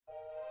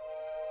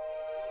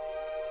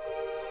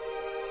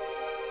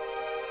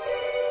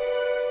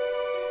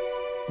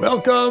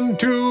Welcome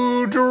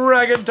to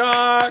Dragon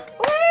Talk!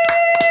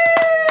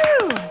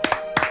 Woo!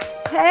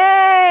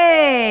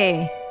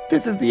 Hey!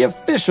 This is the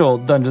official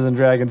Dungeons &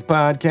 Dragons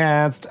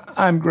podcast.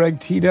 I'm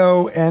Greg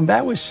Tito, and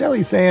that was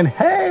Shelly saying,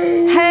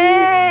 hey!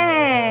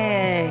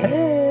 Hey!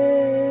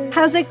 Hey!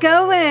 How's it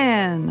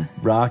going?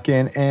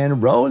 Rockin'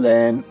 and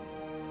rollin'.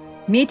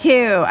 Me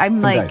too. I'm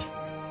Sometimes.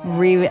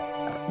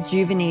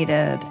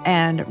 rejuvenated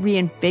and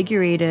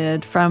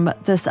reinvigorated from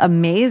this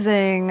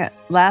amazing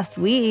last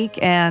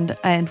week and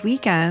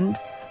weekend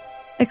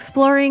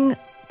exploring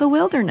the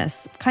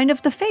wilderness, kind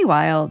of the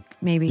Feywild,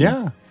 maybe.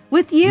 Yeah.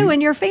 With you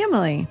and your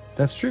family.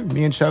 That's true.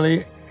 Me and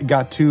Shelly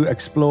got to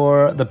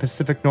explore the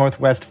Pacific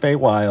Northwest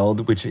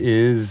Feywild, which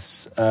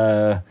is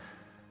the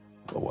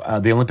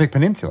Olympic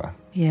Peninsula.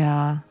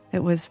 Yeah, it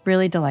was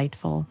really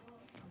delightful.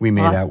 We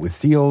made out with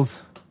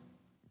seals.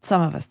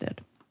 Some of us did.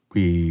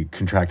 We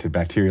contracted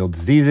bacterial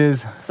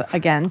diseases. So,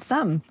 again,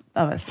 some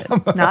of us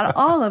did. Not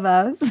all of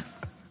us.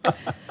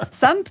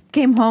 Some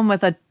came home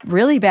with a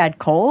really bad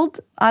cold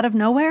out of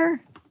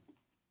nowhere.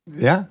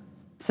 Yeah.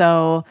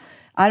 So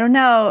I don't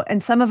know.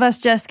 And some of us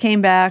just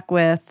came back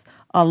with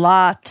a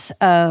lot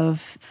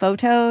of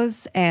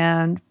photos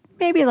and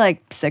maybe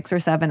like 6 or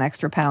 7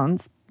 extra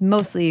pounds,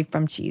 mostly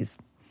from cheese.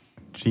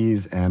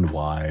 Cheese and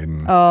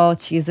wine. Oh,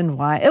 cheese and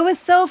wine. It was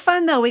so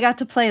fun, though. We got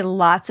to play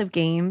lots of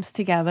games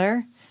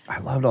together. I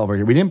loved all of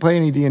it. We didn't play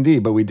any D&D,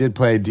 but we did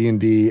play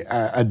D&D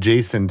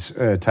adjacent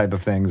type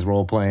of things,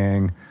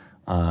 role-playing,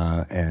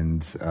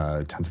 and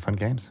tons of fun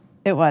games.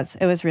 It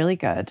was really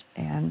good.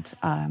 And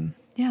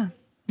yeah,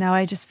 now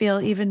I just feel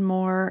even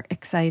more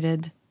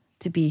excited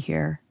to be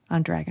here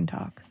on Dragon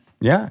Talk.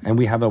 Yeah, and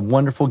we have a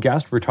wonderful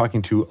guest. We're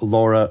talking to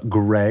Laura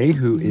Gray,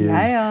 who is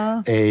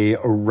a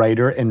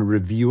writer and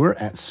reviewer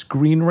at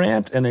Screen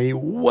Rant and a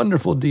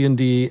wonderful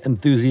D&D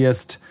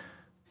enthusiast.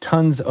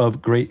 Tons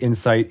of great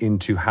insight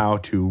into how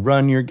to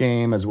run your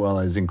game, as well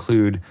as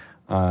include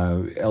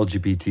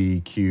LGBTQ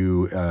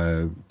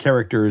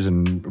characters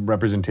and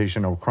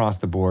representation across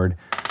the board.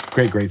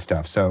 Great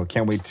stuff. So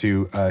can't wait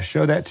to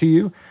show that to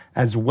you.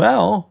 As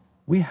well,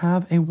 we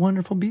have a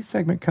wonderful beat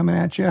segment coming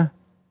at you.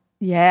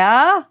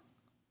 Yeah?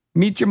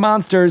 Meet Your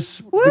Monsters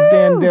with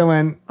Dan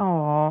Dillon.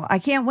 Oh, I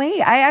can't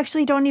wait. I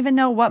actually don't even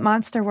know what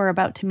monster we're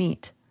about to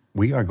meet.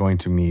 We are going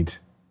to meet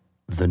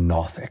the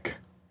Nothic.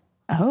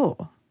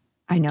 Oh,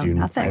 I know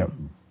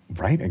nothing.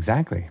 Right,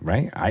 exactly,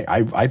 right?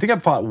 I think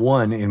I've fought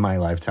one in my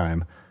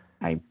lifetime.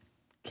 I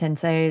can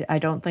say I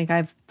don't think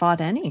I've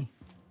fought any.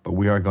 But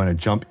we are going to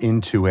jump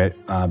into it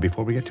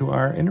before we get to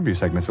our interview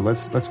segment. So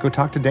let's go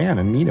talk to Dan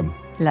and meet him.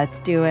 Let's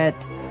do it.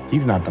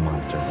 He's not the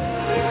monster.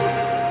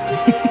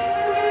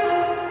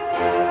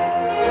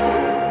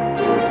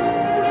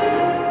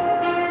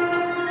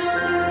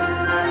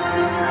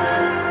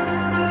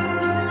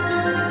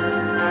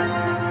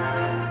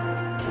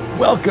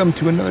 Welcome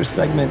to another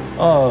segment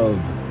of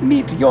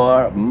Meet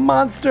Your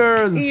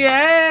Monsters.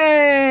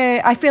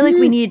 Yay! I feel like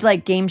we need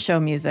like game show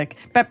music.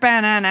 And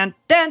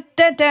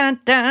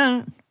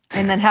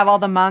then have all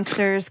the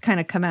monsters kind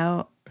of come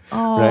out.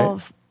 Oh,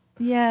 right?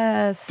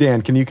 Yes.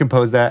 Dan, can you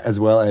compose that as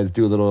well as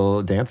do a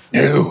little dance?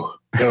 No,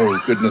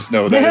 goodness,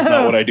 no. That is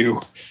not what I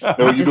do.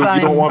 No, you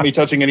don't want me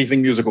touching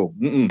anything musical.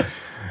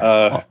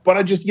 But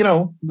I just, the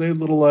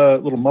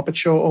little Muppet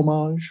Show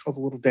homage, all the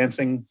little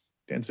dancing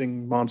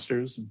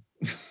monsters.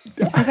 I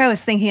think I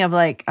was thinking of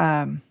like,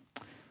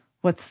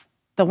 what's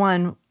the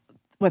one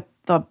with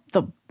the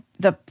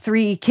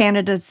 3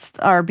 candidates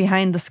are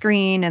behind the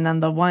screen, and then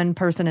the one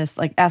person is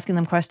like asking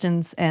them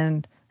questions,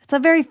 and it's a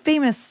very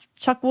famous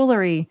Chuck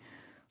Woolery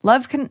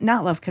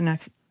not Love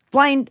Connection,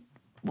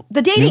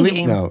 the dating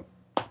game. No,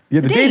 yeah,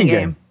 the dating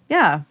game.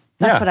 Yeah.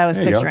 That's what I was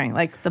picturing.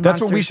 Like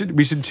that's what we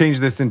should change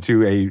this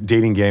into a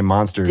dating game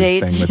monsters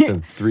thing with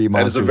the 3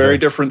 monsters. That is a very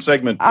different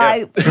segment.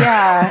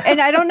 Yeah.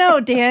 And I don't know,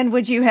 Dan,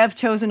 would you have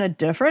chosen a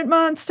different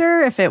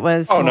monster if it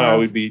was? Oh no,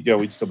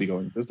 we'd still be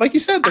going with this. Like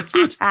you said, they're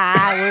cute.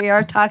 We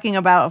are talking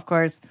about, of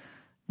course,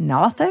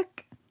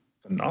 Nothic.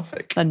 The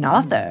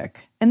Nothic.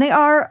 And they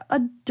are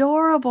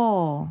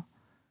adorable.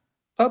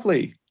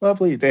 Lovely.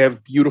 They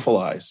have beautiful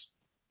eyes.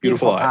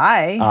 Beautiful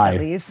eye. At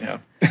least. Yeah.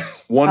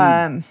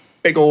 One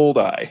big old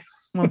eye.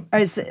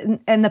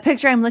 And the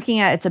picture I'm looking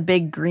at, it's a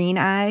big green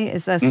eye.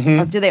 Is this?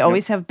 Mm-hmm. Do they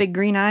always have big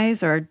green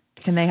eyes, or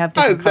can they have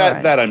different color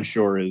eyes? That I'm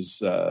sure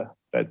is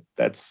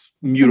that's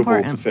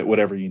mutable to fit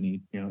whatever you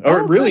need.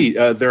 Or really,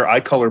 their eye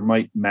color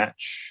might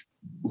match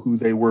who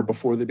they were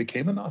before they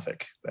became a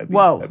Nothic.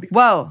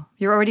 Whoa!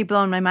 You're already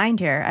blowing my mind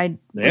here.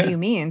 What do you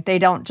mean? They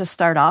don't just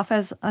start off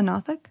as a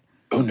Nothic?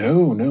 Oh,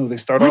 no. They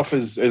start off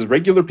as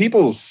regular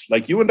peoples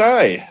like you and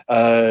I.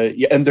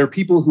 And they're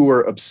people who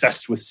are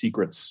obsessed with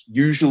secrets,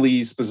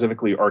 usually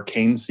specifically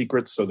arcane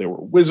secrets. So they were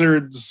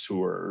wizards who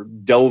were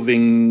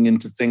delving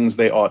into things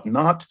they ought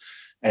not.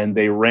 And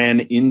they ran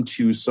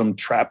into some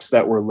traps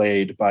that were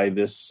laid by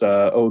this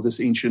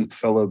ancient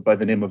fellow by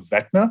the name of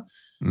Vecna,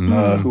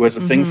 who has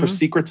a thing for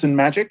secrets and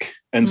magic.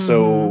 And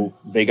so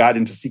they got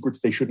into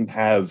secrets they shouldn't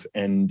have,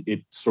 and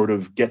it sort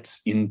of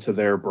gets into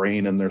their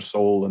brain and their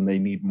soul, and they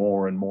need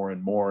more and more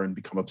and more and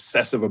become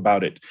obsessive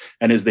about it.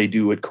 And as they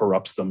do, it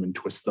corrupts them and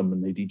twists them,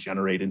 and they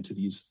degenerate into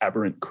these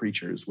aberrant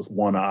creatures with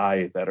one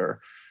eye that are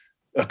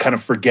kind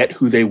of forget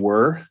who they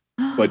were,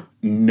 but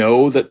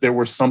know that there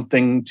was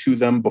something to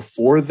them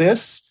before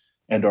this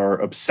and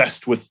are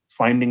obsessed with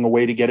finding a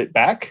way to get it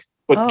back,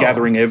 but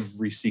gathering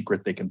every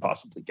secret they can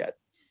possibly get.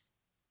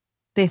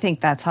 They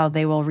think that's how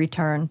they will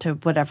return to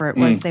whatever it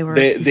was they were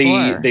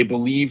before. They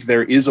believe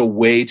there is a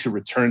way to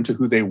return to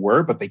who they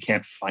were, but they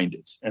can't find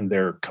it, and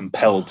they're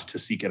compelled to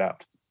seek it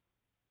out.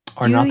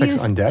 Are Nothics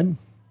undead?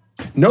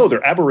 No,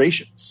 they're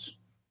aberrations.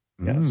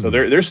 Yeah, so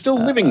they're still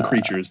living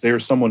creatures. They're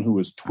someone who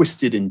was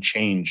twisted and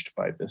changed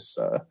by this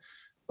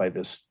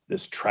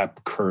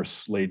trap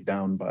curse laid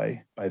down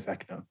by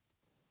Vecna.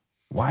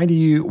 Why do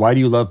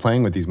you love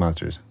playing with these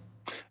monsters?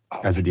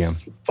 As a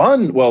DM,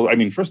 fun. Well, I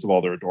mean, first of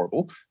all, they're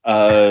adorable.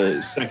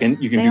 Second,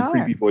 you can do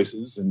creepy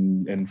voices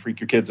and freak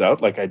your kids out,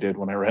 like I did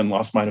when I ran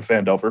Lost Mine of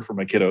Phandelver for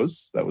my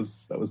kiddos. That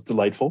was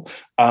delightful.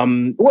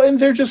 Well, and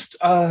they're just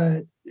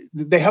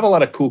they have a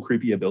lot of cool,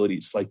 creepy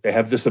abilities. Like they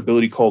have this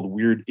ability called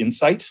Weird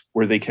Insight,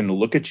 where they can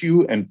look at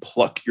you and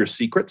pluck your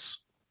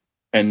secrets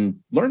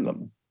and learn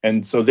them.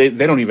 And so they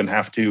don't even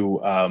have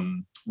to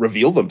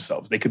reveal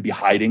themselves. They could be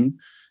hiding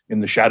in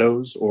the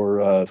shadows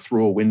or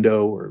through a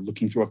window or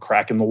looking through a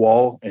crack in the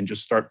wall and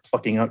just start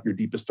plucking out your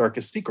deepest,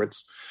 darkest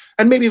secrets.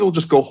 And maybe they'll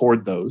just go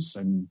hoard those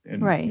and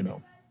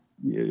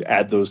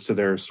add those to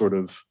their sort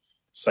of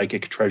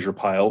psychic treasure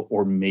pile,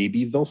 or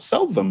maybe they'll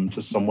sell them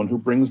to someone who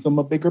brings them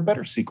a bigger,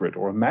 better secret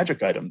or a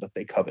magic item that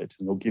they covet,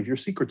 and they'll give your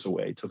secrets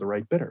away to the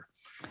right bidder.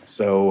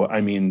 So,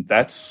 I mean,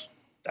 that's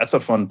a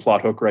fun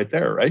plot hook right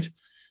there, right?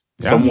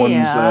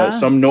 Yeah.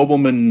 Some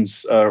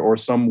nobleman's or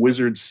some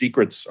wizard's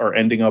secrets are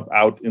ending up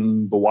out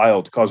in the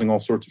wild, causing all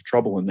sorts of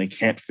trouble, and they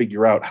can't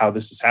figure out how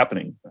this is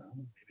happening.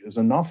 Maybe there's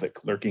a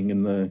Nothic lurking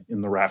in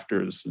the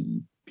rafters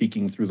and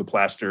peeking through the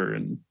plaster,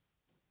 and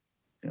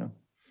yeah.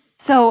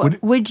 So,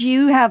 would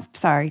you have?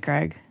 Sorry,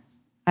 Greg.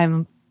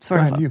 I'm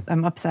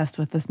I'm obsessed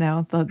with this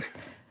now.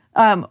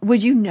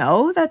 Would you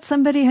know that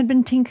somebody had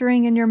been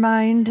tinkering in your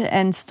mind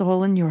and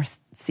stolen your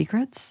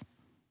secrets?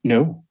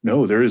 No,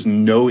 there is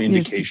no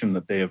indication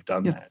that they have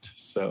done that.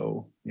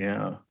 So,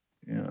 yeah.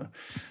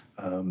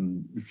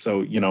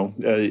 So,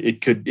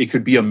 it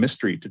could be a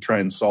mystery to try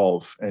and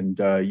solve, and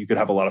you could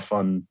have a lot of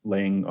fun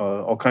laying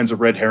all kinds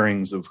of red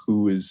herrings of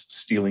who is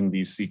stealing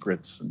these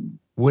secrets. And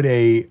would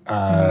a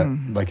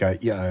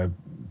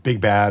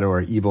big bad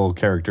or evil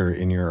character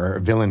or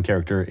villain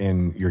character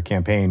in your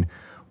campaign,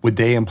 would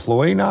they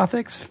employ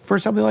Nothics for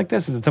something like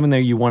this? Is it something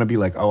that you want to be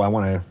like, I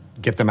want to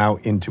get them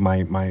out into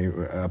my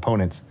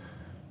opponents?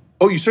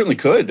 Oh, you certainly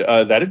could.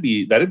 That'd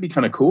be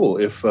kind of cool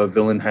if a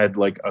villain had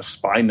like a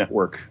spy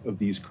network of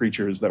these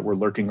creatures that were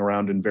lurking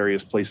around in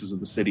various places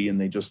of the city,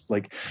 and they just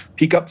like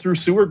peek up through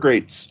sewer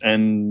grates,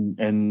 and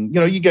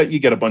you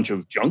get a bunch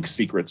of junk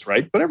secrets,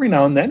 right? But every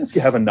now and then, if you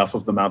have enough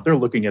of them out there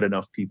looking at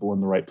enough people in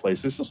the right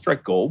places, you'll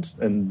strike gold,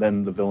 and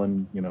then the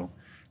villain,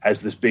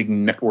 has this big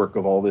network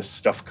of all this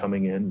stuff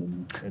coming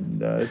in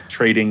and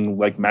trading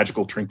like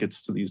magical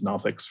trinkets to these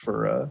Nothics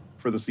for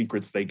the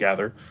secrets they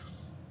gather.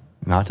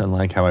 Not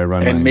unlike how I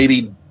run. And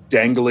maybe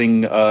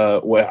dangling,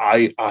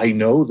 I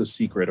know the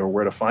secret or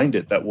where to find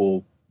it that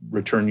will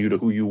return you to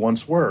who you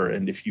once were.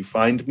 And if you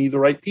find me the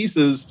right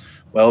pieces,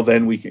 well,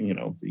 then we can,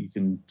 you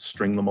can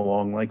string them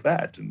along like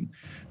that. And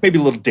maybe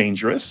a little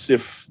dangerous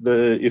if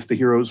the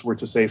heroes were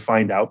to say,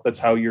 find out that's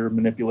how you're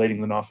manipulating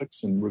the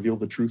Nothics and reveal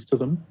the truth to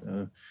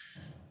them.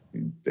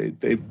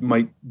 They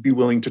might be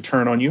willing to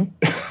turn on you,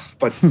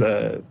 but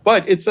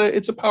it's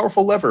a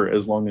powerful lever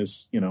as long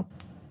as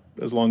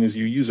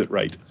you use it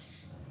right.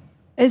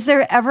 Is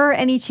there ever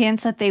any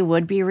chance that they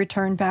would be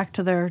returned back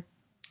to their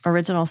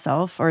original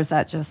self, or is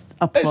that just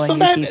a ploy? So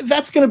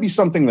that's going to be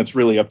something that's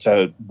really up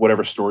to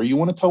whatever story you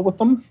want to tell with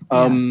them.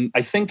 Yeah.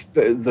 I think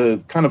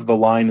the kind of the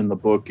line in the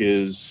book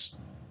is,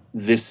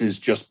 this is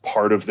just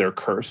part of their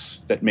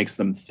curse that makes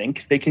them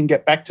think they can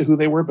get back to who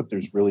they were, but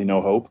there's really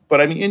no hope. But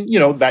I mean,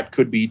 that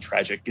could be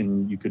tragic,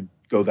 and you could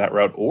go that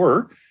route.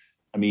 Or,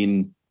 I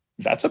mean,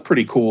 that's a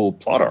pretty cool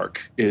plot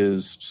arc,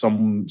 is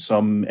some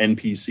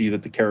NPC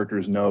that the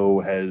characters know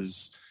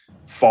has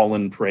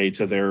fallen prey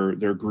to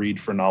their greed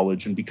for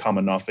knowledge and become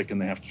a Nothic,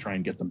 and they have to try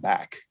and get them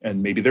back.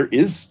 And maybe there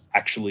is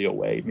actually a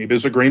way. Maybe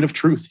there's a grain of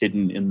truth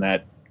hidden in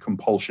that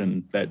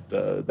compulsion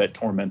that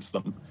torments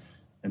them.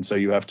 And so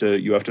you have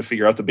to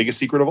figure out the biggest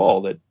secret of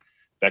all, that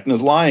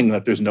Vecna's lying,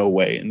 that there's no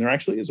way, and there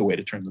actually is a way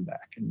to turn them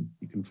back, and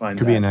you can find.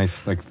 Could be a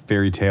nice like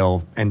fairy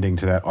tale ending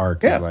to that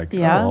arc.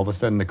 Yeah. All of a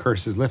sudden the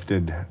curse is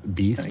lifted,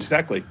 beast.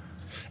 Exactly.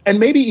 And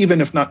maybe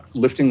even if not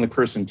lifting the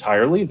curse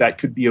entirely, that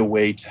could be a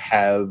way to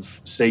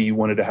have, say you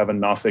wanted to have a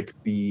Nothic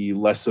be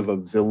less of a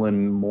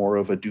villain, more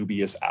of a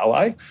dubious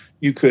ally.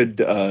 You could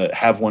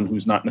have one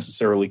who's not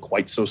necessarily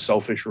quite so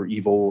selfish or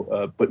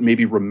evil, but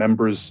maybe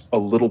remembers a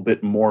little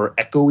bit more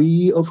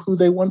echoey of who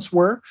they once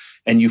were.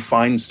 And you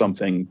find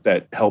something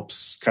that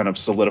helps kind of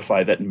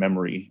solidify that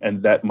memory,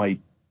 and that might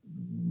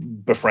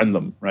befriend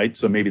them, right?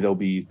 So maybe there'll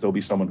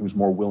be someone who's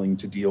more willing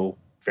to deal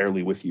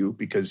fairly with you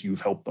because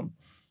you've helped them.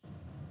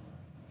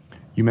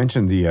 You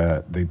mentioned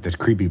the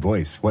creepy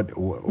voice.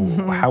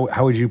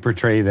 How would you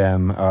portray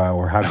them,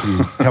 or how could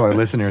you tell our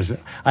listeners?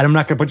 I'm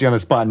not going to put you on the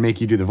spot and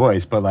make you do the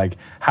voice, but like,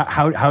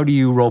 how do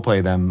you role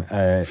play them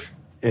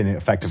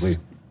effectively?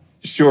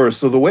 Sure.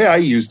 So the way I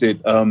used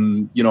it,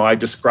 I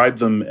described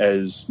them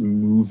as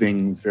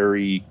moving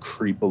very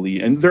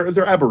creepily, and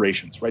they're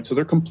aberrations, right? So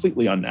they're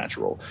completely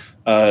unnatural.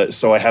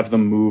 So I have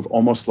them move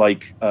almost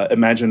like,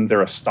 imagine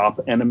they're a stop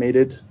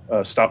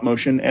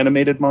motion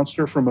animated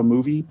monster from a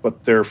movie,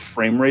 but their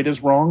frame rate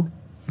is wrong.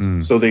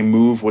 So they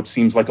move what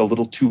seems like a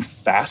little too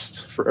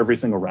fast for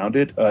everything around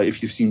it.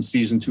 If you've seen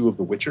season 2 of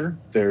The Witcher,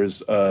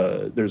 there's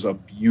a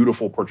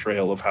beautiful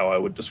portrayal of how I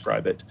would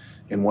describe it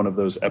in one of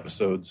those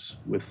episodes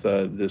with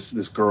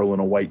this girl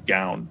in a white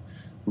gown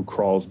who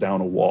crawls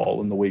down a wall,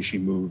 and the way she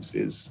moves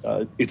is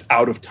it's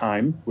out of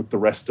time with the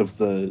rest of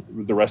the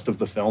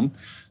film.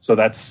 So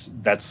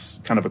that's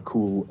kind of a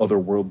cool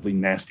otherworldly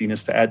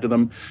nastiness to add to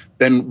them.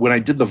 Then when I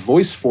did the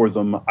voice for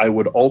them, I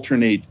would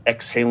alternate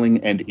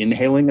exhaling and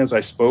inhaling as I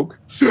spoke.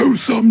 So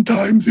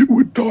sometimes it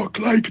would talk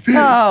like this.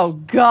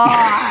 Oh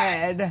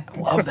God. I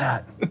love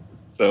that.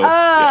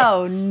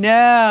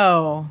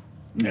 No.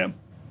 Yeah.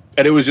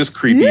 And it was just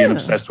creepy and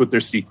obsessed with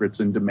their secrets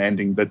and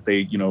demanding that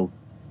they,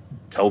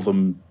 tell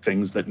them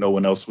things that no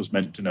one else was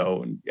meant to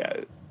know. And yeah,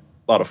 a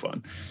lot of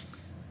fun.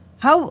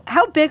 How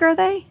big are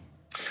they?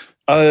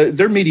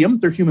 They're medium.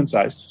 They're human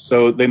sized.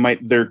 So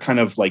they're kind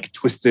of like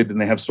twisted, and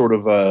they have sort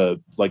of a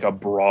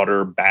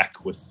broader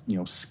back with,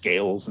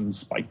 scales and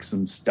spikes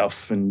and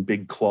stuff and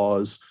big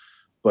claws,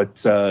 but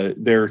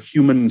they're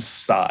human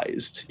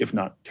sized, if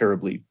not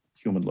terribly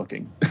human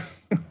looking.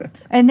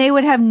 And they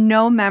would have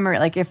no memory.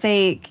 Like if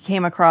they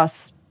came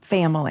across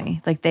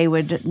family, like they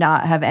would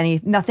not have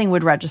nothing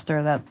would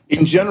register that.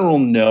 In general,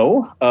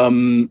 no.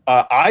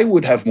 I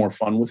would have more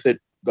fun with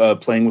it,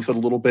 playing with it a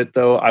little bit,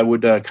 though. I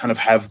would kind of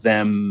have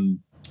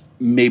them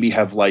maybe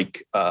have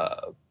like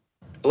a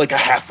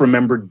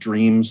half-remembered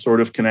dream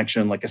sort of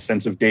connection, like a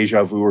sense of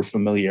deja vu or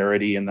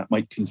familiarity, and that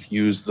might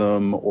confuse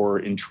them or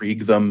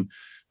intrigue them.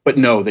 But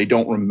no, they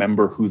don't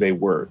remember who they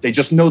were. They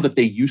just know that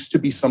they used to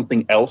be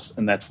something else,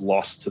 and that's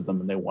lost to them,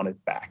 and they want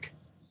it back.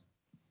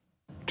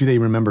 Do they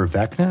remember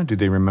Vecna? Do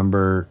they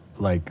remember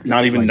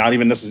not even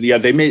necessarily? Yeah,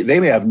 they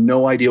may have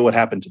no idea what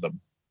happened to them.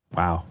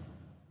 Wow.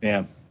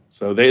 Yeah.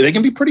 So they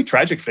can be pretty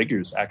tragic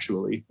figures,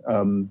 actually.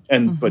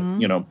 But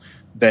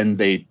then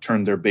they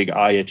turn their big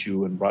eye at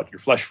you and rot your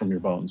flesh from your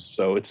bones.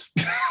 So it's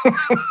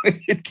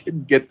it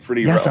can get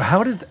pretty rough. So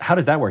how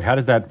does that work? How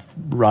does that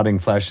rotting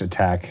flesh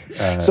attack?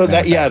 That's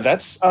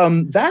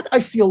that. I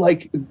feel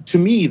like, to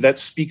me, that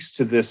speaks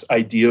to this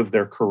idea of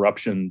their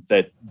corruption.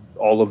 That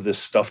all of this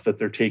stuff that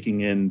they're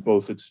taking in,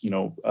 both it's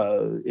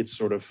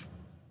sort of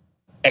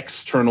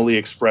externally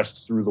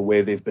expressed through the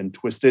way they've been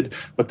twisted,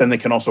 but then they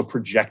can also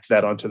project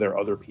that onto their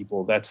other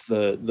people. That's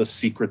the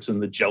secrets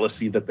and the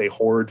jealousy that they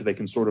hoard. They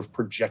can sort of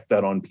project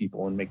that on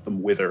people and make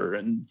them wither.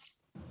 And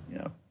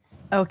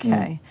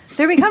okay,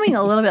 they're becoming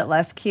a little bit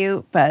less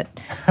cute, but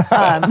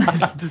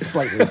just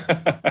slightly.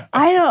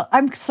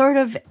 I'm sort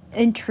of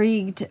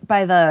intrigued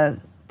by the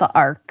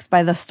arc,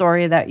 by the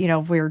story that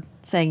we're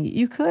saying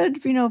you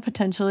could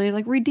potentially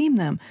like redeem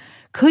them.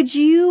 Could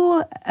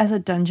you, as a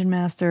dungeon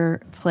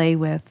master, play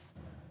with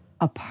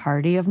a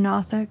party of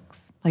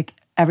Nothics? Like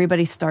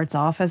everybody starts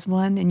off as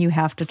one, and you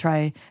have to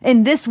try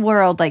in this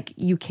world. Like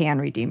you can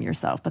redeem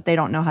yourself, but they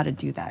don't know how to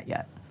do that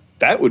yet.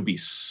 That would be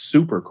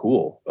super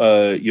cool.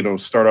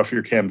 Start off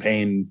your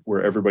campaign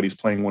where everybody's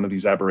playing one of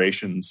these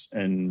aberrations,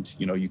 and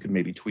you can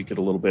maybe tweak it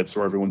a little bit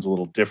so everyone's a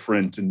little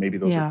different, and maybe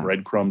those are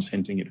breadcrumbs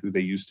hinting at who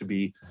they used to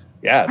be.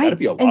 Yeah, that'd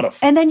be a lot of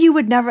fun. And then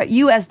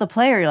you as the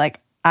player, you're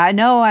like, I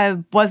know I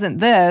wasn't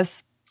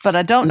this, but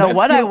I don't know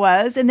what I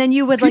was. And then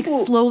you would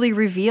slowly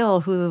reveal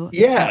who.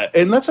 Yeah.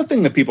 And that's the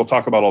thing that people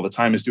talk about all the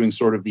time, is doing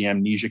sort of the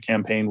amnesia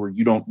campaign where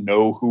you don't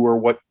know who or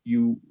what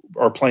you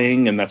are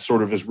playing. And that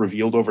sort of is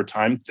revealed over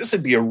time. This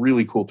would be a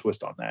really cool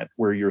twist on that,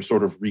 where you're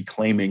sort of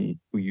reclaiming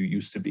who you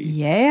used to be.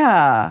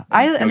 Yeah.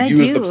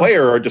 You as the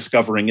player are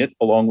discovering it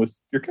along with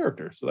your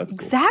character. So that's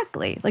cool.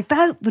 Exactly. Like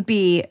that would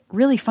be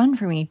really fun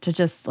for me to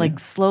just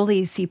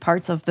slowly see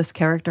parts of this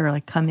character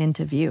come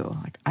into view.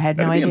 Like I had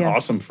no idea. That'd be an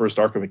awesome first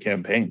arc of a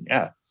campaign.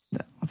 Yeah.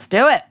 Let's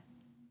do it.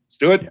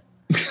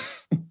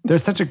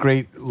 There's such a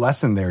great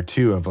lesson there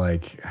too of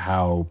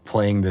how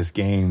playing this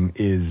game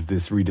is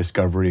this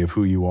rediscovery of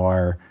who you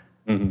are.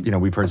 Mm-hmm.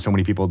 We've heard so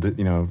many people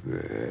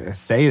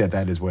say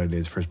that is what it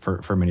is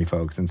for many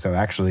folks, and so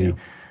actually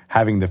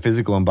having the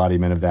physical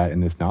embodiment of that in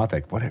this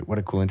Nothic. What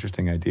a cool,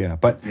 interesting idea.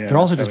 But they're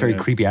also just very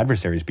creepy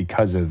adversaries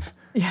because of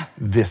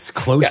this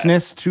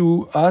closeness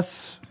to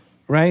us,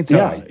 right? So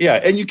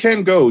and you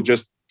can go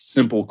just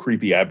simple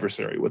creepy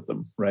adversary with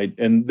them, right?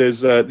 And there's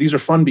these are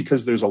fun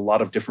because there's a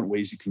lot of different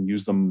ways you can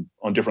use them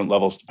on different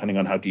levels depending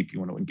on how deep you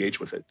want to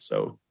engage with it.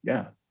 So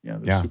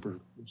they're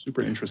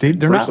super interesting.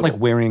 They're not like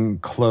wearing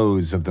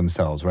clothes of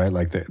themselves, right?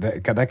 Like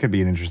that could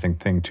be an interesting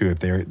thing too if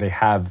they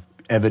have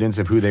evidence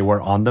of who they were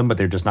on them, but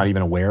they're just not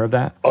even aware of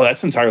that. Oh,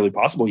 that's entirely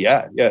possible.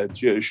 Yeah,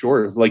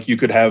 sure. Like you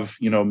could have,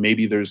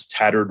 maybe there's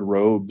tattered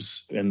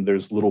robes and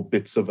there's little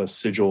bits of a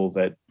sigil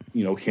that,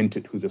 hint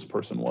at who this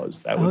person was.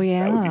 That would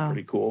be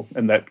pretty cool.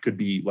 And that could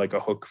be like a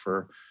hook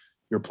for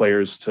your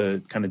players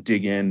to kind of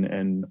dig in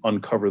and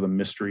uncover the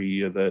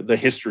mystery, the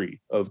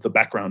history of the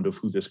background of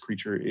who this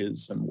creature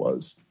is and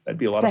was. That'd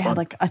be a lot of fun. They had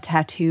like a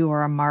tattoo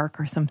or a mark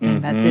or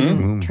something that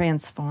didn't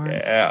transform.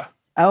 Yeah.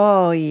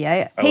 Oh,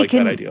 yeah. I like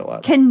that idea a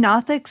lot. Can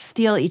Nothics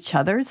steal each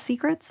other's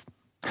secrets?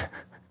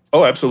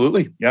 Oh,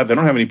 absolutely. Yeah, they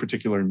don't have any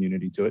particular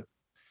immunity to it.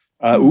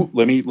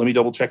 Let me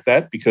double check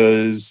that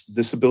because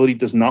this ability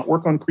does not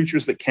work on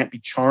creatures that can't be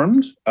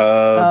charmed,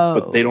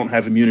 but they don't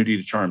have immunity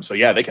to charm. So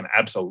yeah, they can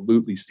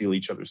absolutely steal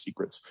each other's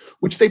secrets,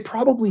 which they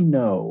probably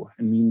know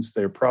and means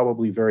they're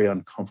probably very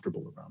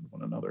uncomfortable around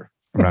one another.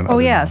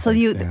 So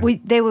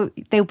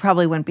they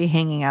probably wouldn't be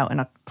hanging out in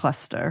a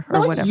cluster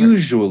or whatever.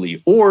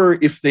 Usually, or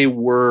if they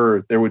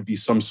were, there would be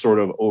some sort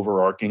of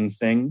overarching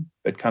thing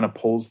that kind of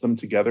pulls them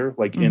together.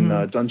 Like in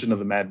Dungeon of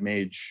the Mad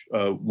Mage,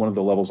 one of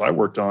the levels I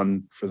worked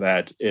on for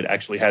that, it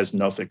actually has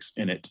Nothics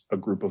in it, a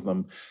group of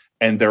them,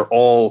 and they're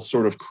all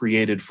sort of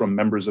created from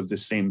members of the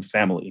same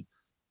family.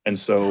 And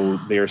so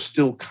they are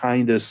still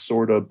kind of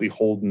sort of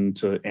beholden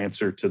to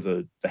answer to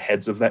the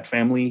heads of that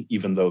family,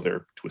 even though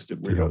they're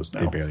twisted weirdos now.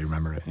 They barely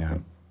remember it, yeah.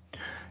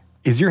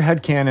 Is your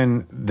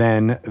headcanon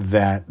then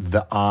that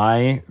the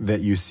eye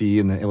that you see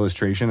in the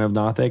illustration of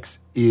Nothics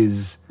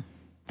is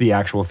the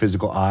actual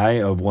physical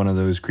eye of one of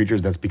those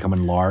creatures that's become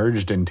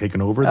enlarged and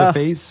taken over the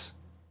face?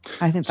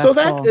 I think that's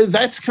cool.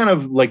 That's kind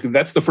of like,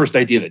 that's the first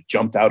idea that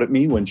jumped out at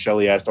me when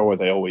Shelley asked, are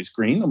they always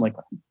green? I'm like,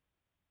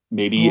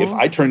 maybe if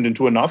I turned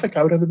into a Nothic,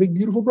 I would have a big,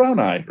 beautiful brown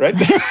eye, right?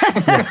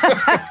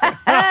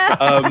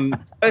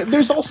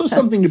 There's also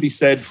something to be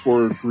said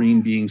for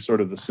green being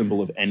sort of the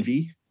symbol of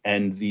envy.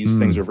 And these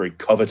things are very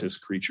covetous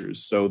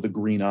creatures. So the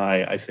green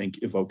eye, I think,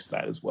 evokes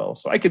that as well.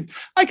 So I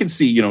could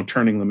see,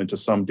 turning them into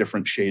some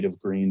different shade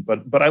of green.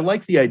 But I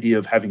like the idea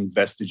of having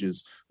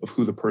vestiges of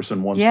who the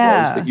person once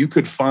was that you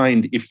could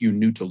find if you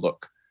knew to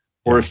look.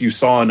 Or if you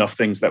saw enough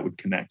things that would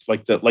connect.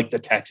 Like the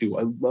tattoo.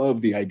 I love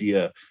the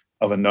idea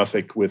of a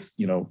Nothic with,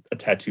 a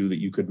tattoo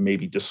that you could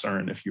maybe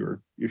discern if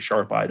you're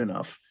sharp-eyed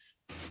enough.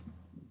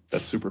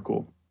 That's super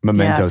cool.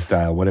 Memento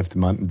style. What if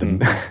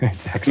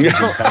it's actually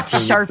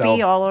Sharpie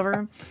itself? all over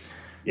him?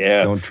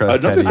 Yeah. Don't trust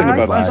Another Teddy thing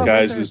about Black. these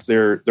guys is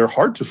they're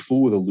hard to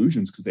fool with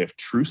illusions because they have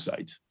true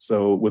sight.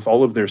 So with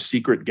all of their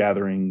secret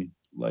gathering,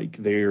 like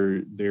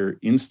they're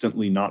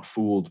instantly not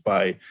fooled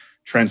by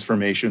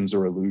transformations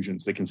or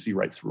illusions. They can see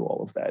right through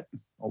all of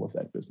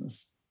that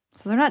business.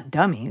 So they're not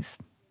dummies.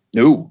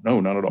 No,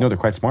 not at all. No, they're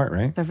quite smart,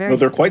 right?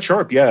 They're quite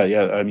sharp.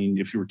 Yeah. I mean,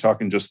 if you were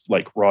talking just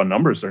like raw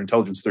numbers, their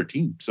intelligence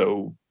 13,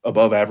 so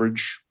above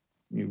average.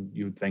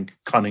 You would think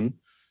cunning.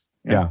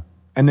 Yeah.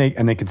 And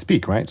they can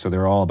speak, right? So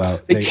they're all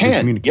about they can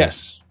communicate.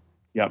 Yes.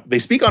 Yeah. They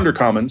speak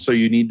Undercommon, so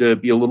you need to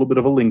be a little bit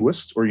of a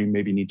linguist, or you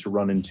maybe need to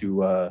run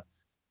into an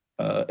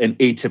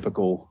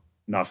atypical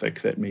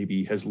Nothic that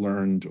maybe has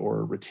learned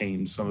or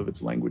retained some of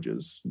its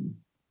languages.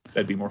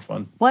 That'd be more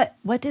fun. What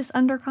is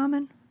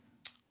Undercommon?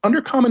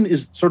 Undercommon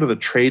is sort of the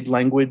trade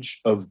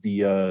language of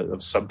the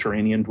of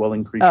subterranean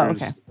dwelling creatures. Oh,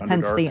 okay.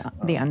 Hence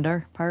the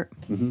under part.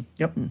 Mm-hmm.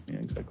 Yep. Yeah,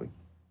 exactly.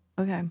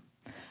 Okay.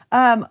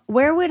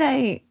 Where would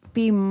I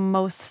be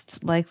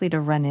most likely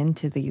to run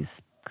into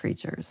these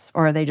creatures,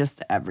 or are they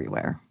just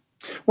everywhere?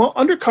 Well,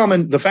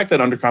 Undercommon, the fact that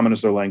Undercommon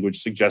is their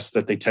language suggests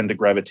that they tend to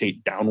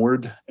gravitate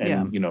downward,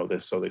 and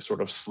so they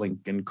sort of slink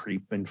and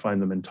creep and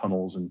find them in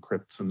tunnels and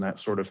crypts and that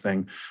sort of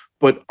thing.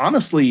 But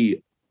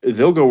honestly,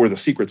 they'll go where the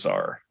secrets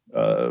are.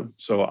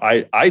 So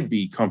I'd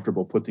be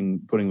comfortable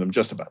putting them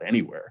just about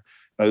anywhere.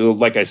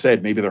 Like I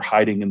said, maybe they're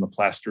hiding in the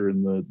plaster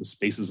in the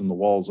spaces in the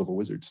walls of a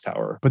wizard's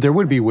tower. But there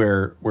would be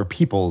where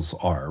peoples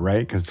are, right?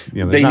 Because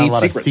there's they not need a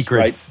lot secrets, of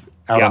secrets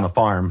out on the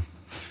farm.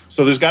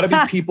 So there's got to be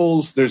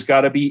peoples. There's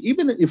got to be,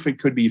 even if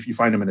you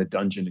find them in a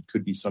dungeon, it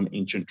could be some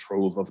ancient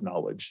trove of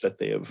knowledge that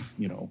they have,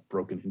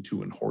 broken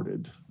into and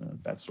hoarded,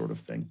 that sort of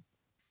thing.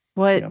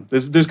 What? Yeah.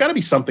 There's got to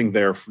be something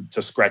there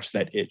to scratch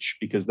that itch,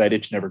 because that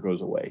itch never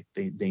goes away.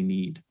 They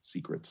need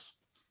secrets.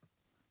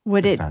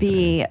 Would it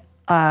be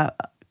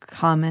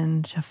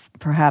common to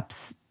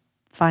perhaps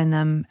find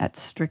them at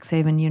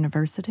Strixhaven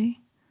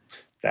University?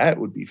 That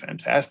would be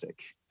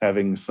fantastic.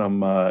 Having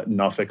some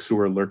Nothics who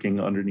are lurking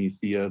underneath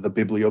the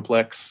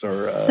biblioplex,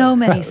 or so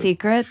many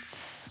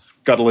secrets.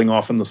 scuttling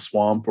off in the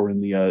swamp or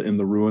in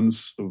the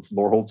ruins of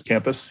Lorehold's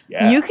campus.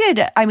 Yeah.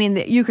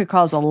 You could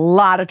cause a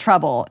lot of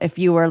trouble if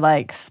you were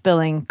like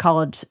spilling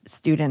college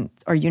student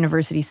or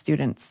university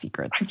student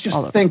secrets. I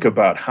just think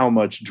about how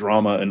much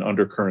drama and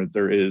undercurrent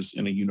there is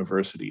in a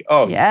university.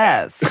 Oh,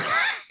 yes.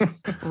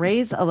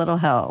 Raise a little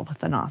hell with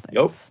the Nothics.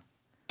 Yep.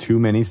 Too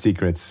many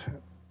secrets.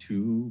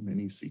 Too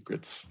many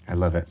secrets. I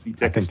love it.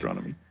 C-Tech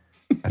astronomy.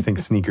 I think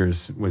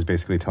Sneakers was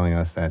basically telling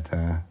us that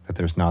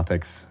there's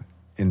Nothics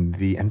in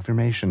the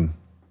information.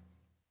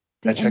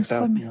 That checks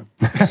out. Yeah.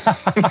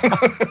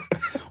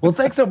 Well,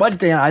 thanks so much,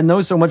 Dan. I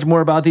know so much more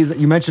about these.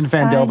 You mentioned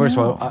Phandelver,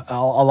 so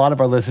a lot of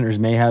our listeners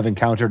may have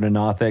encountered a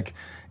Nothic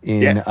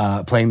in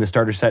playing the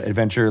starter set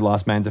adventure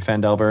Lost Mines of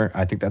Phandelver.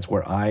 I think that's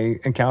where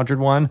I encountered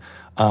one.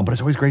 But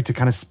it's always great to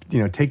kind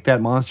of take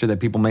that monster that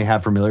people may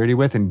have familiarity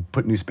with and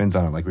put new spins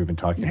on it, like we've been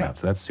talking about.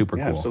 So that's super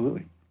cool.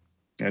 Absolutely.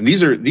 And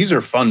these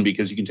are fun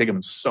because you can take them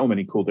in so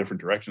many cool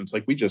different directions.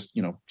 Like we just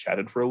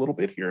chatted for a little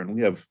bit here, and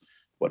we have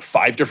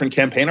 5 different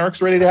campaign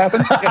arcs ready to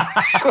happen.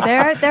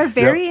 They're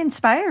very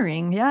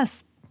inspiring.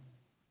 Yes.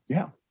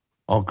 Yeah.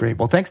 Oh, great.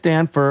 Well, thanks,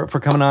 Dan, for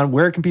coming on.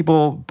 Where can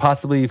people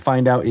possibly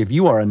find out if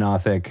you are a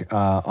Nothic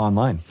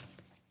online?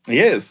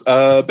 Yes.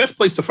 Best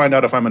place to find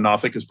out if I'm a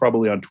Nothic is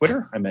probably on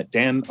Twitter. I'm at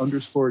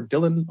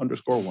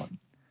Dan_Dylan_1.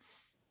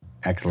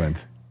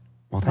 Excellent.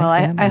 Well,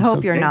 thanks, Dan. I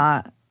hope you're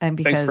not. And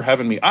because thanks for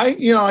having me. I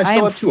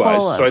still have 2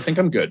 eyes, so I think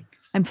I'm good.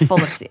 I'm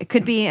full of it.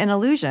 Could be an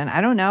illusion.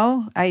 I don't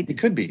know. It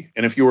could be.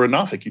 And if you were a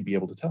Nothic, you'd be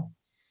able to tell.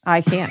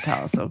 I can't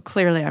tell, so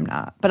clearly I'm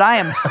not. But I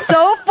am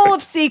so full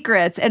of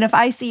secrets, and if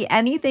I see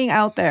anything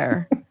out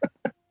there,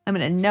 I'm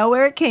going to know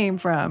where it came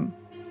from.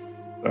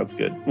 Sounds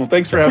good. Well,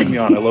 thanks for having me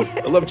on. I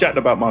love chatting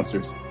about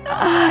monsters.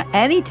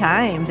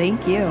 Anytime.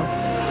 Thank you.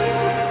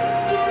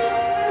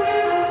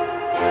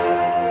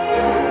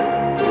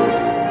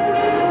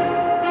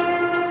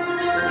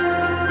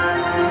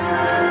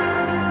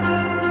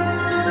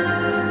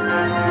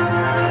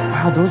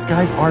 Wow, those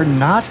guys are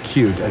not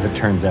cute, as it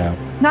turns out.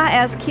 Not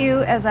as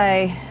cute as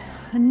I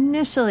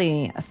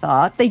initially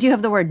thought. They do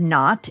have the word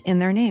 "not" in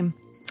their name.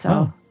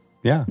 So,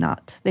 yeah.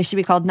 Not. They should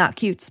be called Not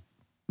Cutes.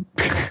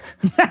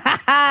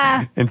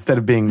 Instead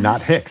of being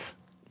Not Hicks.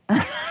 They're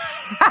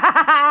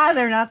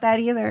not that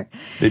either.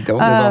 They don't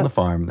live on the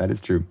farm. That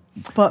is true.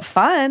 But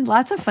fun.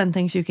 Lots of fun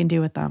things you can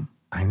do with them.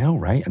 I know,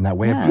 right? And that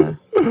way of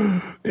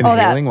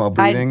inhaling while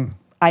breathing.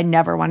 I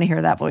never want to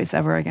hear that voice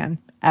ever again.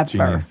 Ever.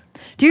 Genius.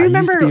 Do you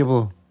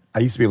remember? I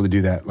used to be able to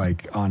do that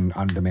like on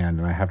demand,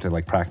 and I have to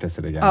like practice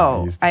it again.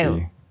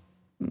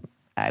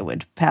 I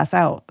would pass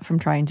out from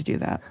trying to do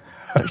that.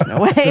 There's no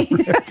way.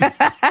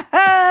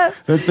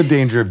 That's the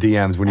danger of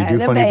DMs. When you do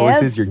funny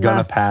voices, you're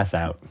gonna pass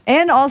out.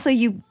 And also,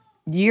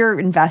 you're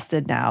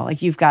invested now.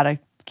 Like you've got to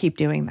keep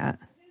doing that.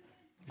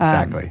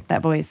 Exactly.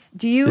 That voice.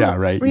 Do you? Yeah,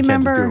 right.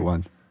 Remember? You can't just do it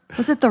once.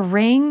 Was it The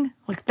Ring?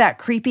 Like that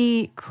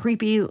creepy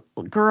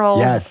girl.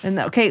 Yes. And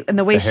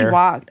the way she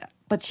walked,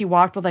 but she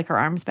walked with like her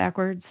arms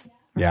backwards.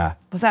 Yeah.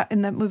 Was that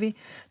in that movie?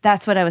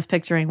 That's what I was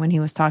picturing when he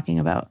was talking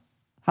about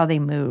how they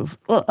move.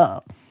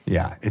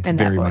 Yeah, it's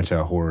very much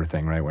a horror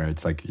thing, right? Where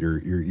it's like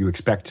you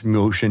expect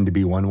motion to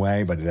be one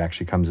way, but it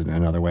actually comes in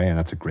another way, and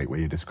that's a great way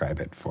to describe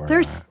it for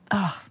your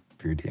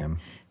DM.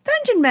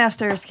 Dungeon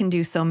Masters can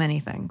do so many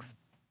things.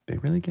 They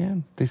really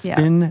can. They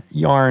spin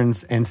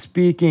yarns. And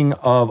speaking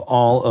of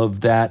all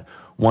of that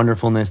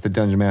wonderfulness that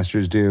Dungeon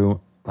Masters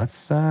do,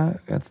 let's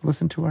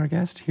listen to our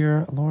guest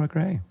here, Laura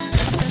Gray.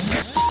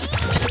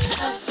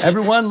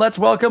 Everyone, let's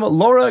welcome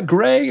Laura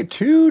Gray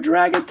to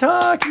Dragon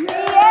Talk. Yay!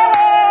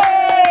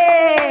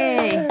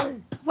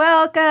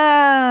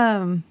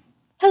 Welcome.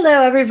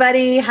 Hello,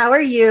 everybody. How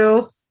are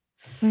you?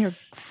 We're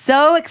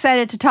so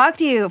excited to talk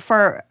to you.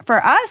 For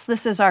us,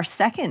 this is our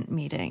second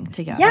meeting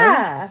together.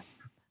 Yeah.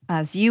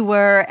 As you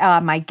were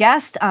my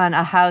guest on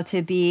a How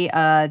to Be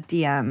a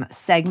DM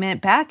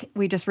segment back,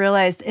 we just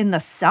realized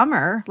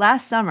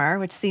last summer,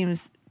 which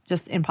seems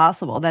just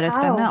impossible that it's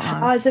been that long.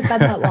 How has it been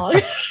that long?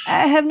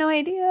 I have no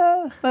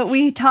idea. But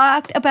we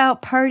talked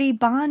about party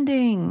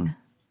bonding.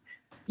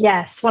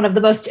 Yes, one of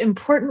the most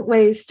important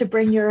ways to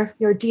bring your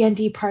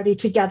D&D party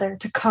together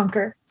to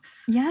conquer.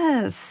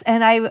 Yes,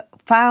 and I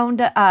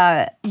found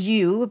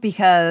you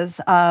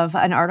because of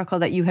an article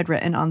that you had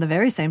written on the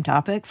very same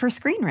topic for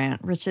Screen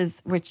Rant,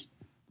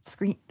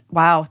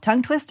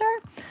 tongue twister?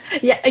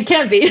 Yeah, it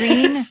can be.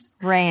 Screen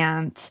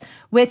Rant,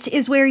 which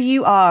is where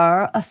you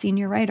are a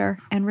senior writer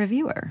and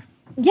reviewer.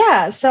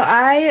 Yeah, so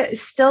I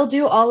still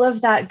do all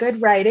of that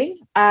good writing.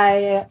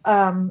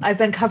 I've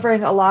been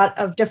covering a lot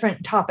of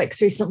different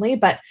topics recently,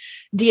 but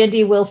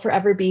D&D will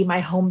forever be my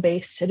home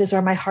base. It is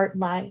where my heart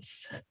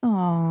lies.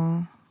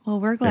 Oh, well,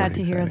 we're glad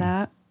to hear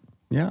that.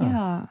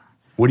 Yeah.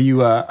 What are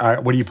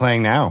you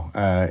playing now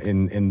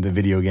in the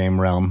video game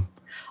realm?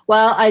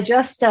 Well, I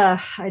just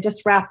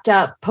wrapped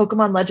up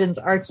Pokemon Legends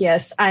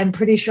Arceus. I'm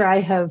pretty sure I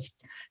have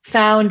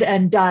found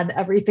and done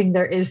everything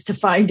there is to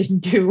find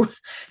and do.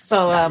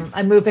 So nice.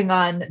 I'm moving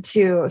on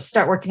to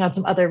start working on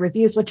some other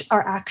reviews, which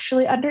are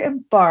actually under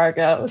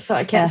embargo. So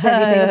I can't say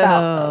anything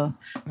about them,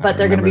 but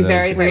they're going to be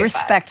very, very We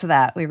respect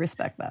that.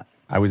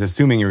 I was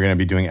assuming you were going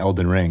to be doing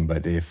Elden Ring,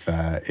 but if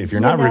you're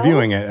not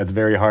reviewing it, it's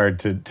very hard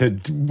to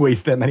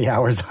waste that many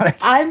hours on it.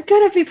 I'm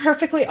going to be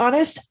perfectly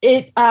honest.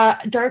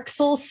 Dark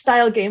Souls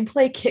style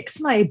gameplay kicks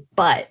my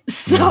butt.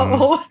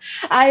 So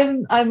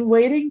I'm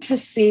waiting to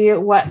see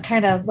what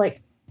kind of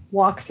like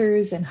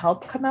walkthroughs and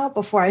help come out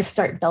before I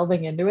start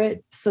delving into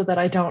it so that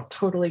I don't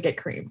totally get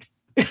creamed.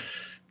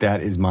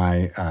 That is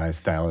my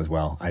style as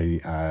well.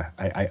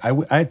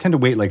 I tend to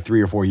wait like 3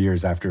 or 4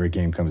 years after a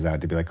game comes out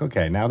to be like,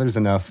 okay, now there's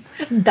enough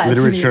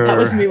literature. That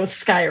was me with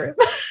Skyrim.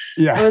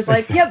 Yeah, I was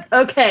like, yep,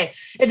 okay.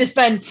 It has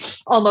been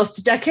almost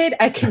a decade.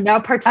 I can now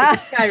partake of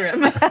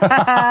Skyrim.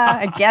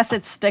 I guess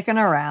it's sticking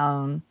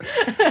around.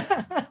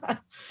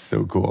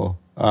 So cool.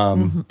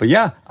 But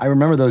yeah, I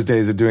remember those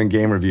days of doing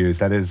game reviews.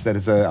 That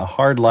is a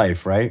hard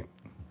life, right?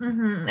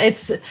 Mm-hmm.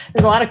 There's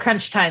a lot of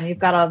crunch time. You've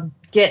got to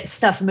get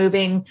stuff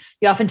moving.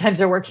 You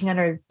oftentimes are working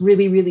under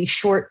really, really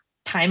short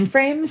time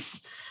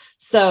frames.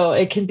 So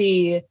it can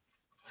be,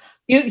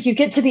 you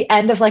get to the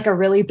end of like a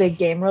really big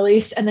game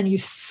release and then you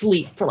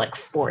sleep for like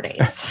 4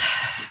 days.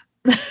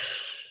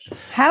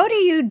 How do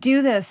you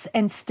do this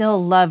and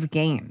still love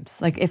games?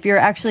 Like if you're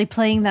actually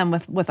playing them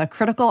with a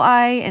critical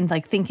eye and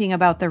like thinking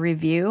about the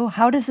review,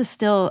 how is this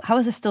still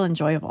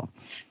enjoyable?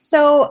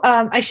 So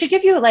I should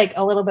give you like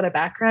a little bit of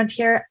background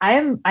here.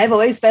 I've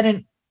always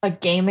been a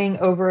gaming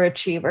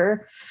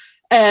overachiever.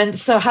 And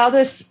so how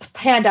this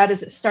panned out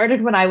is it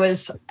started when I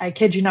was, I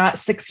kid you not,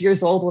 6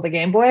 years old with a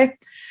Game Boy.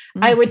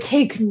 Mm-hmm. I would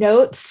take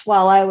notes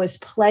while I was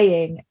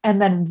playing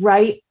and then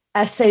write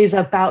essays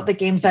about the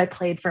games I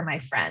played for my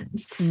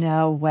friends.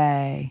 No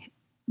way.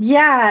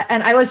 Yeah.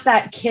 And I was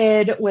that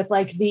kid with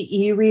like the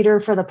e-reader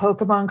for the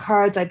Pokemon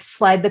cards. I'd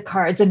slide the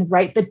cards and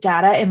write the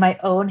data in my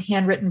own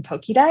handwritten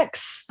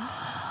Pokédex.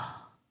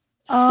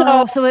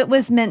 So it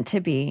was meant to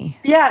be.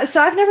 Yeah.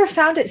 So I've never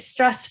found it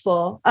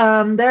stressful.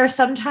 There are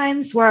some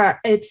times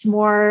where it's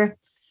more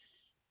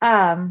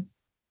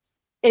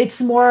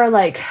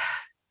like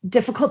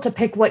difficult to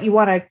pick what you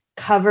want to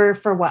cover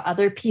for what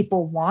other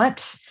people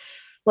want,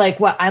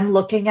 like what I'm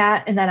looking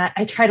at. And then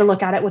I try to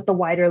look at it with the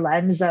wider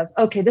lens of,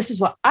 okay, this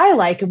is what I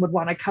like and would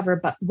want to cover,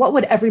 but what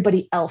would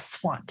everybody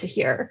else want to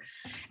hear?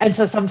 And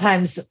so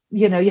sometimes,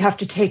 you have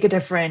to take a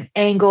different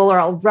angle, or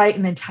I'll write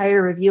an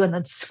entire review and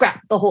then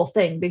scrap the whole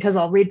thing because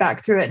I'll read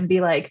back through it and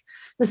be like,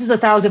 this is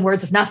 1,000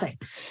 words of nothing.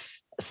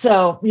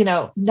 So,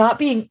 not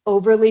being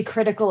overly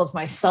critical of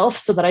myself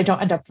so that I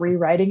don't end up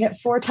rewriting it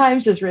 4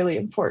 times is really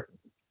important,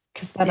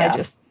 because then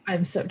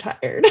I'm so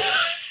tired.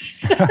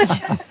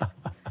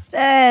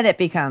 Then it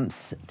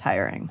becomes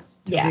tiring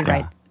to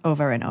rewrite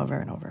over and over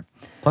and over.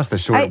 Plus the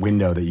short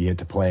window that you get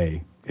to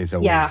play is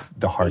always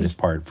the hardest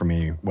part for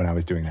me when I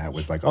was doing that.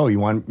 Was like, oh, you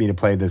want me to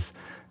play this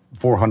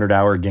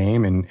 400-hour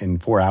game in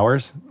 4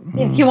 hours?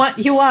 Yeah,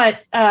 you want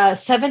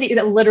 70,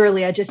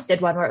 literally I just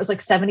did one where it was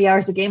like 70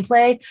 hours of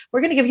gameplay.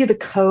 We're going to give you the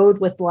code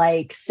with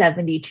like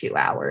 72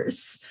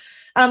 hours.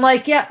 And I'm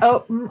like,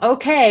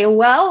 okay,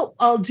 well,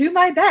 I'll do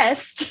my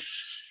best.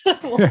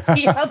 We'll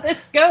see how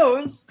this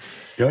goes.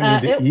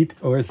 Don't need to eat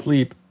or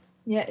sleep.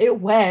 Yeah,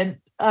 it went.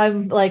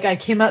 I'm like, I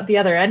came out the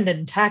other end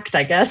intact,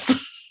 I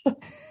guess.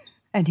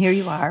 And here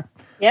you are,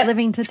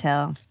 living to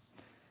tell.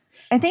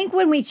 I think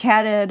when we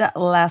chatted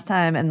last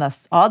time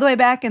all the way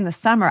back in the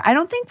summer, I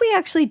don't think we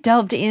actually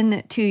delved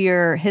into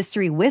your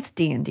history with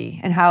D&D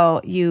and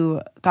how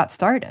you got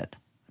started.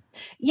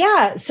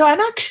 Yeah, so I'm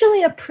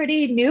actually a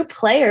pretty new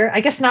player.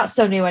 I guess not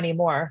so new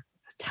anymore.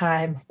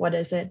 Time, what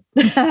is it?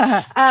 But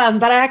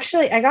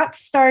I got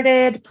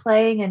started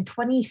playing in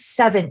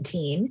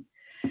 2017.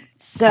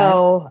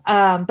 So,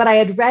 but I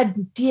had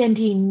read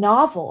D&D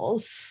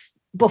novels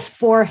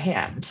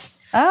beforehand.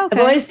 Oh, okay.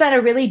 I've always been a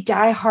really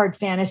diehard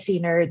fantasy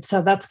nerd,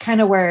 so that's kind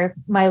of where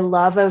my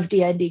love of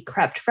D&D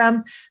crept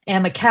from.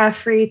 Anne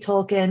McCaffrey,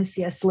 Tolkien,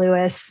 C.S.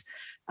 Lewis,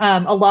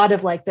 a lot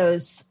of like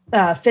those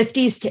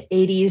 50s to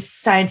 80s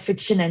science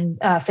fiction and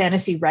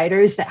fantasy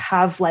writers that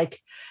have like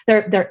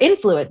they're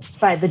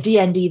influenced by the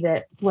D&D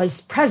that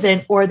was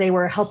present, or they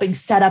were helping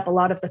set up a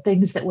lot of the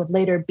things that would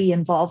later be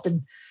involved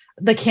in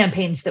the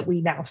campaigns that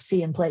we now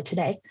see and play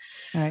today.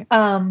 Right.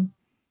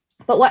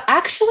 But what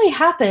actually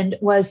happened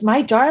was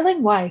my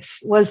darling wife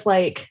was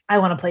like, I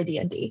want to play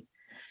D&D.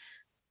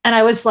 And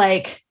I was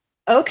like,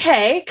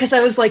 okay, because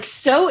I was like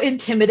so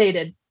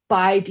intimidated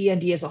by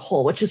D&D as a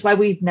whole, which is why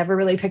we've never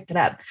really picked it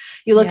up.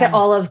 You look at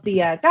all of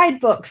the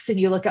guidebooks and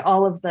you look at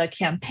all of the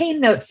campaign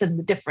notes and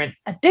the different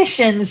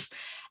editions,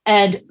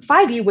 and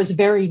 5e was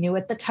very new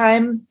at the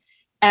time.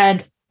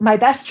 And my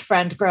best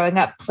friend growing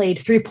up played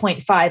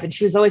 3.5, and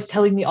she was always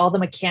telling me all the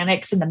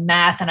mechanics and the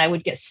math, and I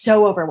would get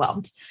so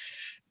overwhelmed.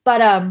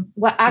 But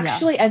what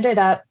actually ended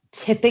up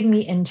tipping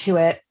me into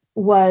it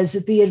was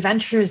The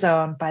Adventure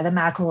Zone by the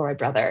McElroy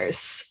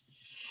brothers.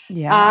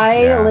 Yeah.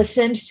 I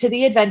listened to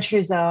The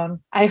Adventure Zone.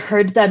 I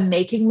heard them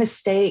making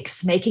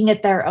mistakes, making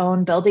it their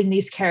own, building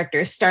these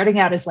characters, starting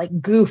out as like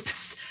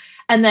goofs.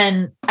 And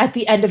then at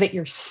the end of it,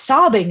 you're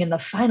sobbing in the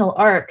final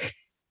arc.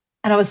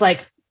 And I was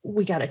like,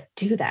 we got to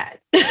do that.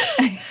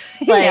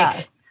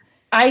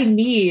 I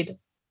need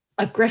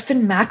a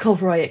Griffin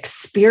McElroy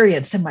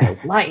experience in my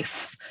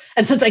life.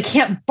 And since I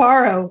can't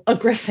borrow a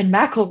Griffin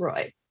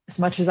McElroy, as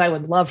much as I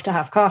would love to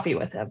have coffee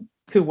with him,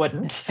 who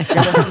wouldn't?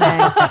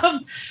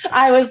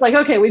 I was like,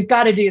 okay, we've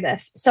got to do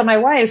this. So my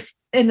wife,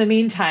 in the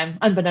meantime,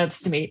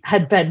 unbeknownst to me,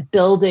 had been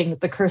building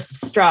the Curse of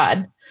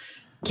Strahd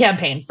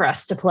campaign for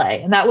us to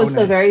play. And that was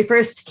the very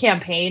first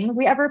campaign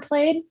we ever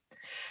played.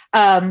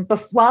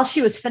 But while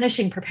she was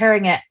finishing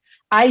preparing it,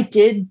 I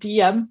did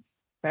DM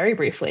very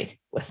briefly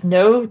with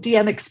no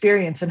DM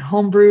experience and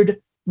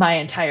homebrewed my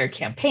entire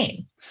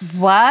campaign.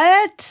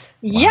 What?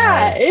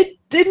 Yeah, it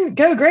didn't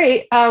go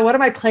great. One of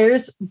my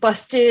players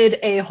busted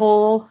a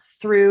hole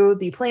through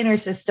the planar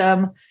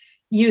system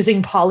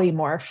using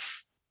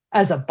polymorph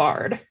as a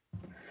bard.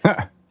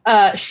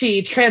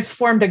 She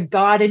transformed a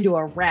god into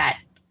a rat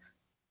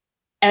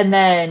and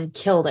then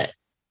killed it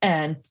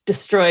and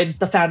destroyed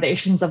the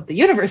foundations of the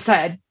universe I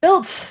had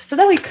built. So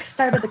then we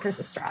started the Curse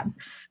of Strahd.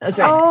 That was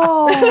very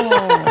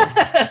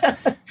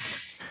nice.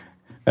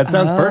 That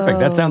sounds perfect.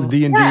 That sounds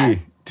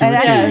D&D.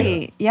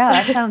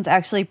 That sounds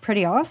actually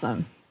pretty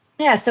awesome.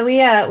 Yeah, so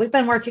we've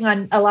been working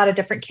on a lot of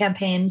different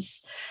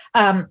campaigns.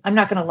 I'm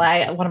not going to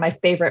lie. One of my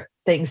favorite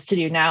things to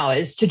do now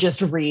is to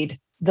just read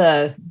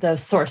the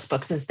source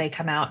books as they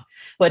come out,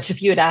 which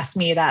if you had asked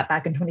me that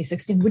back in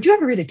 2016, would you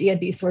ever read a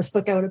D&D source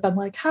book? I would have been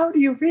like, how do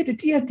you read a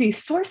D&D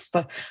source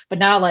book? But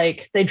now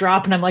like they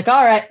drop and I'm like,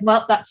 all right,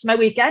 well, that's my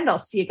weekend. I'll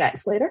see you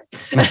guys later.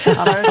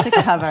 Cover to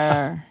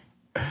cover.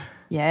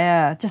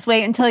 Yeah, just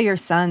wait until your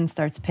son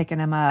starts picking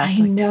them up. I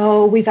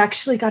know. We've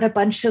actually got a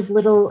bunch of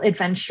little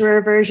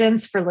adventurer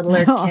versions for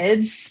littler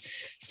kids.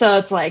 So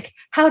it's like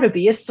how to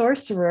be a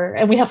sorcerer.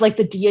 And we have like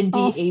the D&D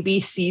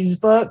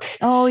ABCs book.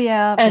 Oh,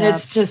 yeah. And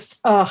it's just,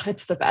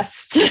 it's the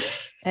best.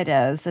 It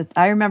is.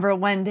 I remember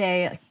one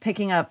day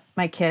picking up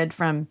my kid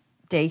from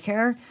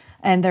daycare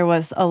and there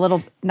was a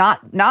little,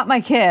 not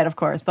my kid, of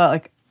course, but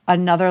like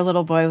another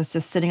little boy was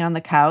just sitting on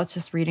the couch,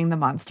 just reading the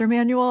monster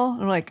manual.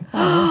 And I'm like,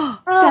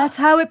 that's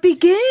how it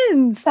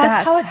begins.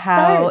 That's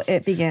how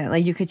it began.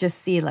 Like you could just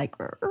see like,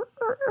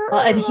 well,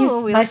 and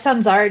my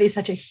son's already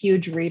such a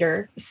huge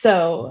reader.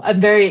 So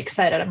I'm very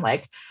excited. I'm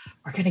like,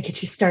 we're going to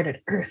get you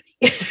started early.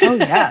 Oh,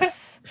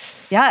 yes.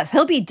 Yes.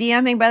 He'll be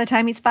DMing by the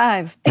time he's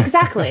 5.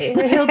 Exactly.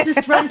 He'll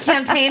just run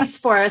campaigns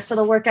for us.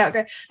 It'll work out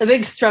great. The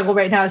big struggle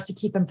right now is to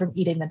keep him from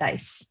eating the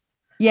dice.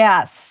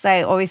 Yes,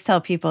 I always tell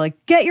people,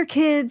 like, get your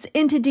kids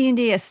into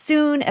D&D as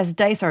soon as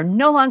dice are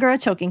no longer a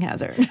choking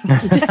hazard.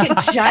 You just get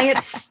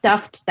giant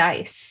stuffed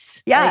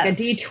dice. Yes. Like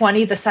a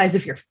D20 the size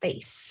of your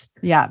face.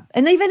 Yeah.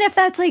 And even if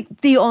that's,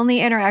 like, the only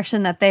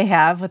interaction that they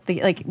have with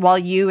the, like, while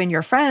you and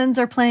your friends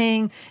are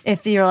playing,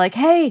 if you're like,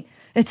 hey,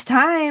 it's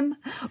time,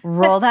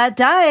 roll that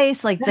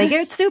dice. Like, they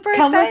get super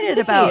excited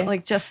about,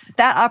 like, just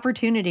that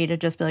opportunity to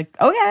just be like,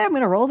 okay, I'm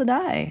going to roll the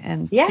die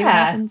and see what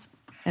happens.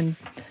 And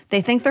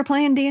they think they're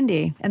playing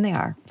D&D, and they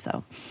are.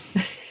 So,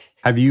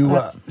 have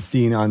you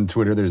seen on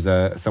Twitter?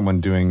 There's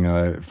someone doing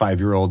a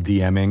 5-year-old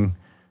DMing,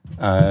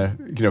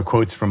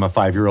 quotes from a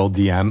 5-year-old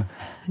DM.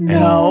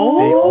 No,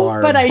 they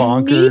are but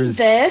bonkers I need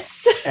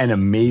this and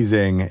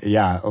amazing.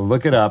 Yeah,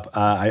 look it up.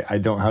 I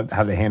don't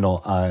have the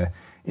handle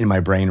in my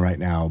brain right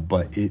now,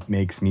 but it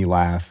makes me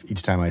laugh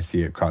each time I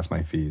see it cross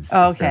my feeds.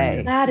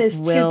 Okay, that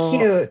is too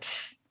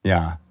cute.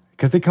 Yeah.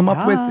 Because they come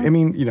up with,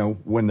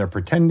 when they're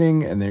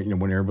pretending and they're,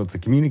 when they're able to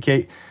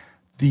communicate,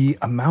 the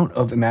amount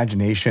of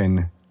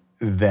imagination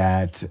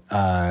that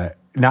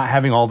not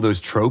having all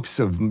those tropes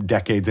of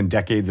decades and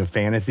decades of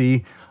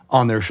fantasy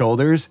on their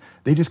shoulders,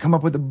 they just come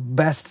up with the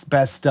best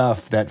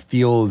stuff that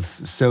feels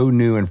so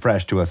new and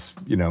fresh to us,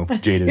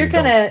 jaded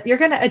adults. You're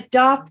gonna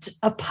adopt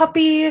a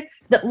puppy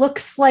that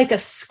looks like a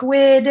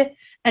squid.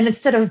 And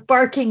instead of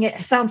barking, it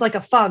sounds like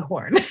a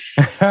foghorn.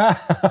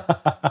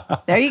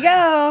 There you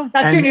go.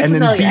 That's your new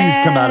familiar. And then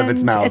bees come out of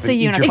its mouth. It's a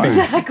unicorn.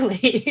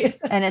 Exactly.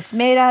 And it's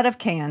made out of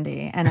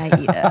candy, and I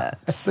eat it.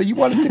 So you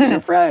want it to be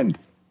your friend.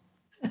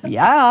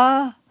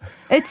 Yeah.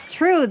 It's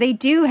true. They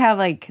do have,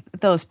 like,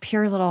 those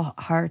pure little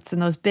hearts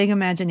and those big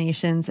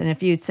imaginations. And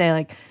if you'd say,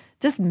 like,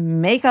 just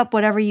make up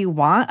whatever you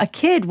want, a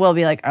kid will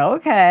be like,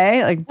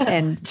 okay, like, but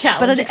an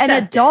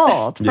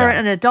adult,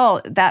 an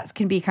adult, that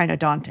can be kind of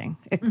daunting.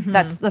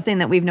 That's the thing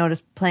that we've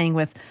noticed playing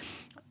with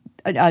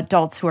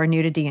adults who are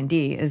new to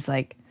D&D is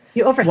like,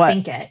 you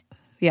overthink it.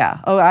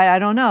 Yeah. Oh, I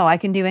don't know. I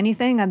can do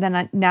anything, and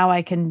then now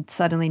I can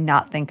suddenly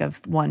not think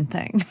of one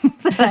thing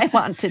that I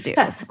want to do.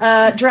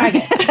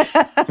 Dragon.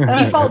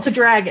 Default to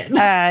dragon.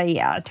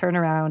 Yeah. Turn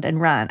around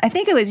and run. I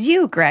think it was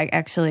you, Greg,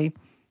 actually,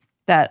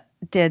 that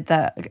did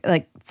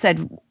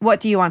said, what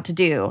do you want to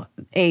do?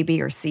 A,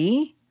 B, or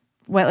C?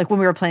 When we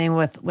were playing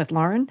with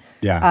Lauren.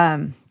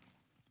 Yeah.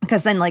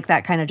 Because then like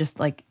that kind of just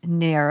like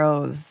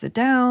narrows it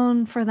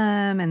down for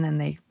them. And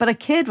then but a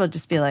kid will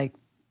just be like,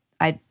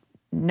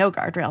 no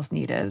guardrails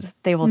needed.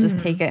 They will just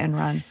take it and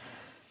run.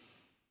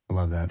 I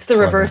love that. It's the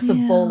reverse of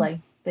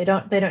bowling. They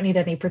don't need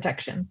any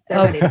protection.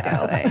 They're ready to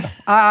go.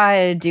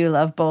 I do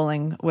love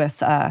bowling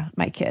with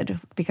my kid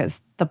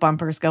because the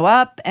bumpers go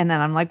up, and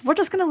then I'm like, we're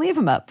just going to leave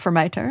them up for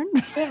my turn.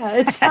 Yeah,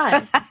 it's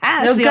fine.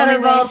 No gutter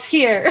balls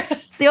here.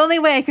 It's the only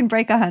way I can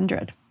break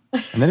 100.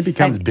 And then it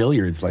becomes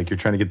billiards, like you're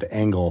trying to get the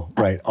angle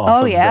right off,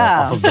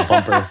 off of the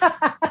bumper.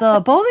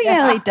 The bowling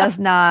alley does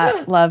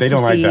not love They to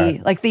don't see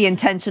like that. the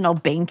intentional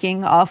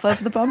banking off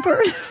of the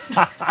bumpers.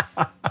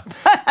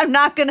 I'm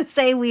not going to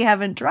say we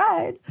haven't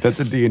tried. That's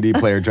a D&D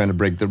player trying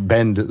to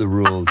bend the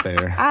rules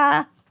there.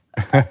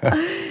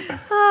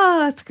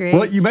 Oh, that's great.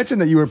 Well, you mentioned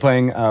that you were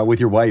playing with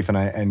your wife,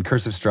 and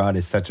Curse of Strahd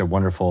is such a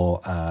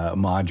wonderful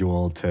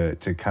module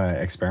to kind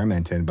of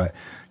experiment in. But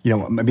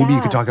maybe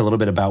you could talk a little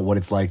bit about what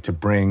it's like to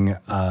bring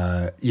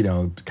kind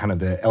of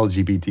the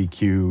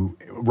LGBTQ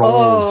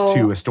roles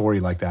to a story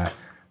like that.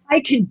 I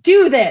can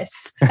do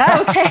this.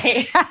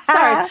 Okay.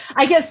 Sorry.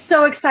 I get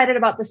so excited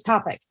about this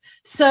topic.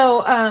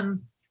 So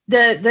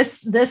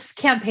this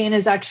campaign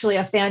is actually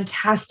a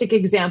fantastic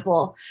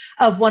example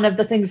of one of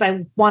the things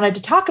I wanted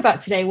to talk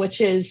about today,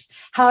 which is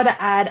how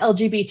to add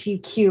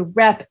LGBTQ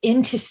rep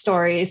into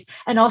stories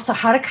and also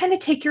how to kind of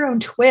take your own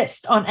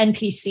twist on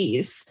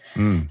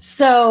NPCs.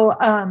 So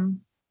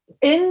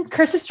in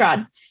Curse of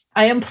Strahd,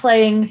 I am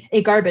playing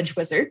a garbage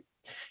wizard.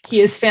 He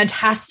is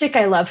fantastic.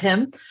 I love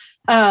him.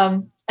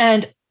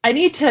 And I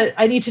need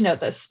to note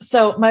this.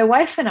 So my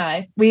wife and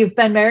I, we've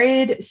been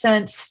married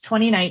since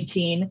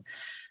 2019.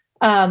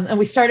 And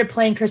we started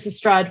playing Curse of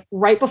Strahd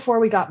right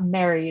before we got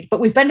married, but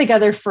we've been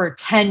together for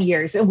 10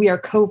 years and we are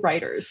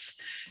co-writers.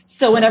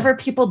 So whenever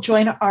people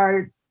join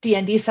our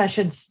D&D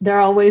sessions, they're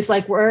always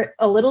like, we're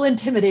a little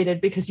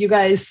intimidated because you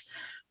guys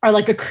are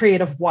like a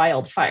creative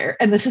wildfire.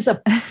 And this is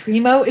a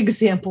primo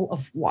example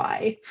of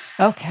why.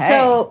 Okay.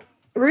 So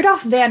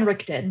Rudolph Van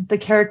Richten, the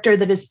character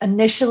that is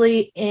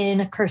initially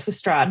in Curse of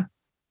Strahd,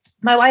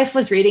 my wife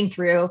was reading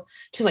through.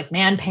 She was like,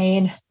 man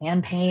pain,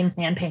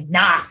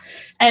 nah.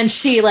 And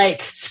she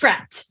like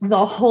scrapped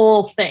the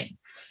whole thing,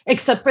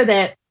 except for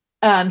that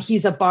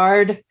he's a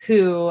bard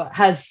who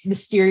has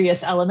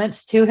mysterious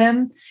elements to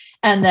him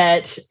and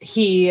that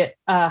he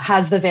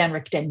has the Van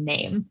Richten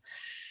name.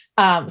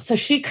 So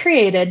she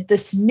created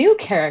this new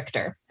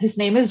character. His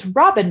name is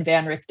Robin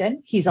Van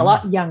Richten. He's a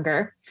lot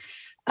younger.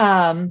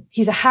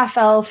 He's a half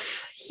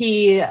elf.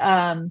 He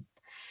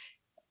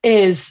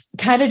is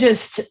kind of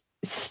just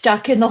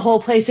stuck in the whole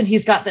place, and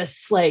he's got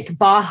this like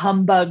bah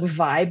humbug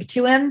vibe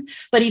to him,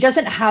 but he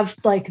doesn't have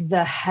like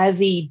the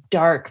heavy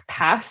dark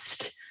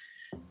past.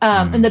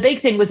 And the big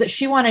thing was that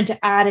she wanted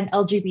to add an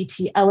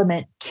LGBT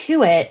element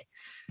to it,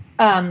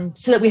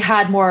 so that we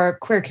had more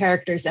queer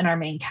characters in our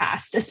main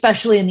cast,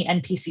 especially in the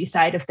NPC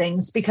side of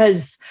things,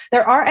 because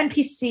there are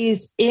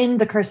NPCs in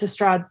the Curse of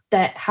Strahd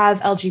that have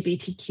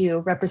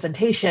LGBTQ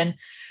representation,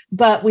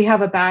 but we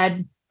have a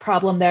bad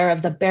problem there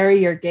of the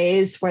bury your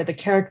gays, where the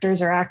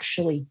characters are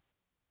actually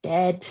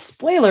dead.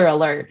 Spoiler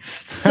alert.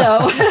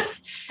 So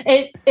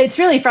it's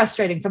really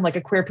frustrating from like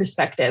a queer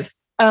perspective.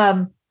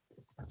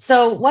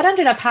 So what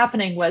ended up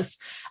happening was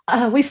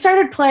we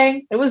started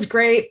playing. It was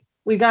great.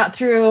 We got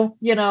through,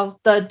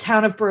 the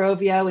town of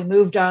Barovia. We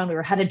moved on. We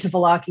were headed to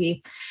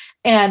Vallaki.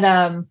 And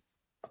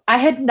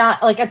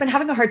I've been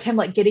having a hard time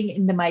like getting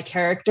into my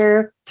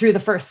character through the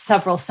first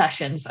several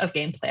sessions of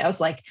gameplay. I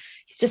was like,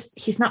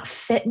 he's not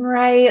fitting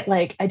right.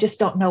 Like, I just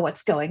don't know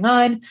what's going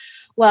on.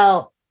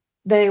 Well,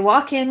 they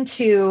walk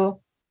into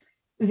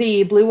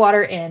the Blue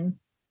Water Inn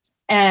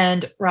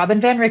and Robin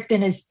Van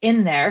Richten is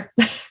in there.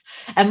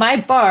 And my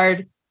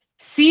bard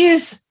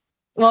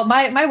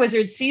my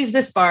wizard sees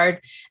this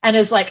bard and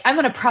is like, I'm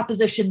going to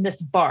proposition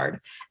this bard.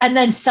 And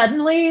then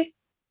suddenly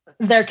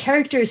their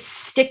characters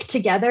stick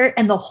together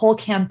and the whole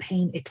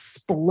campaign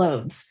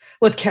explodes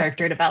with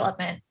character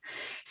development.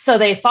 So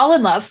they fall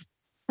in love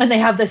and they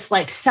have this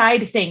like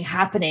side thing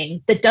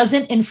happening that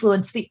doesn't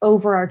influence the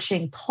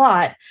overarching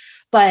plot,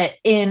 but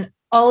in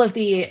all of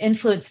the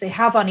influence they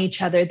have on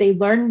each other, they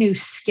learn new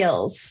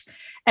skills.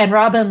 And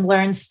Robin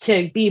learns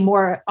to be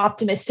more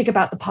optimistic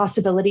about the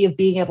possibility of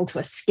being able to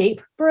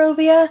escape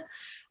Barovia,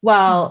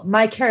 while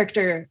my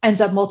character ends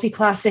up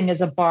multi-classing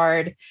as a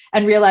bard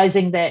and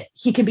realizing that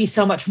he can be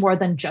so much more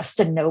than just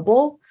a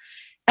noble.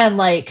 And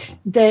like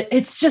that,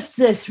 it's just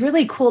this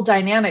really cool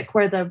dynamic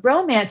where the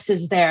romance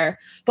is there.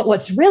 But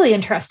what's really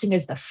interesting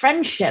is the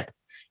friendship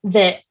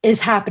that is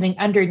happening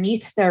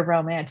underneath their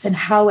romance and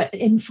how it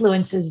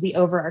influences the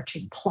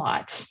overarching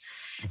plot.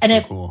 That's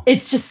and cool.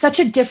 It's just such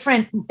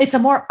it's a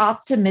more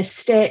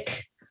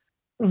optimistic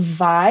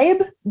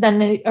vibe than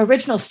the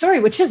original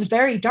story, which is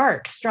very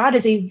dark. Strahd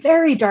is a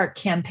very dark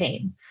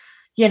campaign,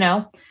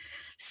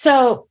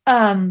 So,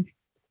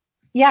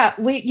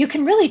 you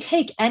can really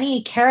take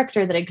any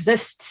character that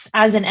exists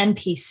as an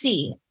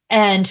NPC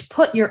and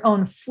put your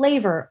own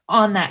flavor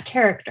on that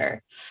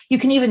character. You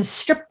can even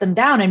strip them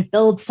down and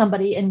build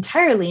somebody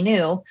entirely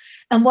new.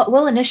 And what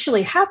will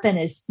initially happen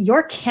is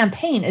your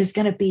campaign is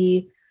going to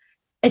be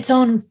its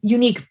own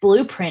unique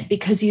blueprint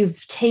because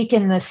you've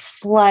taken this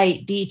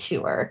slight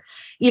detour.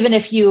 Even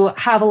if you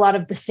have a lot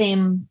of the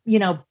same,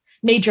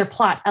 major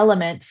plot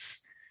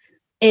elements,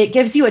 it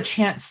gives you a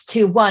chance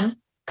to, one,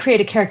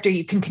 create a character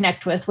you can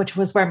connect with, which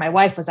was where my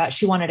wife was at.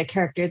 She wanted a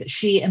character that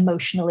she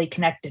emotionally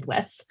connected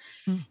with.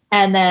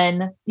 And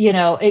then,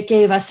 it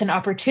gave us an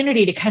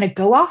opportunity to kind of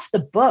go off the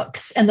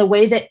books, and the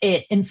way that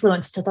it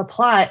influenced the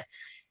plot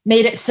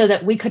made it so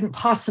that we couldn't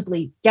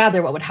possibly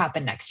gather what would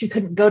happen next. You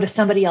couldn't go to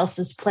somebody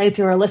else's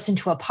playthrough or listen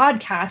to a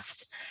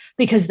podcast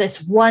because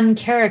this one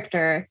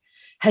character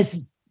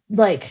has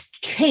like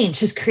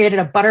changed, has created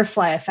a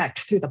butterfly effect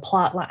through the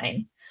plot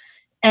line.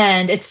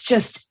 And it's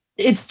just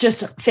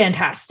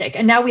fantastic.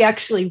 And now we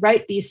actually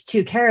write these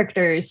two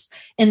characters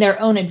in their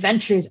own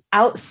adventures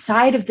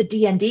outside of the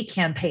D&D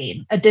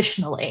campaign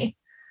additionally.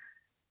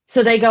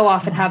 So they go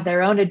off and have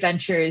their own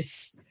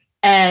adventures,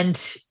 and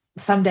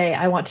someday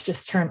I want to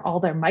just turn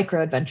all their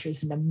micro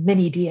adventures into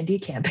mini D&D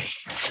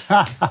campaigns.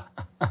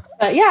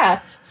 But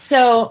yeah,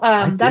 so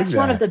that's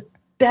one of the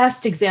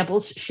best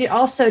examples. She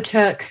also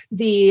took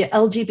the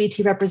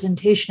LGBT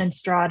representation in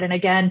Strahd. And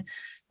again,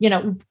 you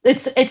know,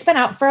 it's been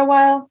out for a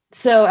while,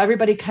 so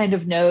everybody kind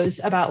of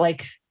knows about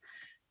like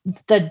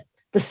the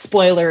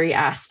spoilery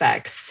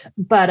aspects.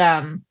 But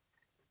I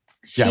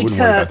wouldn't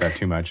worry about that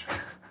too much.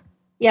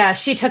 Yeah,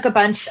 she took a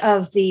bunch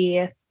of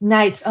the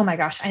knights. Oh my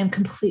gosh, I am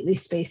completely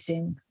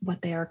spacing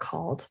what they are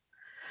called.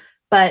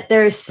 But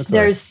there's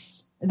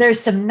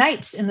some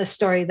knights in the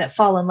story that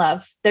fall in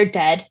love. They're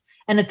dead.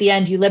 And at the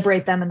end, you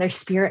liberate them and their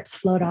spirits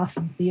float off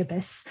into the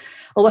abyss.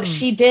 Well, what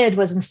she did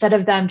was, instead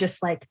of them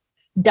just like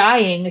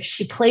dying,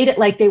 she played it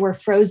like they were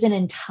frozen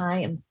in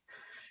time.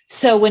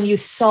 So when you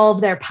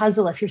solve their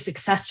puzzle, if you're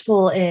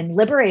successful in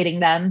liberating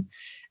them,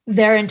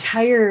 their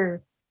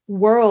entire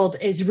world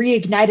is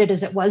reignited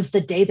as it was the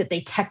day that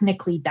they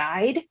technically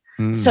died.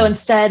 So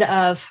instead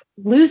of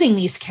losing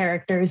these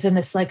characters in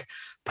this like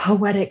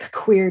poetic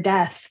queer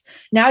death,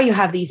 now you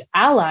have these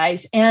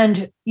allies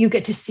and you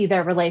get to see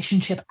their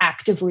relationship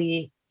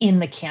actively in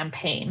the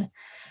campaign,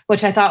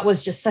 which I thought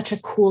was just such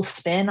a cool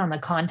spin on the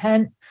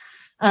content.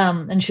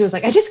 And she was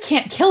like, I just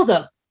can't kill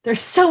them. They're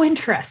so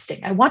interesting.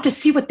 I want to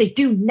see what they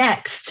do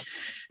next.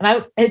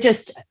 And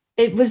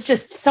it was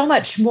just so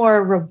much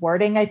more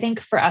rewarding, I think,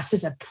 for us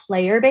as a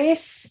player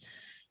base,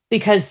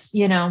 because,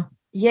 you know,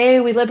 yay,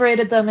 we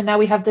liberated them. And now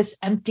we have this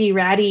empty,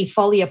 ratty,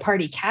 folly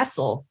party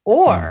castle.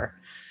 Or,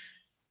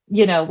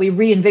 you know, we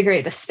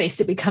reinvigorate the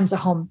space. It becomes a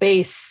home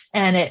base,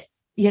 and it,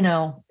 you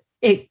know,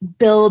 it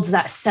builds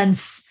that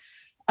sense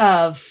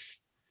of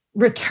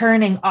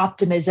returning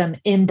optimism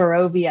in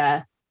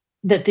Barovia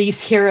that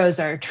these heroes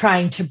are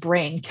trying to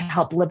bring to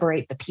help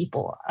liberate the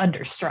people under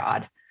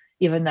Strahd,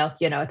 even though,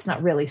 you know, it's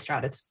not really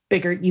Strahd, it's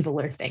bigger,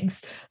 eviler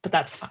things, but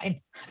that's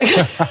fine.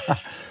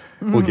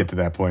 We'll get to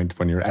that point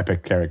when you're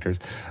epic characters.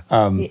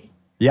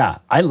 Yeah,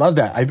 I love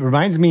that. It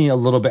reminds me a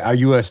little bit. Are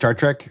you a Star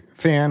Trek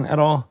fan at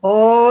all?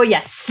 Oh,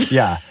 yes.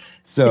 Yeah.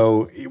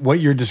 So what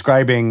you're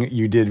describing,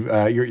 you did,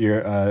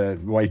 your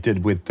wife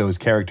did with those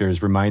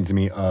characters reminds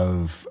me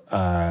of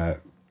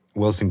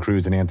Wilson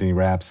Cruz and Anthony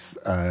Rapp's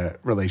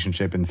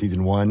relationship in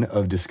season 1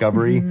 of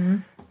Discovery,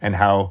 and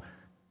how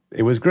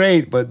it was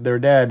great, but they're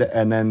dead.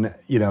 And then,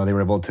 you know, they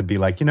were able to be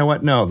like, you know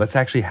what? No, let's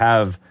actually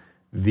have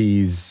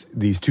these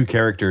two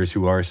characters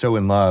who are so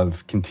in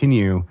love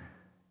continue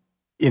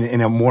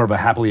in a more of a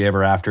happily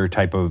ever after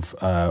type of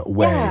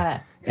way.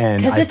 Yeah,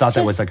 and I thought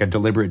that was like a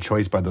deliberate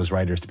choice by those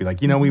writers to be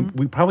like, you know,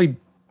 we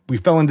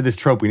fell into this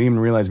trope. We didn't even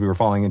realize we were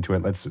falling into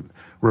it. Let's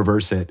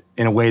reverse it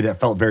in a way that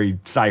felt very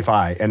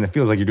sci-fi. And it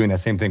feels like you're doing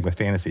that same thing with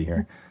fantasy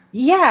here.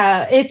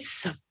 Yeah,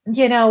 it's,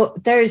 you know,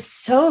 there's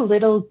so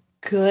little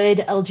good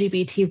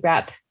LGBT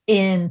rep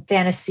in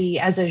fantasy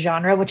as a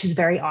genre, which is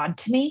very odd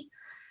to me.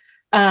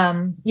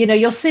 You know,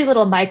 you'll see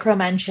little micro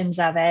mentions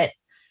of it.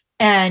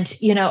 And,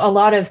 you know, a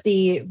lot of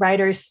the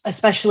writers,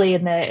 especially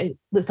in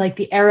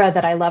the era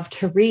that I love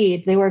to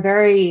read, they were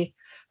very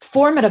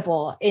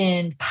formidable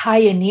in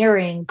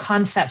pioneering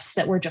concepts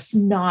that were just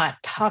not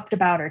talked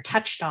about or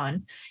touched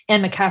on.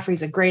 Anne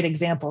McCaffrey's a great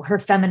example. Her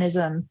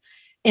feminism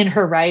in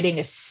her writing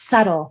is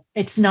subtle.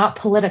 It's not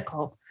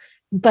political,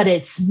 but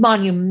it's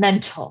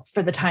monumental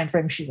for the time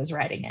frame she was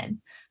writing in.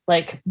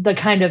 Like the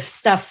kind of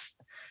stuff,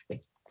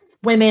 like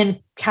women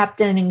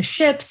captaining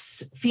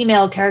ships,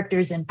 female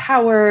characters in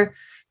power,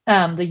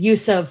 the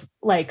use of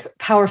like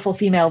powerful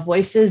female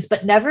voices,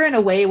 but never in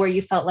a way where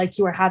you felt like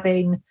you were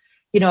having,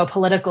 you know, a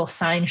political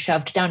sign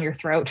shoved down your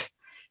throat.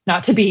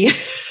 Not to be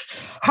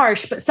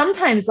harsh, but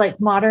sometimes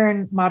like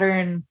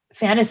modern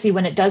fantasy,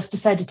 when it does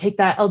decide to take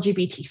that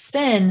LGBT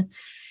spin,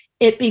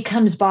 it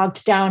becomes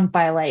bogged down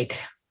by like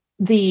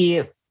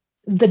the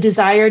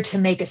desire to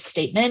make a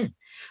statement,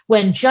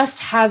 when just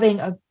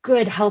having a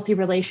good, healthy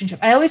relationship.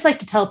 I always like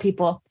to tell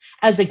people,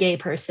 as a gay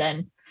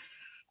person,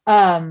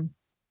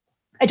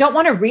 I don't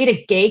want to read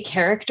a gay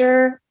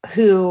character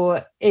who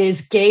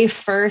is gay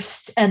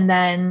first and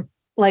then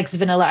likes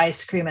vanilla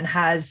ice cream and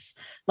has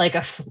like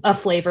a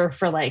flavor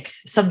for like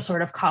some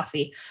sort of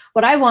coffee.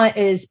 What I want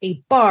is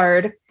a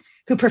bard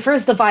who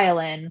prefers the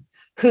violin,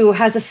 who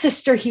has a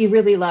sister he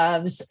really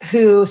loves,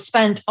 who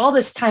spent all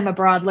this time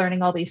abroad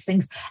learning all these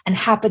things and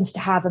happens to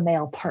have a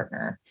male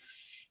partner.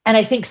 And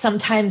I think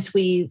sometimes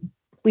we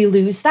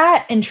lose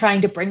that in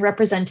trying to bring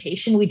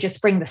representation. We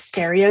just bring the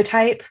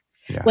stereotype,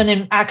 when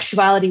in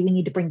actuality, we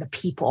need to bring the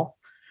people.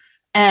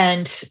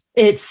 And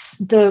it's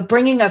the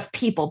bringing of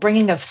people,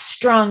 bringing of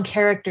strong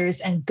characters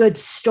and good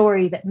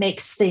story that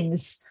makes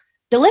things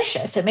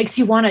delicious. It makes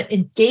you want to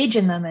engage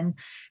in them and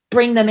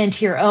bring them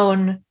into your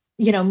own,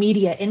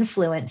 media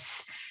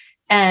influence.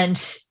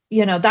 And,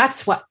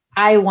 that's what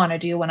I want to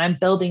do when I'm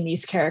building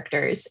these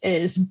characters,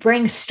 is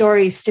bring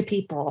stories to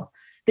people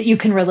that you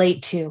can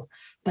relate to,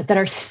 but that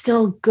are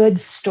still good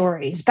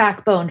stories,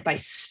 backboned by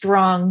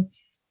strong,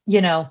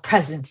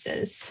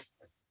 presences.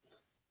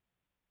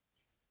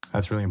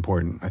 That's really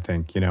important, I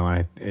think. We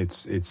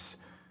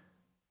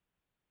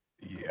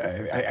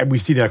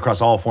see that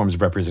across all forms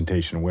of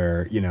representation,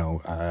 where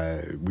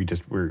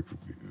we're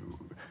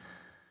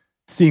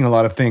seeing a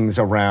lot of things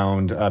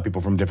around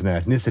people from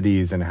different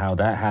ethnicities, and how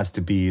that has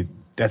to be.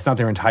 That's not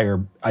their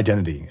entire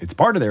identity. It's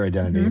part of their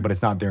identity, but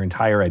it's not their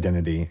entire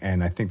identity.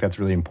 And I think that's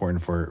really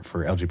important for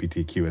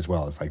LGBTQ as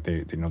well. It's like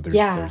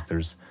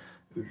there's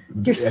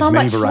so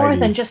much more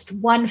than just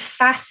one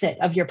facet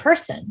of your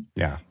person.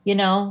 Yeah.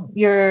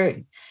 You're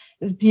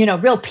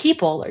real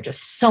people are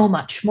just so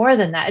much more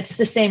than that. It's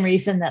the same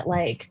reason that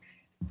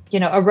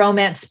a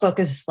romance book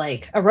is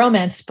like a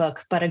romance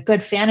book, but a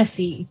good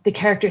fantasy, the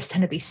characters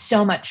tend to be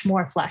so much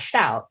more fleshed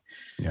out.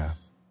 Yeah.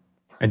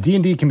 And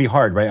D&D can be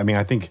hard, right? I mean,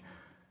 I think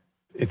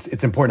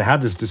it's important to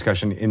have this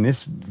discussion in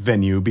this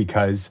venue,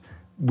 because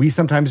we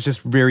sometimes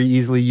just very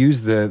easily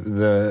use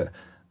the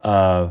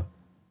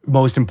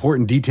most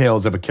important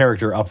details of a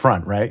character up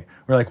front, right?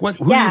 We're like,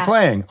 who are you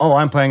playing? Oh,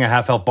 I'm playing a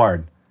half-elf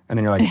bard. And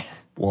then you're like,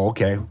 well,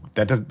 okay,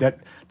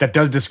 that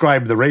does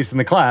describe the race in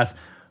the class,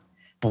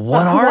 but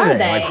what are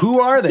they? Like, who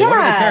are they? Yeah. What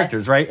are the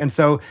characters, right? And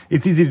so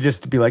it's easy to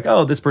just be like,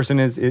 oh, this person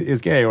is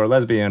gay or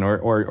lesbian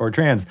or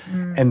trans,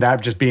 and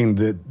that just being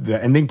the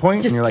ending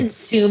point. Just and you're like,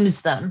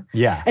 consumes them.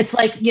 Yeah, it's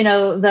like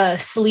the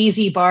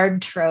sleazy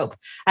bard trope.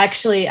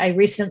 Actually, I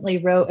recently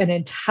wrote an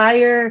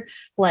entire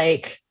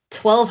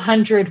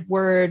 1,200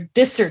 word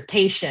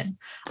dissertation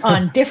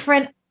on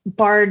different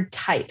bard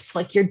types.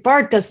 Like, your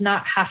bard does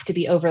not have to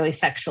be overly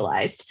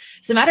sexualized.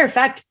 As a matter of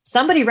fact,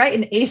 somebody write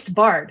an ace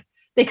bard.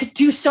 They could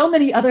do so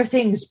many other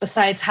things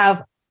besides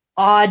have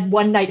odd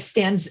one night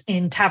stands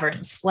in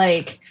taverns.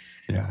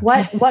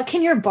 What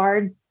can your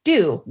bard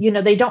do?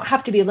 They don't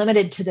have to be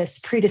limited to this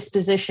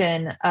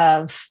predisposition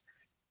of,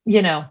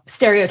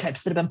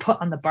 stereotypes that have been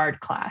put on the bard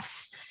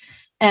class.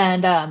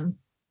 And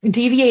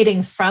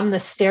deviating from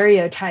the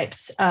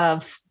stereotypes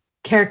of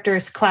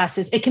characters,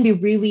 classes, it can be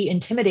really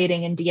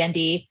intimidating in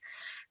D&D,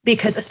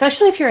 because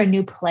especially if you're a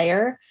new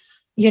player,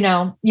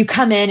 you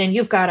come in and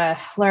you've got to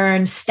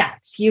learn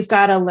stats, you've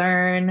got to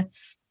learn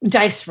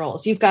dice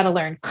rolls, you've got to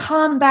learn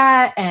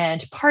combat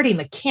and party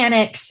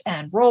mechanics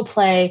and role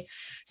play.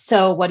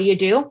 So what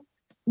do?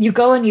 You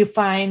go and you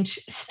find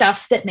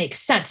stuff that makes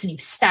sense and you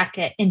stack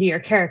it into your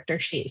character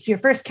sheet. So your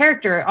first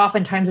character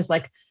oftentimes is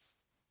like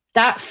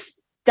that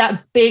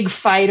big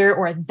fighter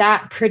or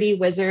that pretty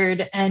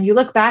wizard. And you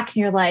look back and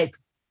you're like,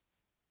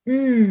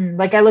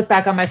 I look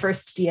back on my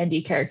first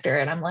D&D character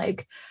and I'm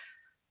like,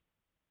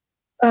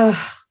 and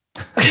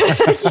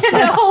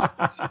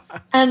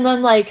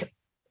then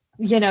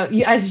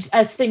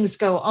as things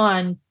go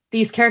on,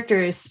 these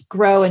characters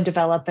grow and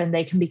develop and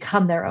they can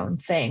become their own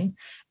thing.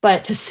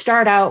 But to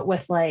start out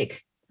with,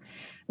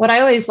 what I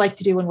always like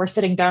to do when we're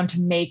sitting down to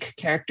make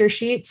character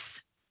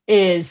sheets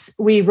is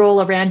we roll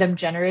a random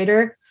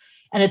generator,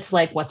 and it's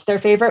like, what's their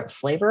favorite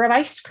flavor of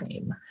ice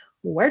cream?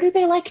 Where do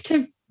they like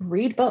to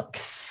read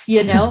books?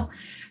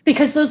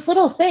 Because those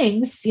little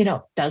things,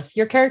 does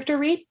your character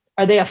read?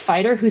 Are they a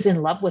fighter who's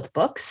in love with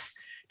books?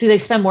 Do they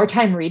spend more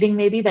time reading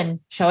maybe than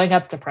showing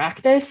up to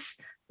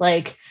practice?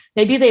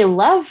 Maybe they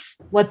love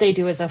what they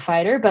do as a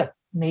fighter, but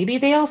maybe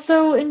they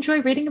also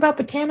enjoy reading about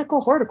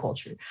botanical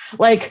horticulture.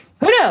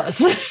 Who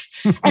knows?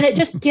 And it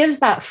just gives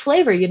that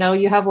flavor.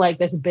 You have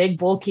this big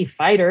bulky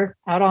fighter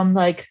out on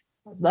the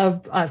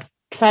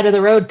side of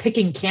the road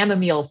picking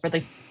chamomile for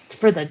the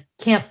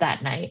camp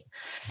that night.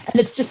 And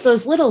it's just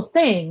those little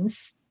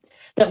things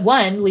that,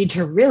 one, lead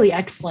to really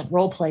excellent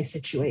role play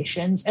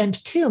situations, and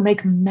two,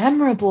 make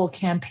memorable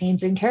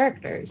campaigns and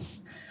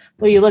characters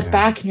where you look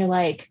back and you're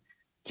like,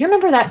 do you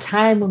remember that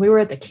time when we were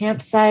at the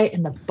campsite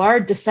and the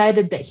bard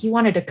decided that he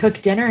wanted to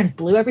cook dinner and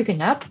blew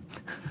everything up?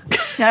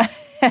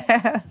 It's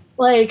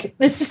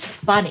just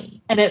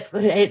funny. And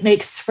it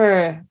makes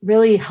for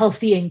really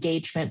healthy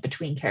engagement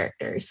between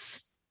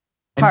characters.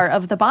 Part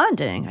of the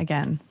bonding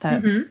again.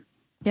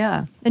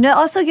 Yeah. And it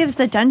also gives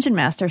the dungeon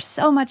master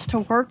so much to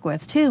work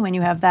with, too, when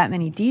you have that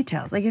many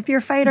details. If your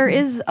fighter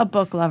is a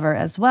book lover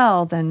as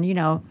well, then,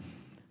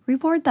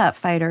 reward that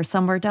fighter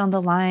somewhere down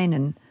the line.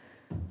 And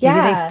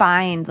maybe they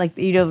find,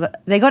 they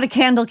go to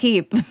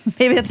Candlekeep.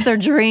 Maybe it's their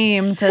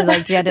dream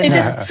to, get in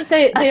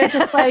They're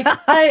just like,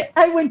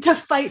 I went to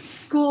fight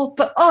school,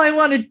 but all I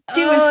want to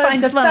do is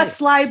find the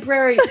best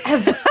library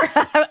ever.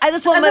 I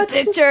just want my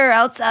picture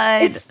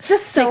outside. It's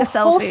just so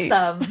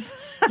wholesome.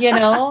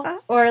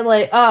 Or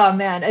oh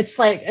man, it's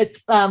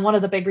one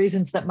of the big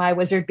reasons that my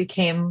wizard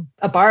became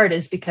a bard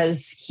is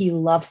because he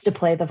loves to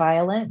play the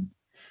violin.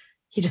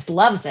 He just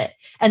loves it.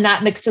 And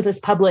that mixed with his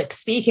public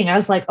speaking, I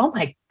was like, oh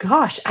my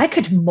gosh, I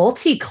could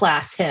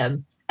multi-class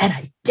him. And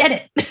I did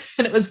it.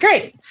 And it was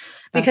great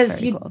because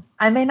cool.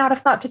 I may not have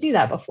thought to do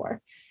that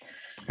before.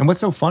 And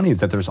what's so funny is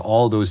that there's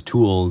all those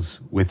tools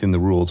within the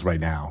rules right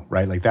now,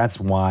 right? Like that's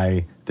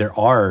why there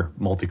are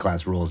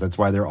multi-class rules. That's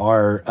why there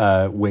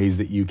are ways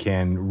that you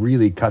can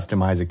really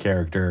customize a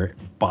character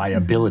by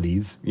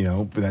abilities.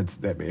 But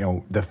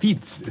the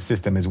feats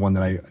system is one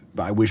that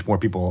I wish more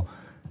people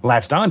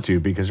latched onto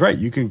because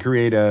you can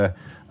create a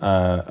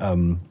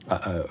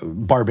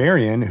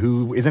barbarian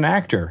who is an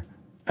actor.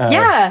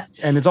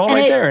 And it's all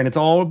there, and it's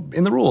all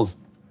in the rules.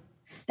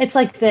 It's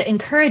like the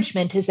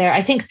encouragement is there.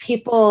 I think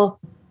people.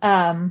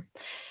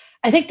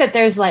 I think that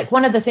there's like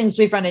one of the things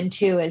we've run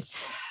into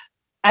is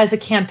as a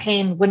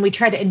campaign, when we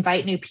try to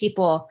invite new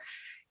people,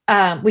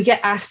 we get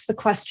asked the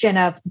question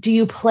of, do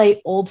you play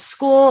old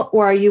school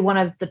or are you one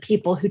of the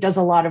people who does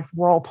a lot of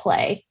role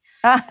play?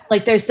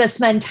 Like there's this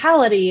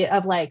mentality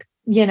of like,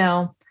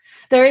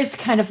 there is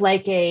kind of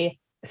like a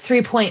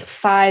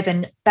 3.5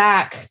 and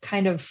back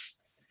kind of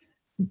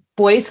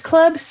boys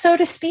club, so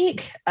to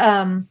speak,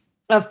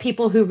 of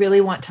people who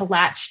really want to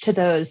latch to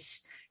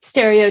those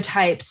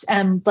stereotypes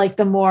and like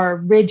the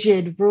more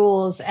rigid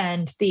rules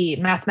and the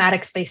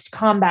mathematics-based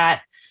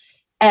combat.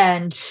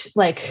 And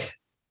like,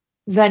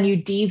 then you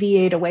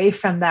deviate away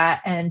from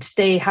that and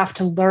they have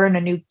to learn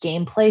a new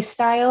gameplay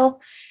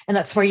style. And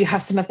that's where you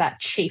have some of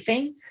that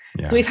chafing.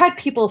 Yeah. So we've had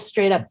people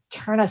straight up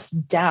turn us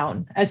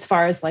down as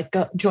far as like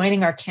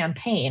joining our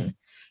campaign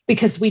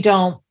because we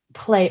don't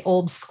play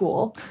old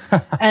school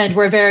and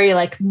we're very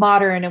like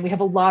modern and we have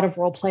a lot of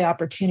role play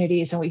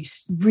opportunities and we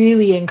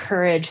really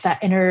encourage that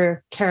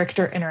inner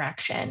character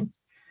interaction.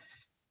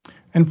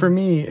 And for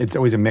me, it's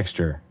always a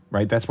mixture,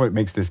 right? That's what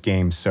makes this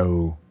game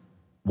so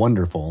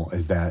wonderful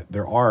is that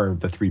there are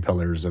the three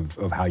pillars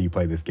of how you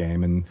play this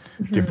game and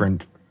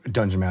different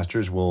dungeon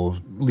masters will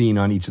lean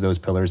on each of those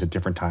pillars at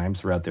different times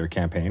throughout their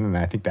campaign. And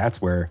I think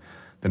that's where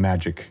the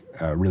magic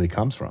really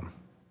comes from.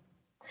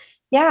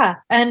 Yeah.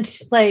 And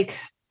like,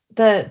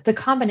 the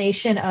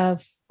combination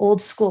of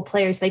old school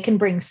players, they can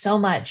bring so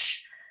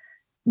much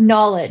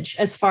knowledge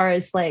as far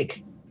as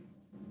like,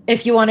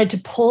 if you wanted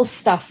to pull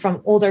stuff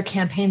from older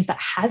campaigns that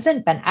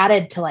hasn't been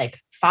added to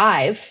like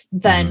 5,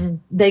 then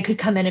they could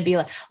come in and be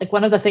like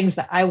one of the things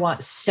that I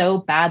want so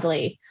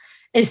badly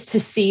is to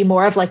see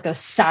more of like those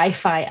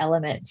sci-fi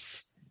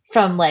elements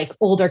from like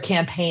older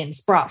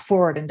campaigns brought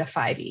forward into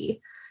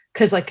 5e.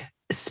 Cause like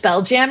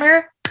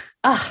Spelljammer,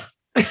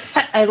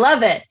 I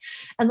love it.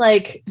 And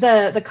like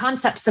the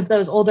concepts of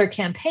those older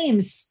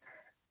campaigns,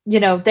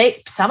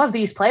 some of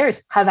these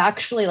players have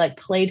actually like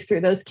played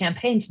through those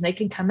campaigns and they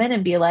can come in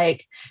and be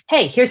like,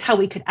 hey, here's how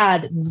we could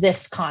add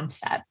this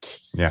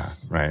concept. Yeah.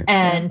 Right.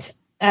 And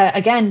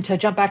again, to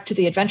jump back to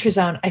the Adventure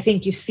Zone, I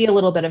think you see a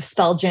little bit of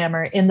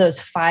Spelljammer in those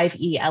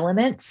 5e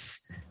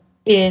elements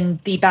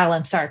in the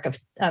balance arc of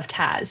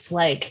Taz,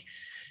 like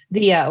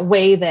the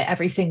way that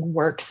everything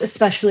works,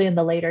 especially in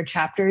the later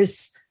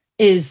chapters,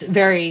 is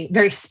very,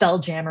 very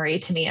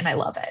Spelljammery to me, and I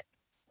love it.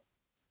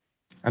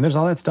 And there's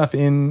all that stuff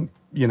in,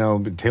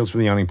 Tales from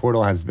the Yawning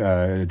Portal has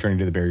Journey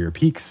to the Barrier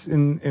Peaks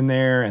in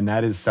there, and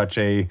that is such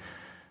a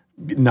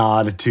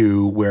nod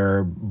to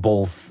where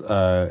both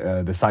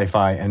the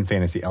sci-fi and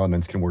fantasy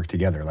elements can work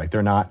together. Like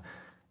they're not.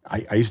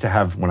 I used to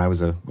have, when I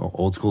was a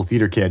old school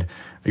theater kid,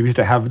 I used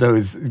to have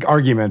those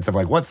arguments of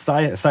like what's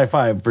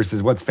sci-fi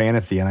versus what's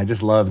fantasy, and I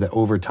just love that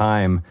over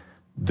time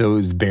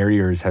those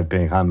barriers have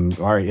become,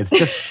 all right, it's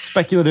just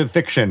speculative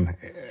fiction.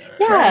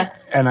 Yeah.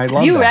 And I love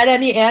Have you that. read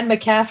any Anne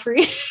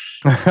McCaffrey?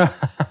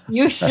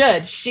 You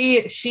should.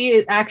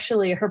 She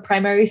actually, her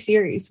primary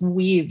series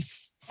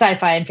weaves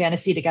sci-fi and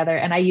fantasy together.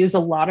 And I use a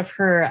lot of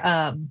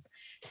her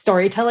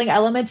storytelling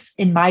elements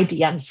in my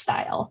DM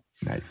style.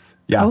 Nice.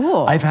 Yeah.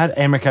 Ooh. I've had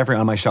Anne McCaffrey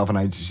on my shelf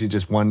and she's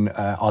just one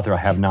author I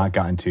have not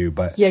gotten to,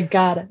 but you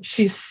got it.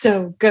 She's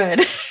so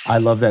good. I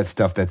love that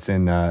stuff that's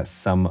in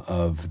some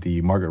of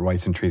the Margaret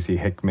Weiss and Tracy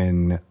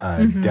Hickman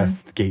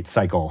Death Gate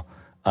Cycle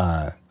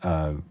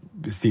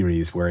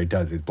series where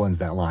it blends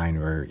that line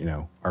where,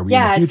 are we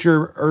in a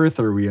future Earth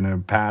or are we in a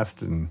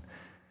past? And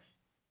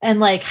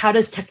like, how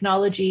does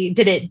technology,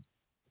 did it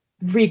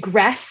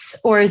regress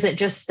or is it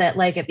just that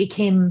like it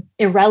became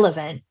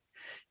irrelevant?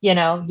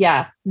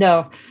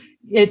 No,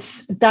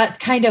 it's that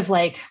kind of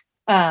like,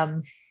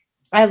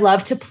 I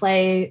love to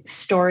play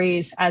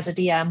stories as a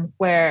DM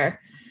where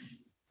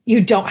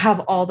you don't have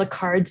all the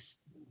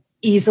cards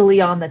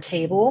easily on the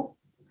table.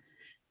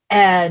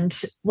 And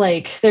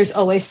like, there's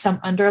always some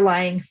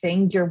underlying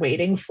thing you're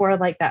waiting for,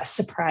 like that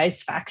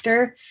surprise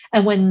factor.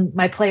 And when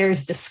my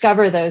players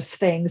discover those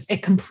things,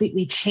 it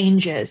completely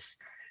changes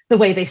the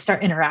way they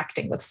start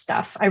interacting with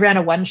stuff. I ran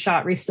a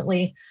one-shot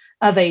recently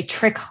of a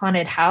trick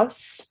haunted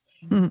house.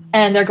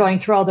 And they're going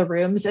through all the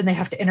rooms and they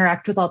have to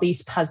interact with all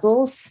these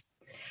puzzles.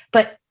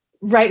 But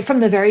right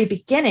from the very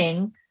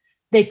beginning,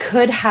 they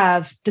could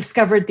have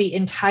discovered the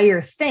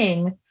entire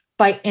thing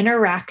by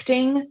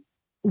interacting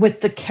with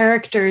the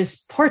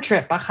character's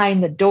portrait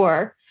behind the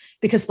door,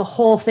 because the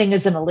whole thing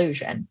is an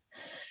illusion.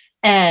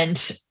 And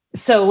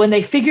so when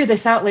they figure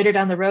this out later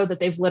down the road, that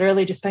they've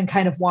literally just been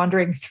kind of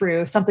wandering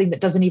through something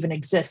that doesn't even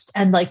exist.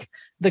 And like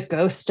the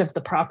ghost of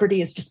the property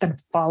has just been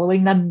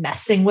following them,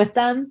 messing with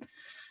them.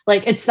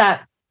 Like it's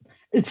that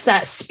it's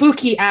that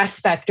spooky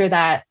aspect or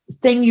that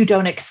thing you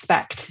don't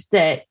expect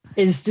that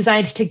is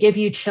designed to give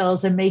you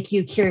chills and make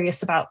you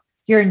curious about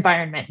your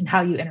environment and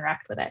how you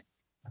interact with it.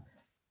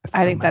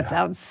 I think that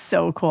sounds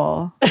so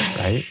cool.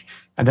 Right?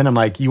 And then I'm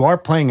like, you are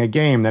playing a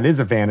game that is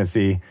a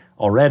fantasy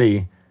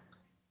already.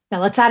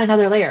 Now let's add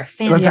another layer.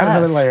 Let's add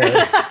another layer.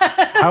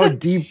 How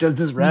deep does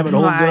this rabbit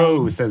hole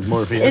go? Says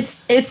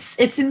Morpheus.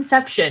 It's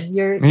Inception.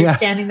 You're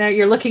standing there.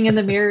 You're looking in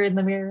the mirror.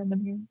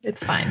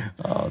 It's fine.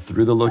 Oh,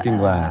 through the looking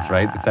glass,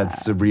 right? It's that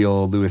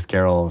surreal Lewis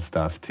Carroll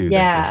stuff too.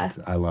 Yeah,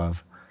 that I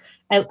love.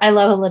 I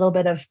love a little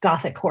bit of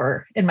gothic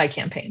horror in my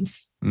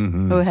campaigns.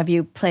 Mm-hmm. Oh, have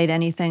you played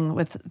anything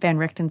with Van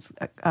Richten's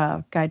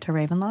Guide to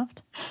Ravenloft?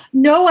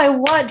 No, I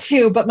want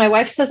to, but my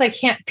wife says I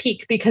can't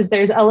peek because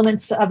there's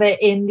elements of it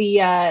in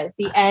the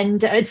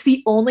end. It's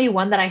the only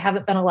one that I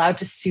haven't been allowed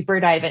to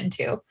super dive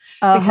into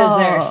because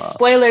there are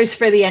spoilers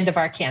for the end of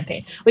our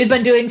campaign. We've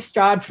been doing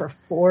Strahd for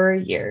 4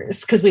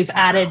 years because we've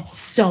added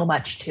so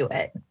much to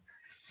it.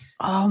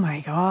 Oh my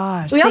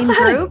gosh. We also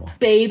had a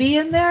baby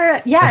in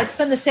there. Yeah, it's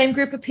been the same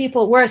group of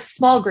people. We're a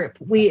small group.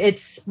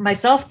 It's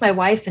myself, my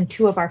wife, and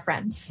 2 of our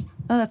friends.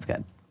 Oh, that's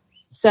good.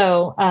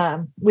 So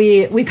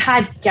we've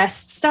had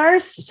guest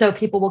stars. So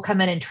people will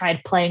come in and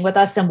try playing with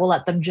us and we'll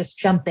let them just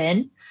jump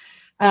in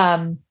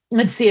and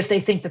see if they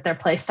think that their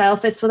play style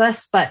fits with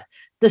us. But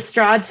the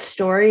Strahd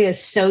story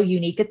is so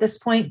unique at this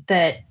point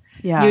that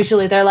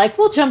usually they're like,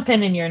 we'll jump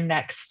in your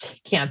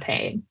next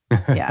campaign.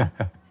 Yeah.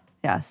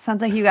 Yeah,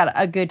 sounds like you got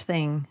a good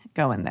thing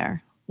going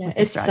there. Yeah,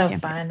 it's so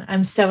fun.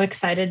 I'm so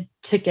excited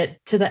to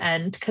get to the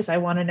end because I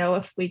want to know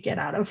if we get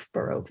out of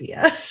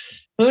Barovia.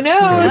 Who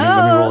knows?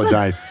 Let me roll a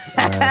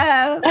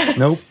dice.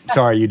 Nope.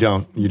 Sorry, you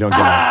don't. You don't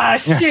get out.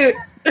 Shoot.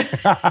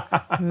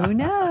 Who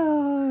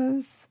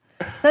knows?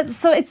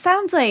 So it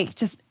sounds like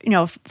just,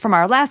 from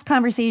our last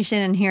conversation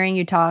and hearing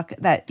you talk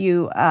that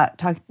you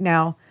talk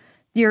now,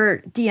 your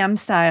DM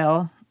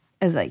style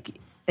is like,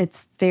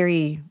 it's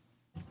very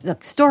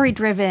story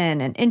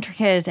driven and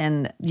intricate,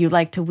 and you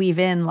like to weave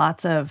in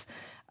lots of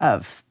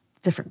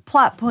different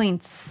plot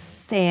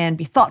points and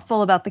be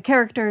thoughtful about the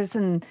characters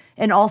and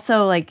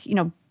also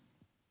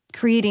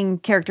creating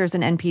characters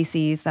and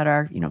NPCs that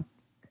are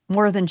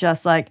more than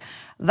just like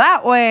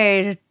that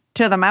way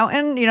to the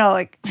mountain,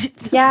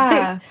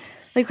 yeah.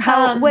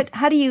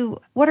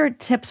 What are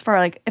tips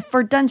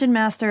for dungeon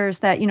masters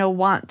that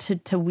want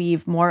to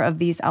weave more of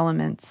these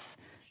elements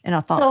in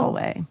a thoughtful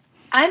way?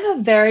 I'm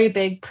a very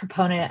big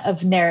proponent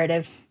of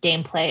narrative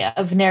gameplay,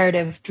 of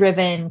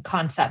narrative-driven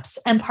concepts.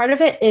 And part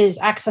of it is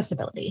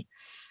accessibility.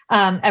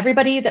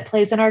 Everybody that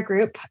plays in our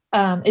group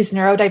is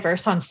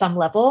neurodiverse on some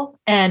level,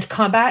 and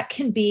combat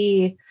can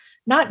be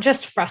not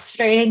just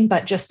frustrating,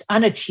 but just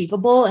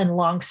unachievable in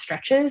long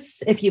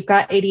stretches. If you've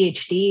got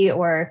ADHD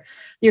or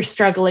you're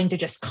struggling to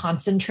just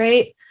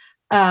concentrate,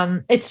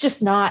 it's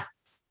just not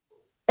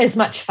as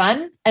much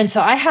fun. And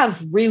so I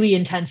have really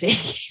intense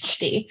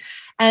ADHD.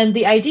 And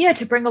the idea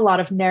to bring a lot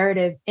of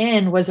narrative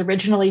in was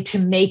originally to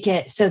make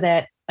it so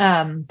that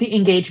the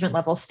engagement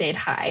level stayed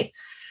high.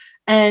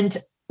 And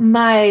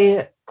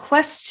my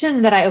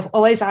question that I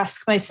always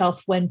ask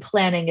myself when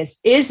planning is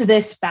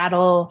this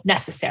battle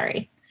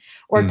necessary?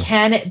 Or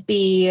can it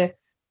be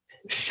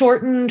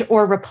shortened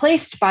or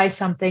replaced by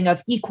something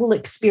of equal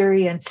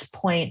experience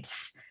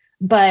points,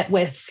 but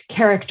with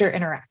character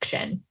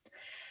interaction?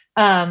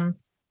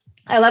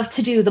 I love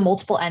to do the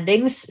multiple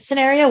endings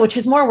scenario, which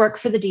is more work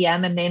for the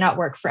DM and may not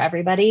work for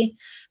everybody,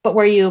 but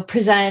where you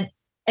present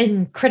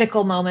in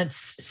critical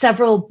moments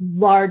several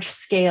large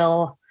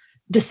scale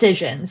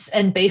decisions.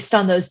 And based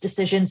on those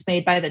decisions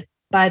made by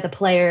the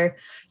player,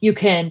 you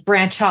can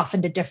branch off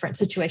into different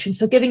situations.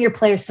 So giving your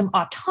players some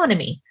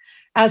autonomy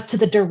as to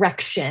the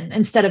direction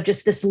instead of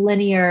just this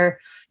linear,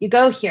 you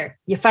go here,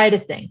 you fight a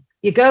thing.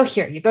 You go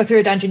here, you go through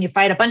a dungeon, you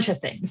fight a bunch of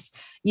things.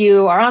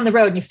 You are on the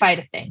road and you fight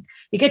a thing.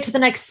 You get to the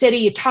next city,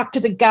 you talk to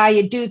the guy,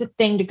 you do the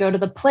thing to go to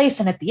the place.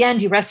 And at the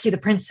end, you rescue the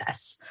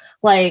princess.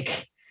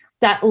 Like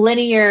that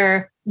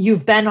linear,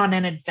 you've been on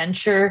an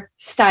adventure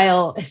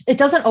style. It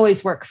doesn't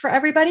always work for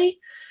everybody.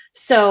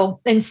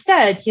 So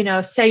instead,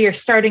 say your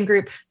starting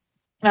group,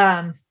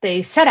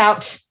 they set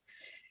out,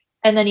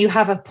 and then you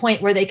have a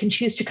point where they can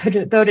choose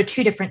to go to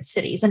 2 different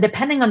cities. And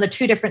depending on the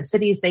 2 different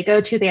cities they go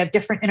to, they have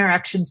different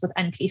interactions with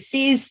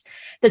NPCs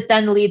that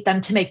then lead them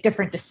to make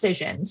different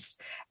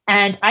decisions.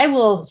 And I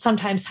will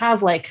sometimes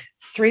have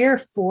 3 or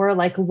 4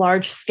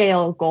 large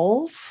scale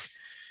goals.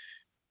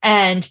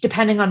 And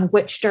depending on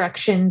which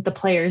direction the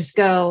players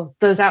go,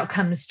 those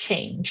outcomes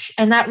change.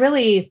 And that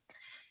really,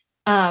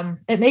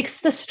 it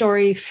makes the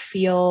story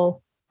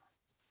feel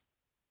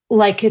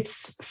like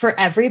it's for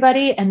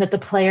everybody and that the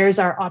players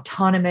are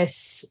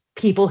autonomous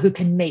people who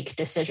can make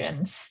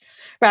decisions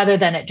rather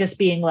than it just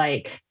being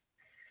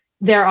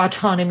their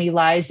autonomy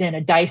lies in a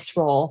dice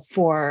roll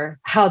for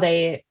how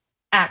they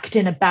act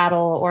in a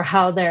battle or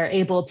how they're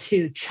able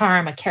to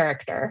charm a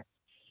character.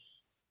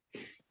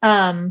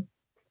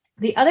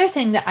 The other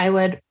thing that I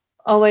would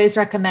always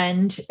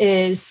recommend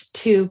is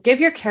to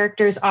give your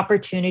characters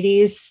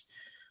opportunities,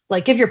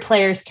 give your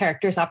players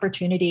characters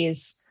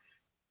opportunities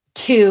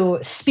to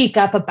speak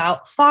up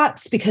about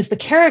thoughts, because the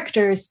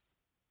characters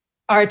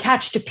are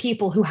attached to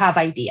people who have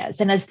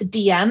ideas. And as the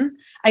DM,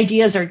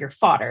 ideas are your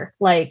fodder.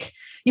 Like,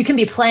 you can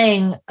be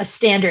playing a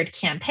standard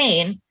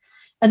campaign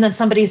and then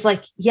somebody's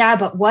like, yeah,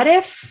 but what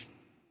if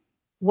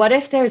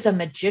there's a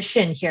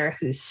magician here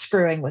who's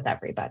screwing with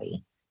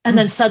everybody? And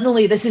then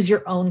suddenly this is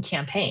your own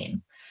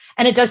campaign.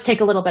 And it does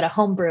take a little bit of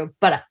homebrew,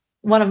 but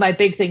one of my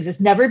big things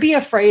is never be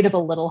afraid of a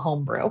little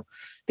homebrew,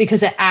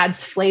 because it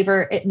adds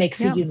flavor. It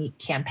makes a unique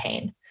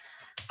campaign.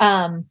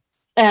 And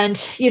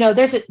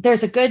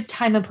there's a good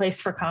time and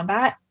place for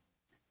combat,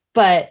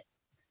 but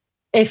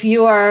if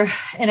you are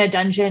in a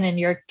dungeon and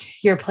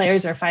your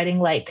players are fighting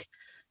like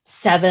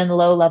 7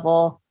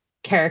 low-level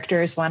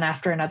characters, one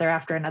after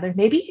another,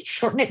 maybe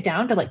shorten it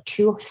down to like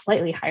 2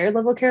 slightly higher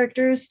level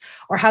characters,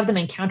 or have them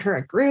encounter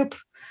a group,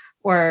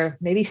 or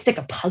maybe stick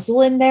a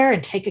puzzle in there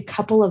and take a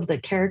couple of the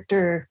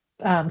character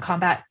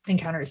combat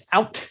encounters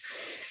out,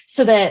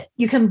 so that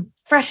you can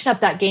freshen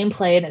up that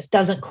gameplay and it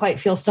doesn't quite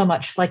feel so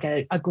much like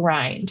a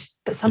grind.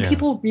 But some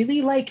people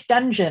really like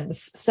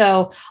dungeons.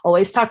 So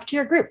always talk to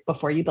your group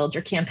before you build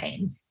your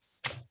campaign.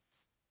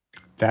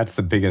 That's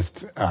the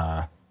biggest,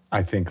 I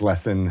think,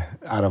 lesson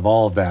out of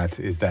all of that,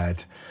 is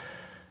that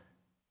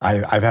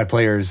I've had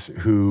players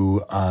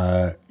who,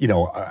 I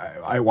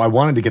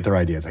wanted to get their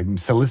ideas. I'm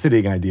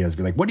soliciting ideas.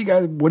 Be like, what do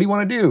you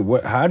want to do?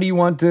 How do you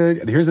want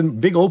to? Here's a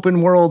big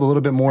open world, a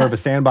little bit more of a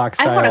sandbox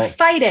style. I want to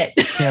fight it.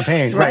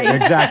 Campaign, right?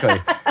 Exactly.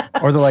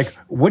 Or they're like,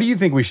 what do you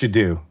think we should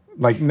do?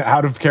 Like,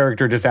 out of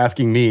character, just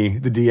asking me,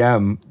 the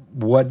DM,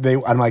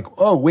 I'm like,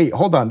 oh wait,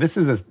 hold on. This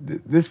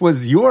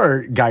was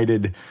your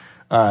guided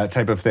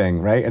type of thing,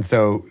 right? And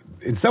so,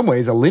 in some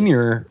ways, a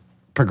linear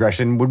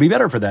progression would be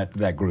better for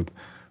that group.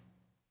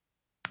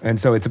 And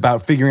so it's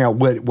about figuring out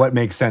what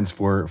makes sense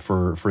for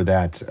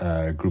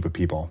that group of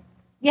people.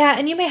 Yeah,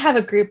 and you may have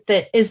a group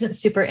that isn't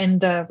super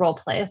into role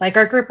play. Like,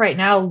 our group right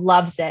now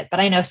loves it, but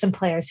I know some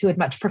players who would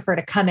much prefer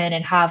to come in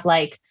and have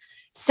like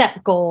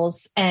set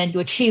goals, and you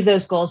achieve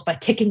those goals by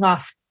ticking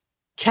off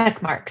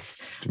check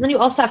marks. And then you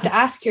also have to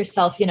ask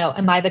yourself,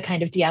 am I the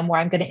kind of DM where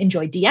I'm going to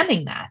enjoy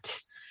DMing that?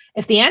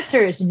 If the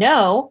answer is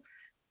no,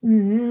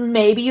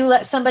 maybe you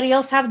let somebody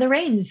else have the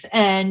reins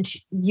and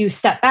you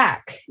step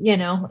back,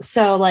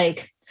 So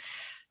like,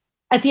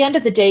 at the end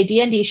of the day,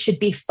 D&D should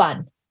be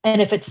fun.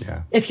 And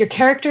if your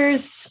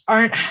characters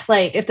aren't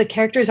if the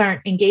characters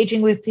aren't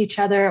engaging with each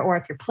other, or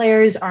if your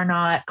players are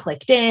not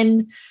clicked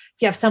in,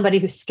 if you have somebody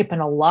who's skipping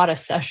a lot of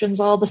sessions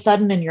all of a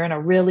sudden and you're in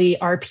a really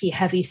RP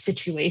heavy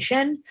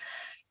situation,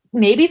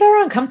 maybe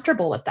they're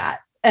uncomfortable with that.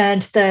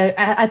 And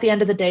at the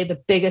end of the day,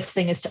 the biggest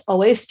thing is to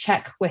always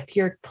check with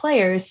your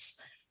players.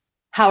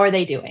 How are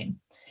they doing?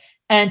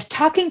 And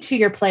talking to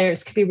your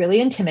players can be really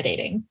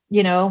intimidating.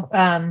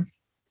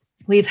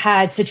 We've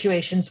had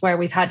situations where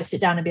we've had to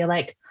sit down and be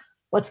like,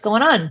 what's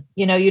going on?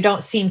 You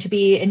don't seem to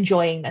be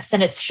enjoying this,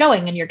 and it's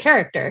showing in your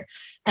character.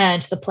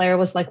 And the player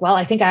was like, well,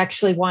 I think I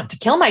actually want to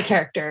kill my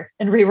character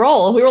and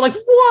re-roll. And we were like,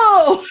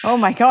 whoa, oh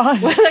my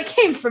God. Well, that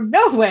came from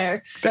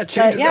nowhere. That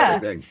changes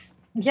everything.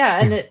 Yeah.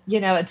 And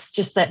it's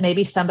just that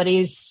maybe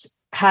somebody's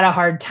had a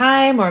hard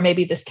time, or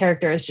maybe this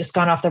character has just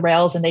gone off the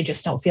rails and they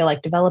just don't feel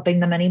like developing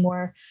them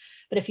anymore.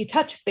 But if you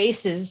touch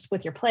bases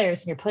with your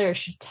players, and your players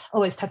should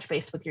always touch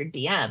base with your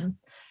DM.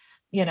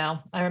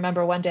 I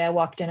remember one day I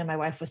walked in and my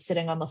wife was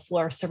sitting on the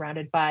floor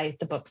surrounded by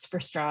the books for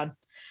Strahd.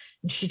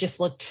 And she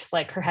just looked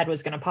like her head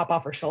was going to pop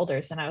off her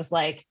shoulders. And I was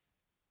like,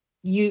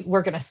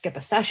 we're going to skip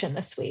a session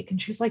this week. And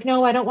she's like,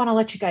 no, I don't want to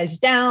let you guys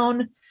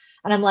down.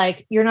 And I'm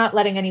like, you're not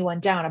letting anyone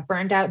down. A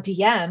burned out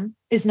DM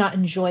is not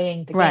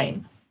enjoying the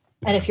game.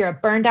 And if you're a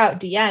burned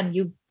out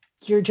DM,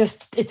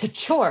 it's a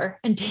chore,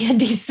 and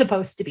D&D is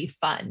supposed to be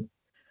fun.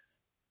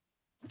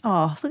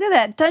 Oh, look at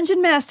that.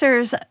 Dungeon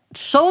Masters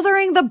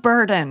shouldering the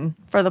burden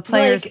for the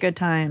players' good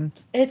time.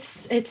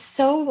 It's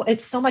so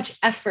much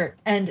effort,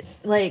 and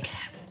like,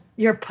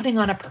 you're putting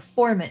on a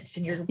performance,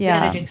 and you're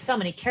managing so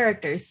many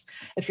characters.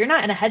 If you're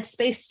not in a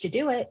headspace to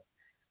do it,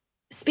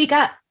 speak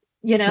up.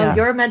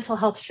 Your mental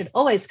health should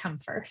always come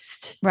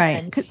first. Right.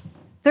 And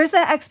there's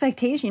that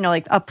expectation,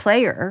 like a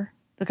player,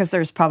 because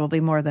there's probably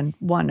more than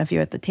one of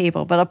you at the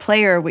table, but a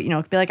player would,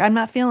 could be like, I'm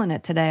not feeling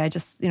it today. I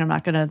just, I'm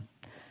not going to.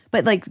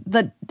 But like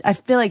I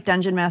feel like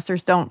Dungeon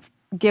Masters don't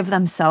give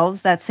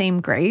themselves that same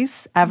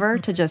grace ever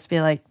to just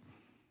be like,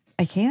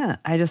 I can't.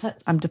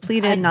 I'm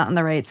depleted, not in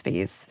the right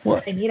space.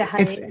 Well, I need a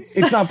hiatus.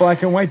 It's not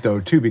black and white though,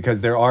 too,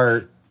 because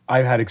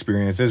I've had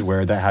experiences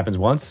where that happens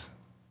once,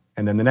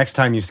 and then the next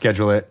time you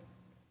schedule it,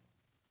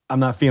 I'm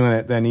not feeling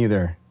it then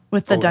either.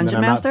 With the Dungeon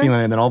Master? I'm not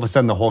feeling it, and then all of a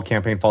sudden the whole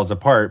campaign falls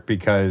apart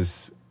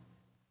because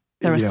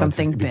there was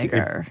something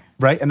bigger.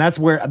 Right? And that's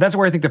where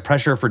I think the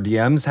pressure for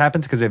DMs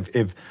happens, because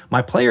if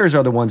my players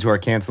are the ones who are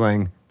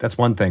canceling, that's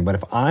one thing. But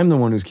if I'm the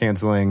one who's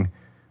canceling,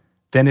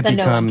 then becomes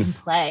no one can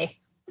play.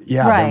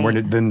 Yeah,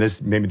 right.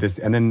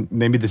 then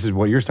maybe this is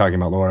what you're talking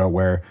about, Laura,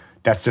 where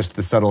that's just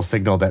the subtle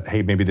signal that,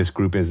 hey, maybe this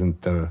group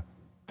isn't the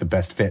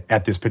best fit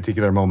at this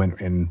particular moment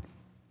in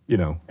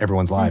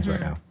everyone's lives right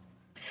now.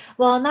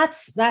 Well, and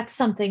that's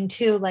something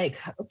too. Like,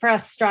 for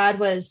us, Strahd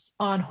was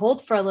on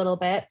hold for a little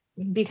bit,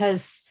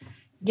 because,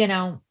 you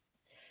know,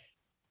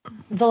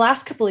 the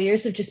last couple of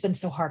years have just been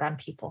so hard on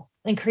people,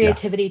 and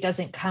creativity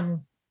doesn't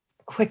come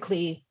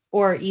quickly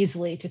or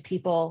easily to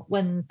people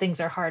when things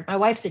are hard. My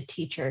wife's a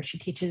teacher. She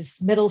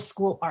teaches middle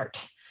school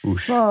art.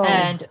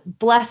 And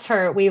bless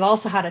her, we've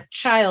also had a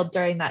child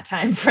during that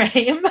time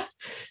frame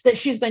that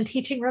she's been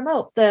teaching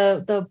remote.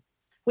 The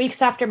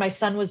weeks after my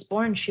son was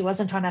born, she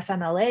wasn't on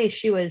FMLA.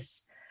 She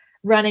was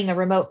running a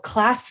remote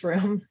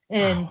classroom,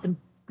 and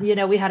you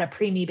know, we had a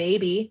preemie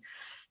baby.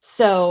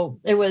 So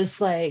it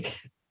was like,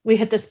 we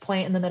hit this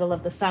point in the middle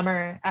of the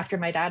summer after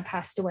my dad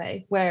passed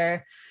away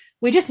where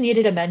we just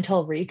needed a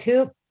mental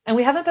recoup. And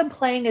we haven't been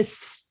playing as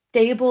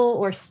stable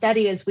or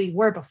steady as we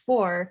were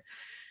before,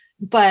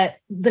 but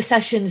the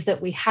sessions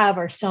that we have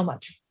are so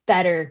much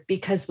better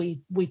because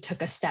we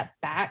took a step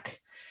back.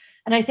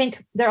 And I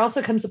think there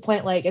also comes a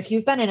point, like if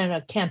you've been in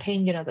a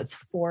campaign, you know, that's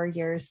 4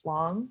 years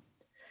long,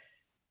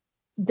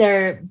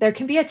 there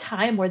can be a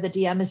time where the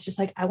DM is just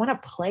like, I want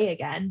to play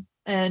again.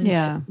 And,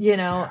 you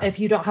know, if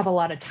you don't have a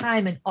lot of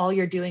time and all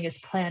you're doing is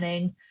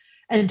planning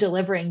and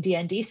delivering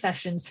D&D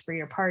sessions for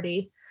your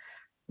party,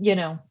 you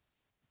know,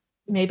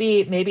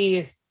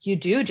 maybe you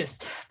do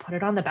just put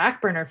it on the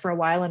back burner for a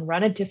while and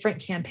run a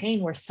different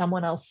campaign where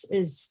someone else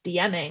is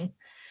DMing.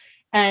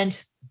 And,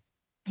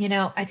 you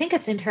know, I think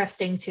it's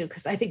interesting too,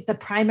 because I think the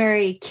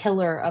primary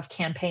killer of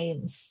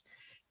campaigns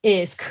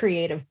is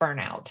creative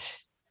burnout.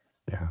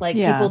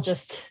 People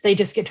they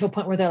just get to a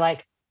point where they're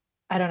like,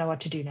 I don't know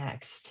what to do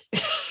next.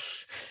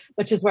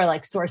 Which is where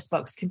like source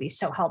books can be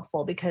so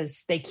helpful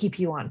because they keep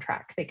you on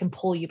track. They can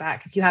pull you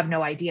back. If you have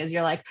no ideas,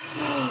 you're like,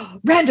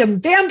 random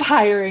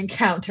vampire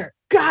encounter.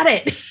 Got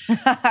it.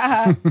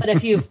 But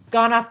if you've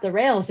gone off the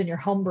rails and you're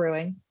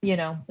homebrewing, you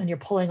know, and you're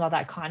pulling all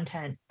that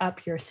content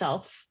up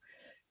yourself,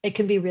 it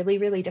can be really,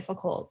 really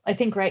difficult. I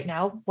think right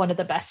now, one of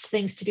the best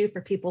things to do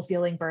for people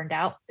feeling burned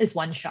out is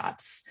one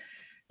shots,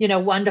 you know,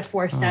 1 to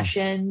 4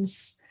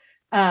 sessions.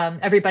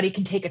 Everybody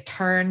can take a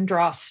turn,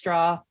 draw a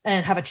straw,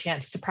 and have a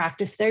chance to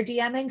practice their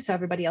DMing. So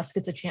everybody else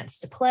gets a chance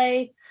to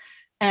play.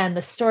 And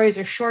the stories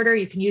are shorter.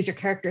 You can use your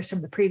characters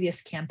from the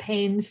previous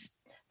campaigns,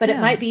 but it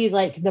might be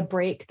like the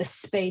break, the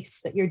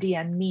space that your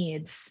DM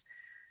needs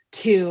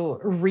to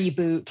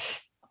reboot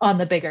on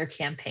the bigger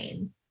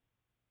campaign.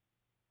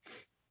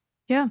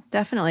 Yeah,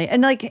 definitely.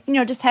 And like, you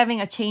know, just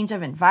having a change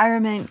of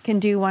environment can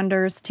do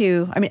wonders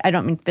too. I mean, I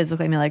don't mean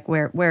physically, I mean like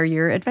where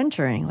you're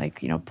adventuring,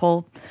 like, you know,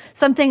 pull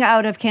something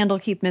out of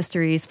Candlekeep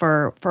Mysteries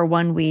for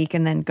 1 week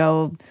and then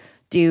go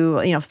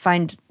do, you know,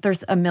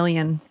 there's a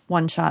million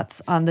one-shots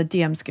on the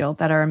DM Guild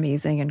that are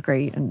amazing and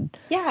great. And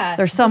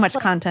there's so much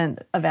content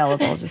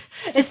available. Just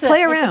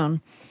play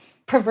around.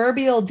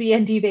 Proverbial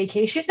D&D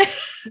vacation.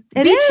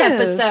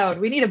 Episode.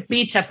 We need a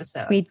beach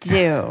episode. We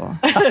do.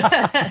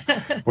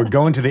 We're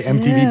going to the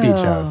MTV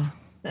Beach House.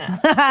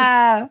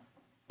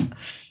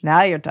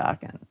 Now you're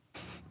talking.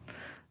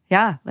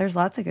 Yeah, there's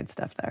lots of good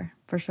stuff there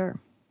for sure.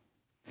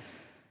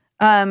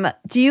 So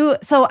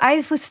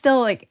I was still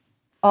like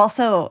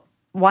also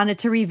wanted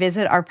to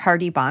revisit our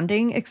party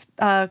bonding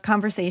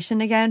conversation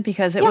again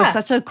because it was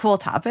such a cool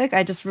topic.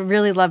 I just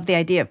really loved the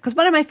idea because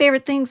one of my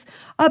favorite things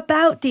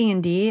about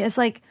D&D is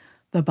like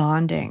the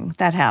bonding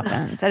that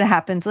happens. And it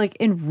happens like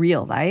in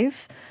real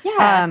life.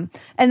 Yeah.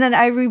 And then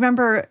I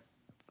remember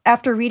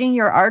after reading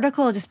your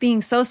article, just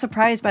being so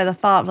surprised by the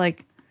thought,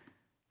 like,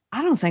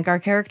 I don't think our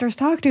characters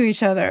talk to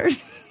each other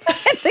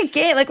at the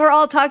game. Like we're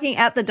all talking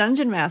at the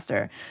Dungeon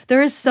Master.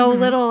 There is so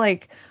little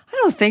like, I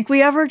don't think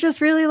we ever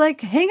just really like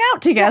hang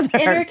out together.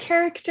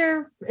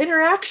 Inter-character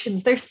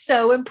interactions. They're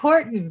so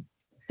important.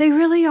 They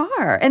really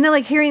are. And then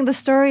like hearing the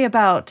story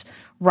about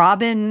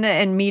Robin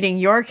and meeting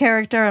your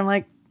character, I'm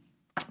like,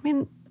 I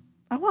mean,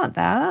 I want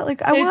that.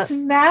 Like, it's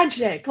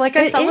magic. Like,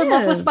 I fell in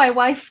love with my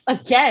wife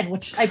again,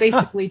 which I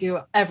basically do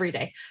every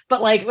day.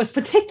 But like, it was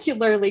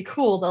particularly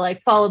cool to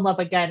like fall in love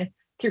again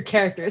through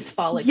characters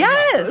falling in love.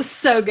 It was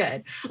so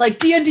good. Like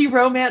D&D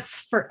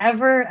romance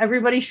forever.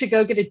 Everybody should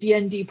go get a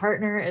D&D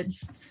partner.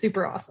 It's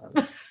super awesome.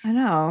 I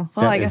know.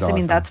 Well, I guess awesome. I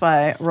mean that's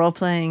why role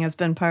playing has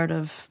been part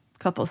of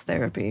couples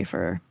therapy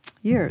for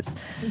years.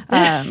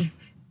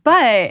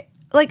 But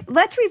like,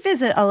 let's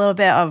revisit a little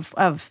bit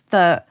of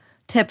the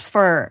tips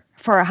for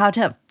how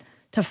to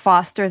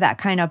foster that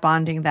kind of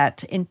bonding,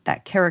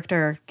 that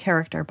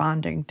character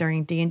bonding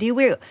during D&D.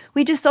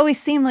 We just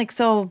always seem like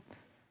so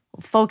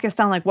focused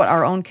on like what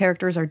our own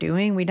characters are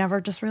doing. We never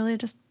just really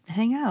just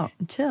hang out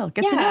and chill,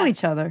 get to know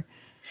each other.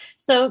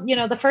 So, you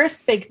know, the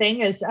first big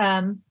thing is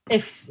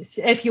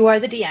if you are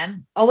the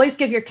DM, always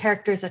give your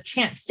characters a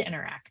chance to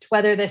interact,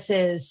 whether this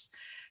is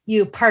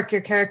you park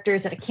your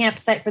characters at a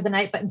campsite for the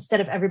night, but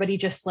instead of everybody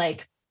just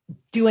like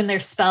doing their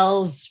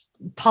spells,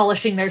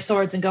 polishing their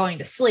swords and going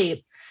to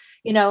sleep,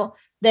 you know,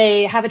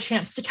 they have a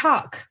chance to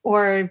talk.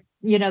 Or,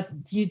 you know,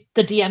 the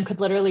DM could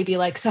literally be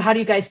like, so how do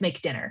you guys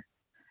make dinner?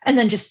 And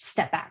then just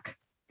step back.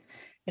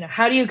 You know,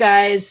 how do you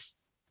guys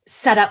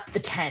set up the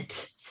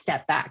tent?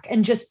 Step back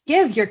and just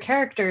give your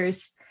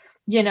characters,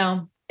 you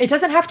know, it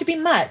doesn't have to be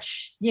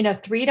much, you know,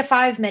 3 to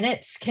 5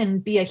 minutes can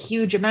be a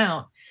huge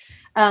amount.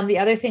 The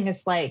other thing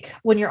is like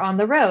when you're on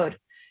the road,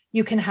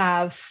 you can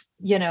have,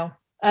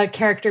 a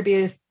character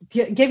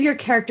give your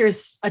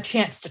characters a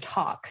chance to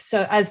talk.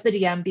 So as the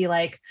DM, be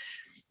like,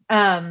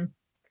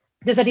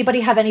 does anybody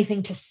have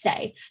anything to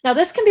say? Now,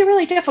 this can be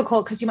really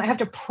difficult because you might have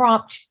to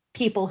prompt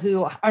people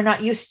who are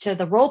not used to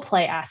the role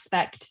play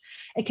aspect.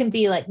 It can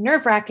be like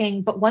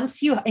nerve-wracking, but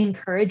once you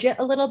encourage it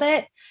a little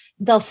bit,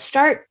 they'll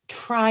start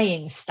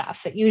trying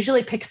stuff. It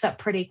usually picks up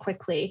pretty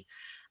quickly.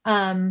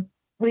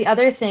 The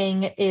other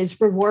thing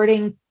is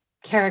rewarding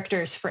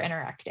characters for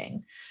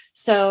interacting.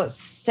 So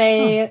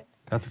say,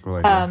 that's a cool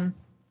idea.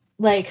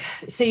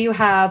 Say you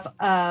have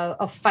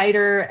a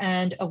fighter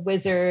and a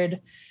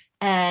wizard,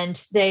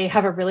 and they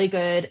have a really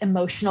good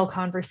emotional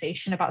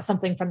conversation about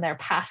something from their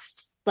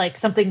past, like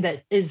something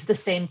that is the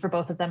same for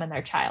both of them in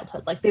their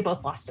childhood. Like they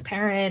both lost a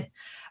parent,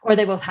 or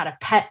they both had a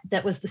pet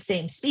that was the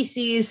same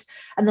species.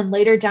 And then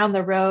later down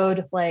the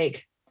road,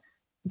 like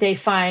they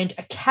find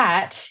a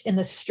cat in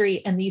the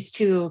street, and these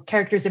two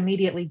characters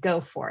immediately go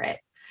for it.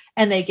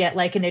 And they get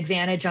like an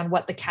advantage on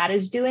what the cat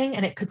is doing.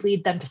 And it could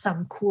lead them to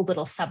some cool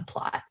little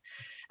subplot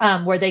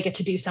where they get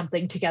to do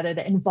something together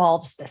that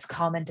involves this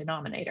common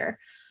denominator.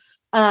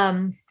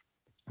 The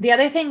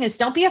other thing is,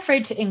 don't be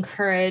afraid to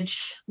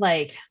encourage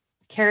like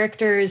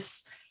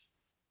characters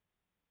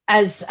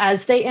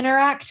as they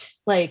interact,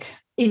 like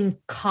in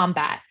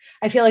combat.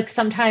 I feel like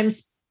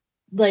sometimes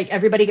like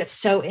everybody gets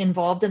so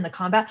involved in the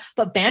combat,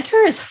 but banter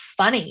is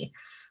funny.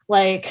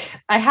 Like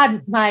I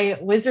had my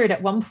wizard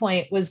at one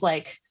point was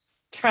like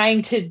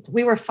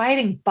we were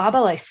fighting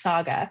Babalai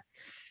Saga,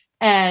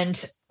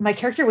 and my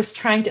character was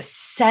trying to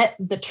set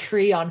the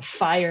tree on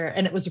fire,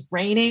 and it was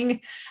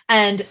raining.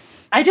 And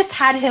I just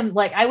had him,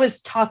 like, I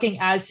was talking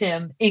as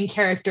him in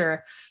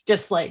character,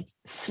 just like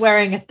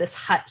swearing at this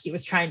hut he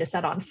was trying to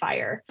set on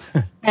fire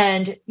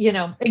and,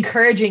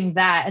 encouraging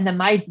that. And then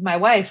my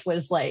wife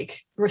was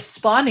like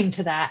responding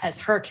to that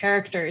as her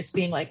characters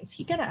being like, is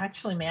he going to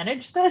actually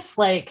manage this?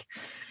 Like,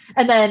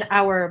 and then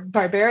our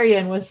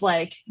barbarian was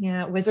like,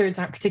 wizards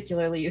aren't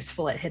particularly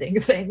useful at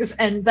hitting things.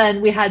 And then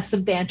we had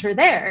some banter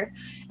there,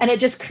 and it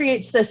just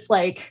creates this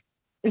like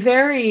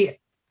very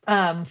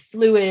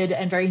fluid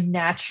and very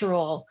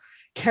natural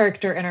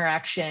character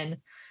interaction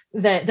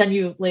that then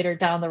you later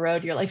down the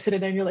road, you're like sitting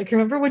there and you're like,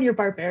 remember when your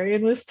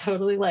barbarian was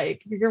totally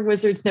like, your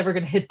wizard's never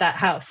going to hit that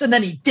house. And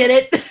then he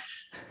did it.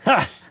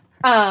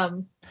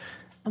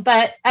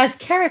 But as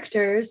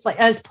characters, like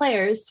as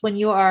players, when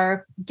you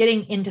are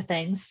getting into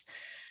things,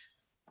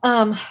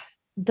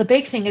 the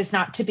big thing is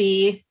not to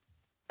be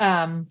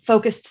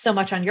focused so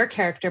much on your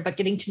character, but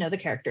getting to know the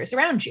characters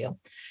around you.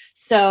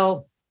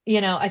 So,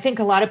 I think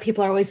a lot of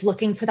people are always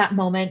looking for that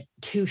moment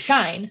to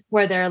shine,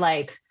 where they're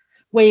like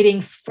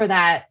waiting for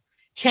that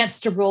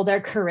chance to roll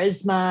their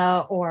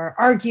charisma or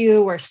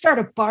argue or start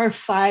a bar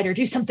fight or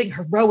do something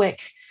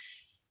heroic.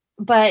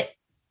 But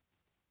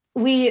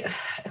we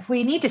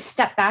need to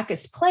step back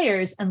as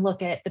players and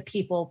look at the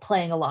people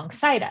playing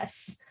alongside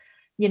us.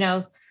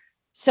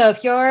 So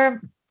if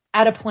you're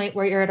at a point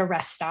where you're at a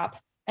rest stop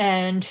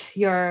and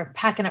you're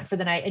packing up for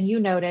the night, and you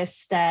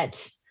notice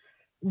that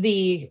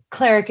the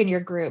cleric in your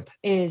group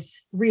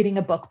is reading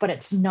a book, but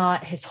it's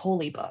not his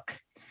holy book,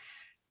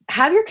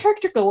 have your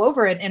character go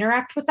over and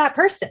interact with that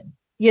person,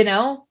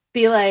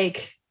 be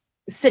like,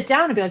 sit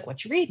down and be like,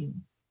 what you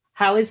reading?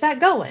 How is that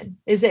going?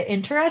 Is it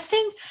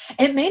interesting?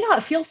 It may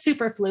not feel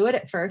super fluid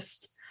at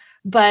first,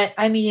 but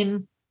I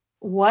mean,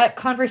 what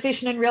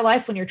conversation in real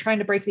life when you're trying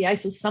to break the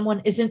ice with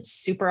someone isn't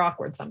super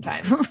awkward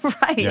sometimes?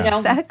 Right. Yeah.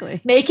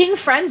 Exactly. Making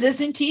friends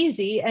isn't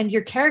easy, and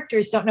your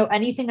characters don't know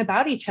anything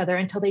about each other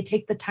until they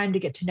take the time to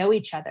get to know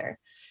each other.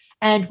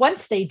 And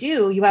once they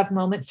do, you have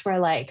moments where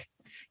like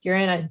you're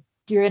in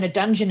a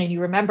dungeon and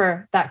you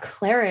remember that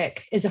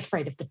cleric is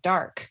afraid of the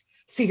dark.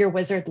 So your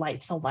wizard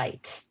lights a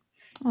light.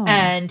 Oh.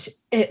 And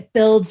it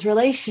builds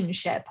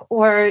relationship.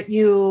 Or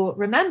you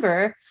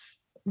remember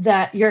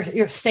that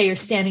you're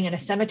standing in a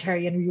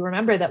cemetery, and you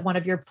remember that one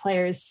of your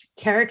players'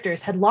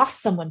 characters had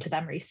lost someone to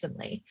them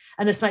recently,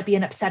 and this might be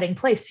an upsetting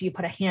place. So you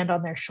put a hand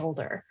on their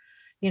shoulder,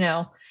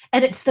 and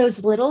it's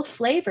those little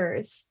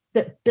flavors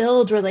that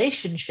build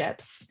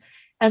relationships.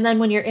 And then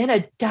when you're in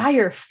a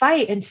dire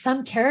fight and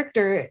some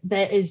character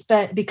that is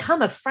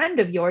become a friend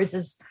of yours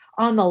is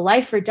on the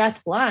life or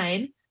death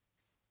line,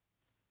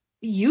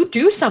 you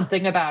do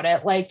something about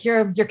it. Like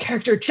your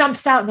character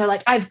jumps out and they're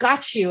like, I've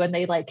got you. And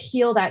they like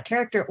heal that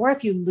character. Or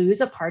if you lose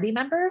a party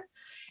member,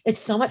 it's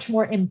so much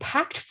more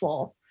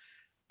impactful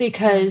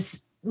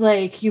because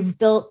like you've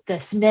built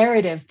this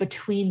narrative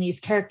between these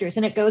characters,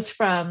 and it goes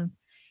from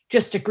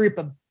just a group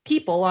of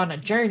people on a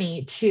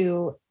journey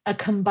to a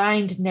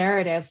combined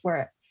narrative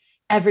where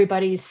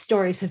everybody's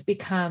stories have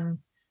become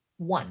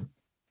one.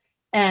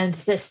 And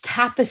this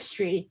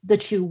tapestry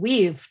that you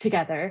weave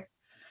together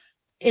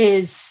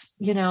is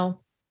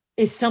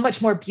so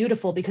much more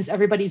beautiful because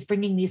everybody's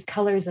bringing these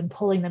colors and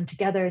pulling them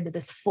together into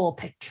this full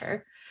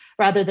picture,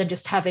 rather than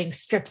just having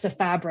strips of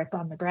fabric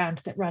on the ground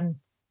that run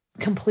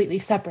completely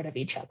separate of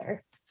each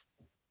other.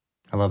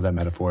 I love that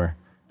metaphor.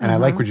 And I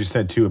like what you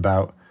said too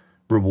about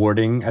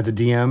rewarding as a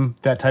DM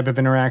that type of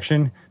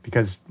interaction,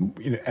 because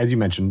as you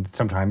mentioned,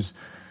 sometimes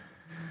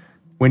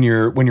when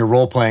you're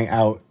role playing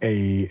out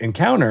a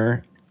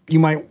encounter, you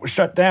might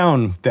shut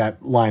down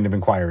that line of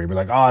inquiry. We're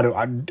like, oh,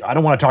 I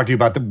don't want to talk to you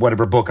about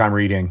whatever book I'm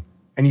reading.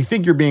 And you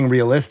think you're being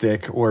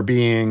realistic or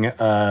being,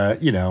 I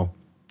don't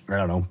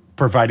know,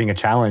 providing a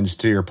challenge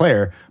to your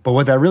player. But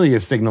what that really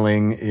is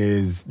signaling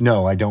is,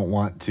 no, I don't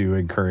want to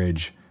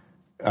encourage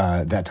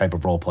that type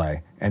of role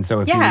play. And so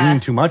if you lean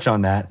too much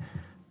on that,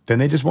 then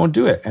they just won't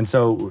do it. And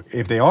so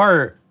if they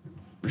are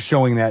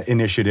showing that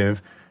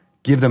initiative,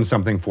 give them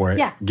something for it.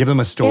 Yeah. Give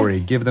them a story.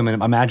 Give them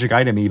a magic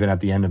item even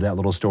at the end of that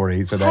little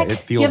story, so that it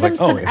feels like,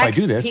 oh, if I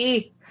do this.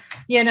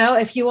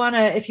 If you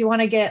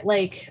wanna get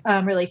like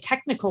really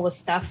technical with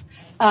stuff,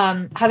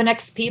 have an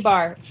XP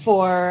bar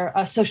for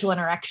a social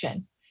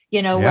interaction.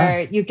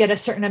 Where you get a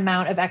certain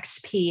amount of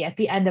XP at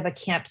the end of a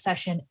camp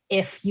session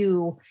if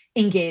you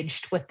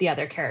engaged with the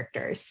other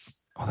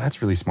characters. Oh,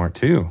 that's really smart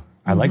too.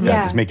 I like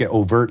that. Just make it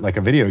overt, like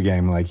a video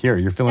game. Like, here,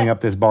 you're filling up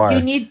this bar.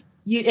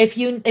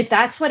 If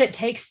that's what it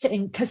takes to,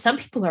 because some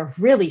people are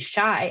really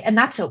shy, and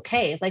that's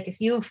okay. Like if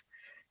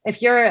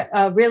you're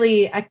a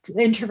really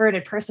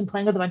introverted person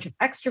playing with a bunch of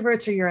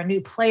extroverts, or you're a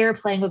new player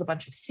playing with a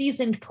bunch of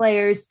seasoned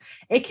players,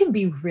 it can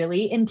be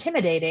really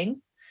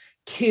intimidating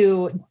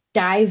to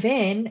dive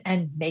in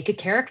and make a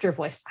character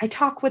voice. I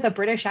talk with a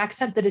British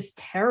accent that is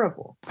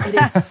terrible. It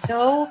is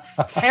so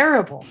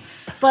terrible.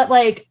 But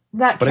like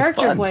that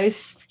character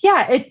voice,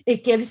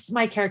 it gives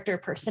my character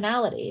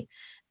personality.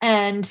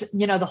 And,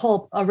 the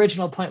whole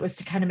original point was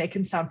to kind of make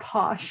him sound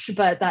posh,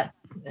 but that,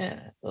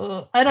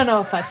 I don't know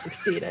if I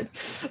succeeded.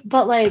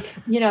 But like,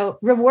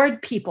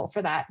 reward people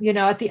for that.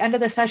 At the end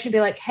of the session,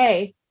 be like,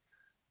 hey,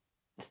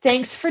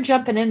 thanks for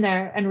jumping in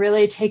there and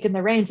really taking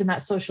the reins in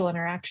that social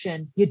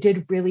interaction. You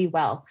did really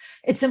well.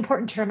 It's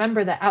important to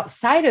remember that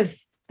outside of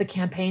the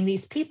campaign,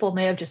 these people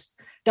may have just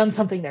done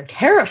something they're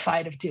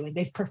terrified of doing.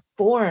 They've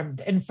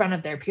performed in front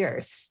of their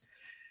peers.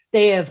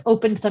 They have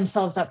opened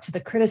themselves up to the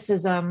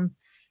criticism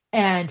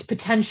and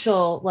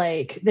potential,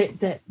 like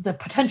the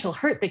potential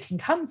hurt that can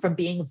come from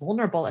being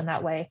vulnerable in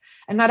that way.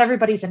 And not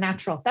everybody's a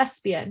natural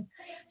thespian.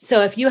 So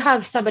if you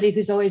have somebody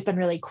who's always been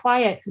really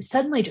quiet, who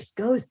suddenly just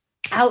goes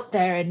out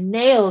there and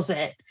nails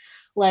it,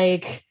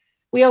 like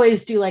we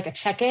always do like a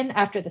check-in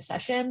after the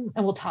session,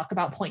 and we'll talk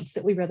about points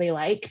that we really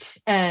liked.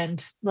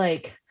 And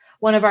like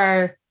one of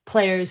our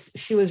players,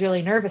 she was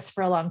really nervous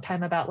for a long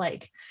time about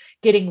like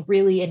getting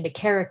really into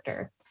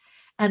character.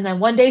 And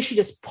then one day she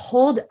just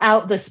pulled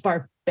out this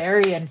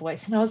barbarian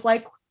voice, and I was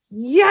like,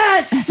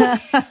 yes,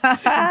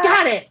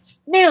 got it,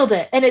 nailed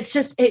it. And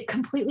it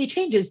completely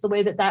changes the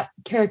way that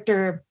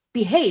character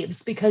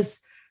behaves, because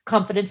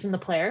confidence in the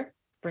player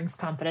brings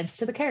confidence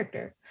to the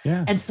character.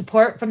 And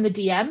support from the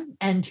DM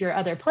and your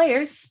other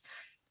players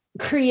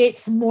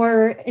creates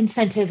more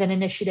incentive and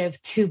initiative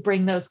to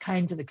bring those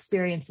kinds of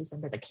experiences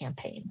into the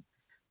campaign.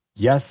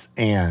 Yes,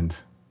 and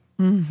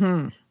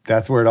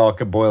that's where it all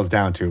boils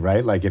down to,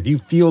 right? Like if you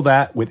feel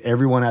that with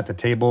everyone at the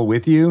table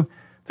with you,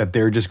 that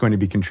they're just going to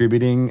be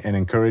contributing and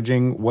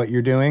encouraging what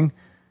you're doing,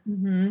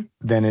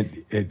 then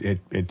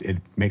it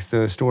makes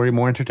the story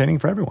more entertaining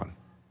for everyone.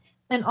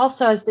 And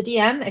also, as the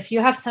DM, if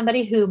you have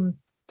somebody who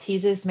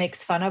teases,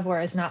 makes fun of,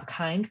 or is not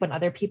kind when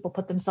other people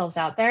put themselves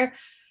out there,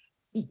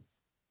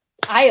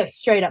 I have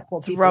straight up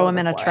pulled people throw them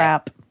in a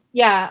trap.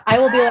 Yeah, I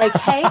will be like,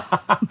 hey,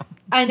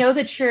 I know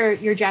that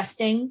you're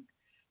jesting,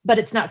 but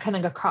it's not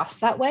coming across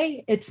that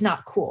way. It's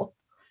not cool.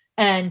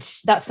 And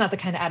that's not the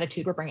kind of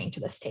attitude we're bringing to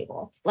this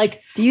table.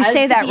 Like, do you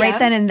say that DM, right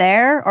then and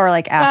there, or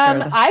like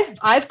after?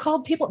 I've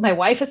called people. My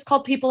wife has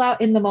called people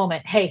out in the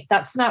moment. Hey,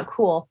 that's not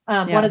cool.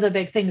 One of the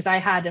big things I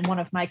had in one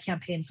of my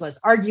campaigns was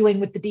arguing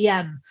with the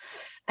DM.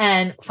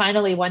 And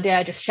finally, one day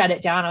I just shut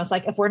it down. I was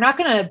like, if we're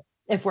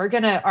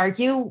gonna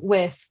argue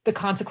with the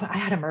consequence, I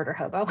had a murder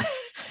hobo.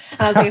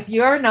 I was like, if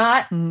you're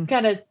not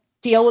gonna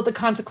deal with the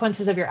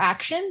consequences of your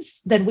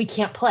actions, then we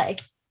can't play,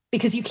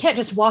 because you can't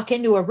just walk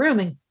into a room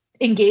and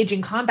engage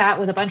in combat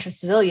with a bunch of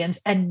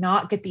civilians and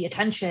not get the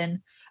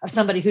attention of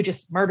somebody who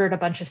just murdered a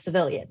bunch of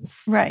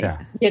civilians. Right.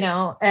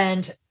 Yeah.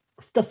 And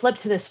the flip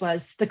to this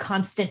was the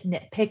constant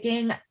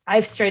nitpicking.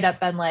 I've straight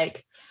up been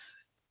like,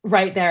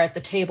 right there at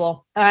the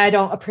table, I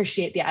don't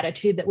appreciate the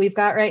attitude that we've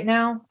got right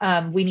now.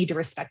 We need to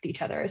respect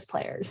each other as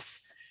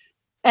players.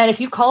 And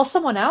if you call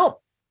someone out,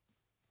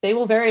 they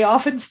will very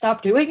often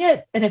stop doing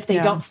it. And if they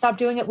don't stop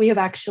doing it, we have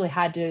actually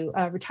had to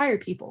retire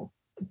people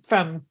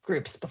from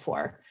groups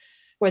before,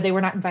 where they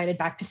were not invited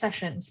back to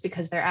sessions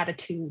because their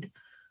attitude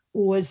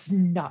was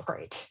not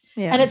great.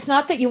 Yeah. And it's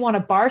not that you want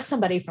to bar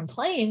somebody from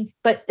playing,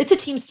 but it's a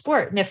team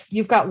sport. And if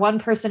you've got one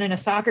person in a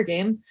soccer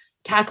game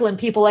tackling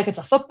people like it's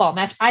a football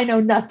match, I know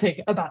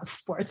nothing about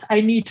sports.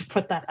 I need to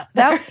put that up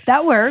there.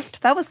 That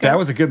worked. That was good. That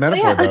was a good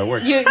metaphor, though. It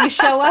worked. You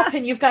show up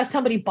and you've got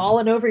somebody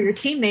balling over your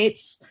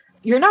teammates.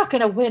 You're not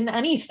going to win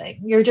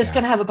anything. You're just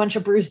going to have a bunch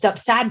of bruised up,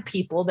 sad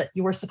people that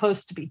you were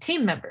supposed to be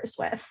team members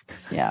with.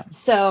 Yeah.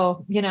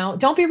 So,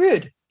 don't be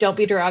rude. Don't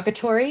be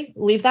derogatory.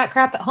 Leave that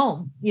crap at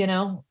home.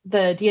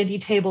 The D&D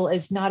table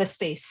is not a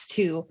space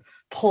to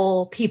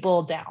pull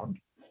people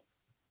down.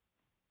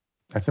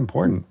 That's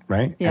important,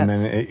 right? Yes. And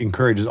then it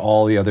encourages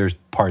all the other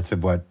parts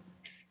of what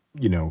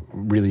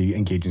really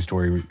engaging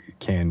story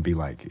can be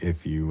like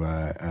if you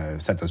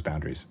set those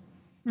boundaries.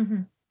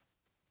 Mm-hmm.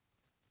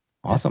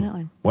 Awesome.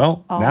 Definitely.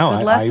 Well, All now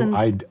good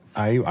lessons.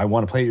 I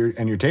want to play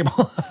at your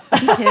table. Me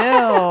too.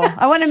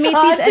 I want to meet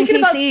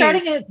these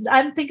NPCs.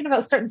 I'm thinking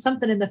about starting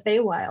something in the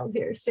Feywild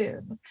here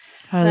soon.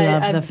 I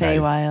love the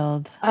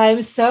Feywild.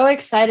 I'm so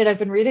excited. I've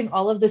been reading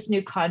all of this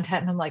new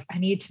content, and I'm like, I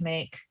need to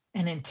make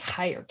an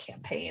entire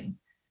campaign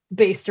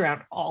based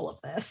around all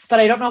of this, but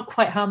I don't know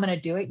quite how I'm going to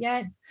do it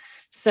yet.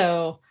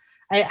 So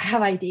I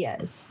have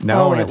ideas.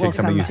 Now I want to take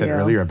something you said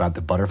earlier about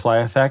the butterfly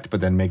effect,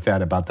 but then make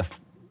that about the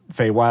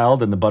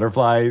Feywild and the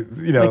butterfly,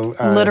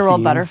 literal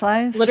themes.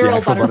 Butterflies.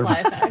 Literal butterfly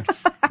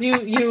effect.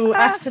 You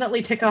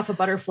accidentally tick off a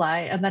butterfly,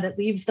 and then it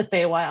leaves the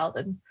Feywild,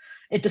 and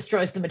it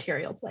destroys the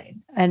material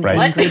plane. An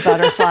angry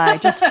butterfly.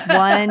 Just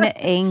one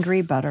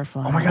angry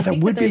butterfly. Oh my God, that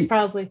would be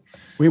probably.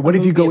 Wait, what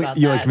if you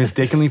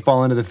mistakenly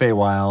fall into the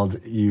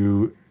Feywild,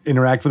 you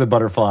interact with a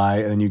butterfly,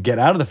 and then you get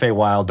out of the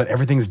Feywild, but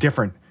everything's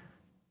different.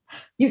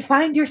 You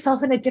find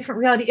yourself in a different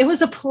reality. It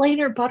was a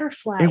planar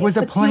butterfly. It was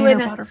a planar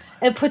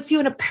butterfly. It puts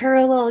you in a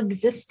parallel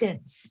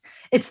existence.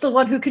 It's the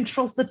one who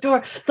controls the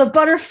door. The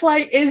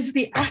butterfly is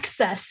the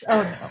access.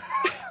 Oh no.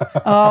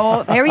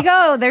 Oh, there we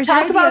go. There's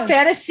talk about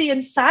fantasy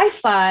and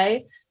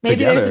sci-fi. Maybe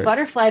Together. There's a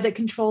butterfly that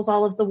controls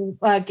all of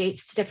the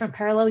gates to different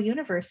parallel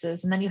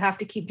universes, and then you have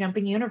to keep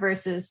jumping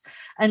universes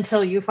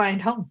until you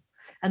find home.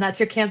 And that's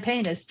your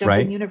campaign, is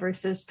jumping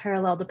universes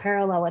parallel to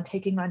parallel and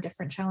taking on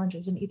different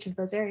challenges in each of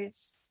those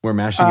areas. We're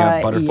mashing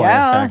up butterfly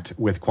effect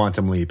with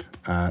Quantum Leap.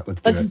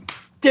 Let's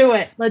do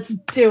it. Let's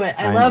do it.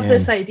 I love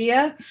this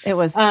idea. It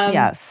was,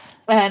 yes.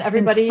 And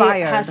everybody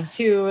Inspired. has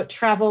to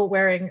travel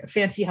wearing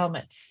fancy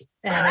helmets,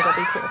 and it'll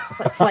be cool.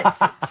 Like flight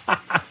suits.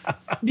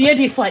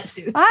 D&D flight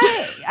suits.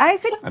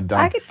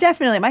 I could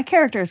definitely, my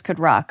characters could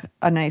rock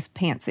a nice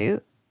pantsuit.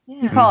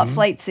 Yeah. You call it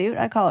flight suit.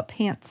 I call it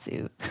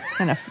pantsuit.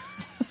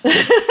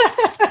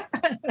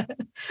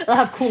 They'll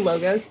have cool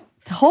logos.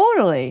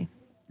 Totally.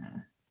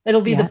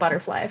 It'll be the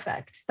butterfly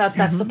effect.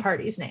 That's the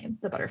party's name,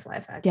 the butterfly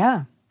effect.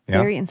 Yeah.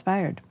 Very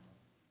inspired.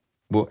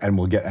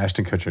 We'll get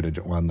Ashton Kutcher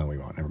to. Well, no, we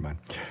won't. Never mind.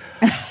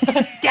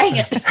 Dang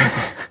it!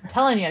 I'm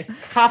telling you,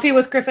 coffee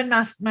with Griffin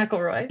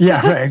McElroy.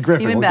 Yeah, right,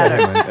 Griffin. Even we'll better.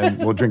 get him, and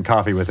we'll drink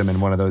coffee with him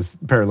in one of those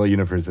parallel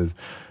universes.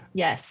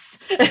 Yes.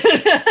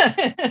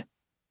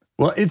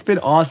 Well, it's been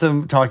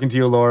awesome talking to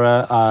you,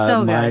 Laura.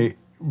 So good. My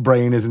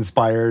brain is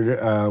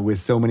inspired with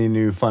so many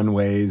new fun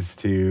ways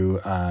to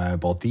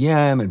both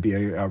DM and be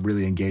a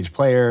really engaged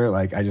player.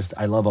 Like,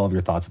 I love all of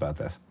your thoughts about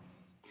this.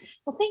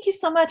 Well, thank you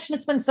so much. And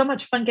it's been so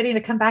much fun getting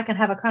to come back and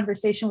have a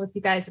conversation with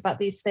you guys about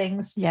these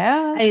things.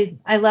 Yeah.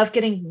 I love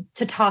getting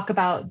to talk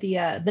about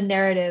the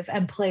narrative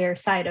and player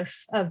side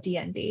of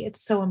D&D. It's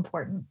so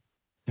important.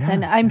 Yeah.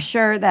 And I'm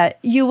sure that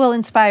you will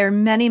inspire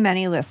many,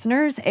 many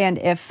listeners. And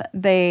if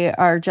they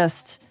are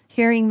just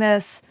hearing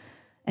this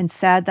and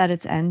sad that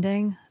it's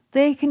ending,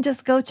 they can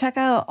just go check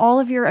out all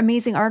of your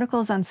amazing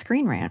articles on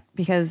Screen Rant,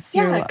 because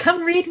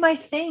come read my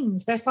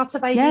things. There's lots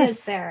of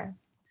ideas there.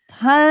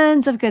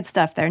 Tons of good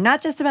stuff there,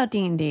 not just about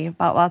D&D,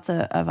 about lots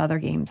of other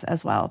games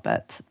as well.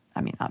 But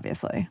I mean,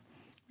 obviously,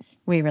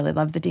 we really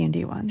love the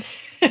D&D ones.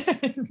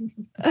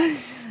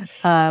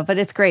 But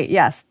it's great.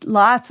 Yes,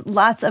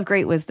 lots of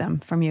great wisdom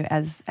from you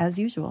as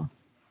usual.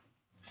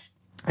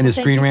 And is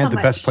Screen Rant the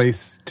best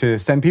place to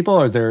send people?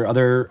 Or is there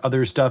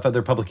other stuff,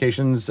 other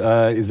publications?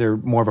 Is there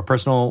more of a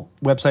personal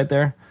website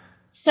there?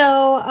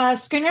 So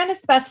Screen Rant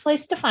is the best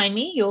place to find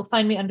me. You'll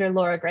find me under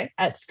Laura Gray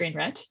at Screen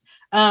Rant.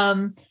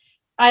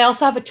 I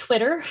also have a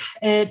Twitter.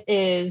 It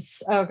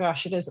is,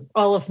 it is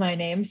all of my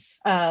names.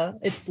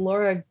 It's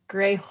Laura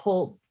Gray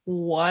Holt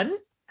 1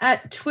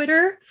 at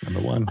Twitter.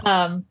 Number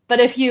 1. But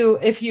if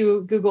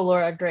you Google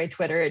Laura Gray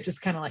Twitter, it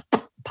just kind of like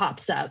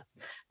pops up.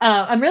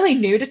 I'm really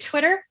new to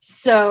Twitter,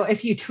 so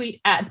if you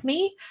tweet at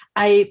me,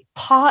 I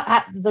paw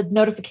at the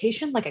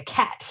notification like a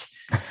cat.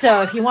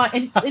 So if you want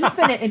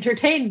infinite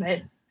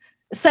entertainment,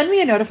 send me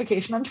a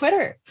notification on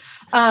Twitter.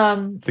 It's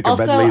like a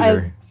red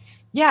laser.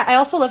 I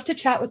also love to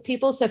chat with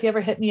people. So if you ever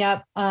hit me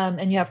up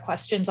and you have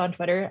questions on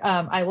Twitter,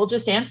 I will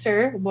just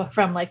answer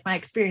from like my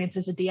experience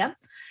as a DM.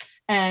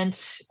 And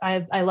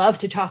I love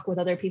to talk with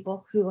other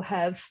people who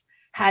have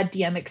had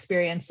DM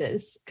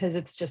experiences, because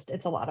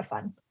it's a lot of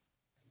fun.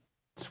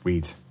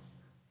 Sweet.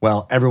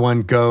 Well,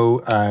 everyone go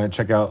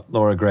check out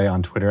Laura Gray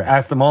on Twitter.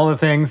 Ask them all the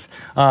things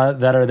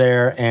that are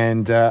there,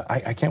 and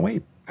I can't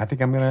wait. I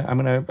think I'm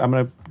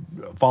gonna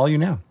follow you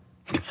now.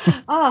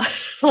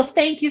 Well,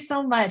 thank you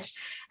so much.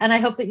 And I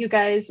hope that you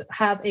guys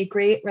have a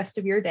great rest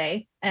of your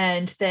day,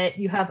 and that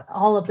you have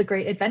all of the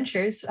great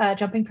adventures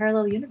jumping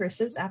parallel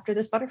universes after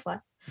this butterfly.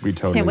 We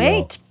totally can't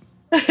wait.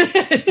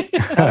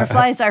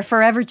 Butterflies are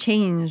forever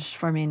changed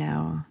for me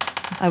now.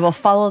 I will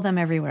follow them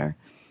everywhere.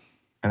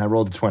 And I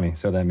rolled a 20,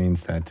 so that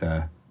means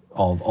that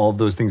all of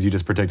those things you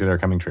just predicted are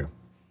coming true.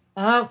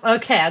 Oh,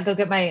 okay. I'm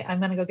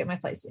gonna go get my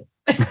flight suit.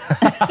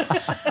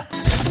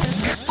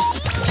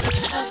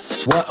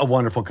 What a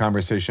wonderful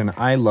conversation.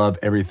 I love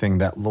everything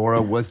that Laura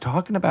was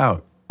talking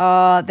about.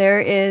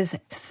 There is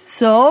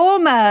so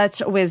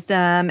much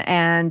wisdom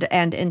and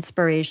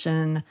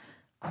inspiration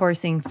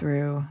coursing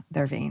through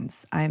their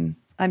veins. I'm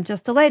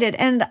just delighted,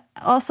 and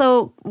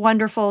also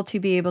wonderful to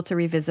be able to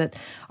revisit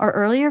our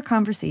earlier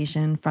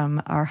conversation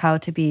from our How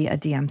to Be a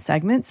DM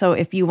segment. So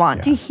if you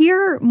want to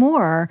hear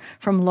more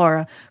from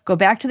Laura, go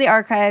back to the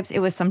archives. It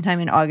was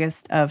sometime in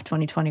August of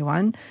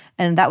 2021,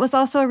 and that was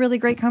also a really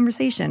great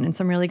conversation and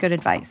some really good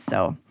advice.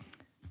 So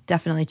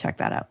definitely check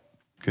that out.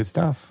 Good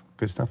stuff.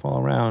 Good stuff all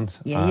around.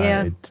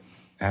 Yeah.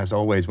 As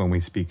always, when we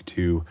speak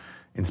to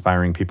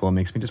inspiring people, it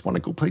makes me just want to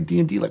go play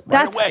D&D right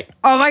away.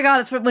 Oh my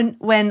God. It's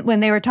when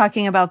they were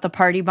talking about the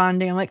party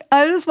bonding, I'm like,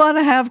 I just want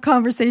to have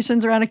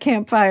conversations around a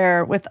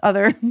campfire with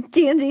other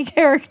D&D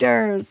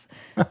characters.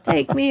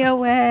 Take me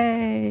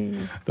away.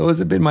 Those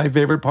have been my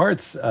favorite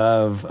parts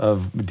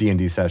of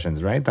D&D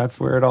sessions, right? That's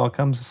where it all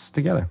comes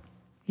together.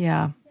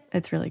 Yeah,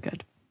 it's really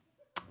good.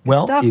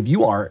 Well, if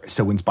you are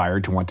so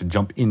inspired to want to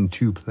jump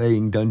into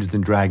playing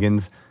Dungeons &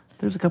 Dragons,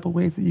 there's a couple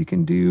ways that you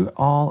can do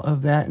all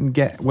of that and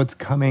get what's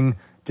coming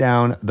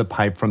down the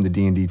pipe from the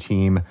D&D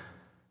team.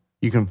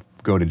 You can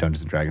go to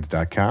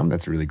DungeonsandDragons.com.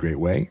 That's a really great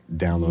way.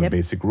 Download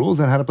basic rules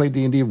on how to play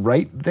D&D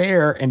right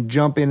there and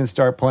jump in and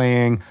start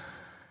playing.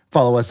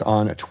 Follow us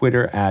on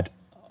Twitter at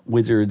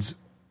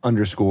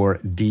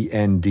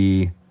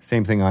Wizards_DND.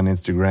 Same thing on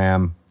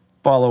Instagram.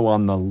 Follow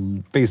on the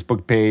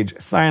Facebook page.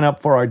 Sign up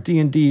for our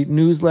D&D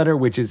newsletter,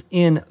 which is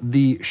in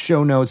the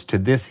show notes to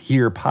this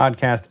here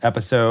podcast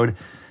episode.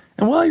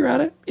 And while you're at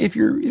it, if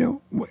you're,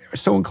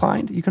 so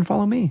inclined, you can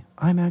follow me.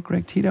 I'm at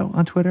Greg Tito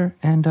on Twitter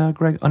and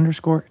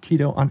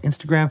Greg_Tito on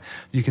Instagram.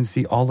 You can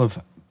see all of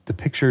the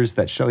pictures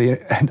that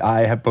Shelley and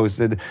I have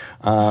posted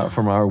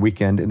from our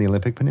weekend in the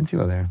Olympic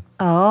Peninsula there.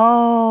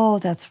 Oh,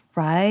 that's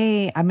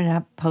right. I'm going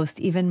to post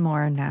even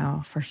more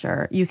now for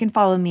sure. You can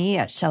follow me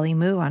at Shelley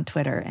Moo on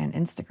Twitter and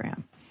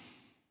Instagram.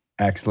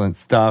 Excellent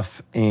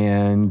stuff.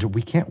 And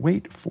we can't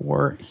wait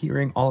for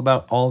hearing all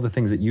about all the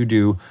things that you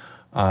do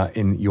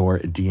in your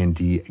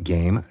D&D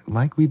game,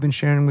 like we've been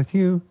sharing with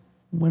you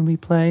when we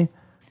play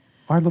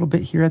our little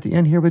bit here at the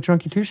end here with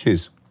Drunky Two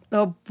Shoes.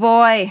 Oh,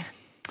 boy.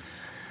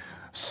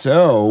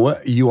 So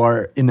you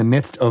are in the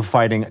midst of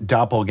fighting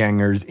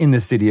doppelgangers in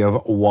the city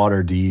of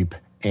Waterdeep,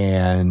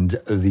 and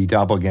the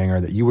doppelganger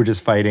that you were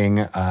just fighting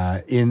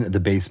in the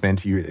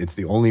basement, it's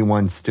the only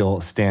one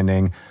still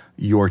standing.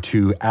 Your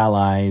two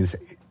allies,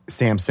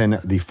 Samson,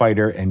 the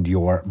fighter, and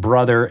your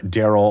brother,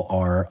 Daryl,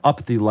 are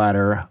up the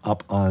ladder,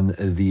 up on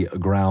the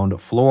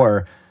ground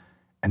floor.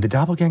 And the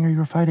doppelganger you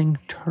were fighting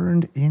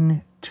turned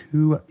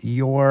into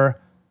your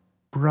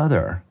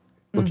brother,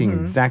 looking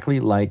exactly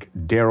like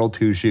Daryl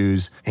Two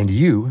Shoes. And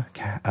you,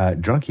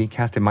 Drunky,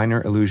 cast a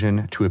minor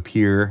illusion to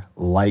appear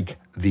like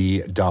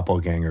the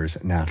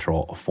doppelganger's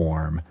natural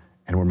form.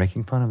 And we're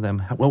making fun of them.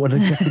 What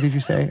exactly did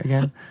you say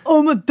again?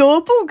 I'm a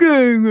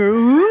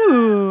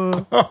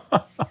doppelganger.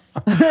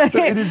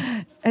 So it is.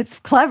 It's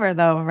clever,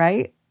 though,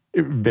 right?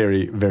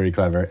 Very, very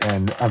clever.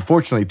 And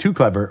unfortunately, too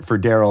clever for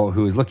Daryl,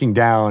 who is looking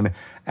down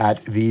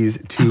at these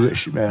two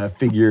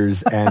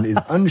figures and is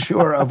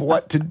unsure of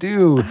what to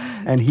do.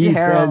 And he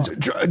says,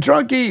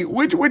 Drunky,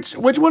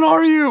 which one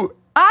are you?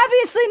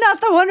 Obviously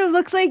not the one who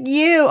looks like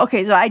you.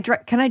 Okay, so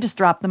can I just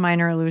drop the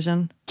minor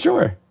illusion?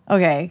 Sure.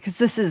 Okay, because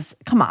this is,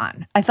 come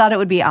on. I thought it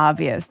would be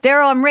obvious.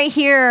 Daryl, I'm right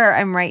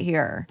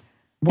here.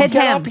 Well,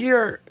 get up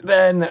here,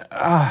 then.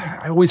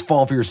 I always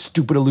fall for your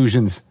stupid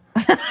illusions.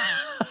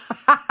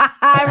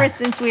 Ever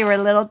since we were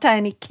little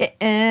tiny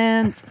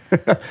kittens.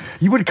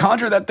 You would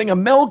conjure that thing of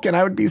milk, and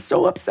I would be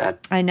so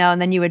upset. I know,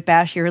 and then you would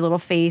bash your little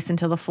face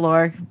into the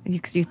floor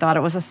because you thought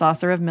it was a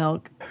saucer of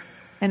milk.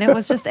 And it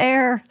was just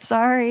air.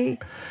 Sorry.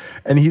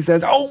 And he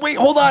says, oh, wait,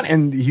 hold on.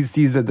 And he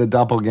sees that the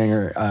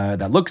doppelganger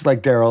that looks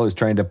like Daryl is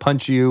trying to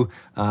punch you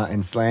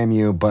and slam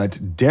you. But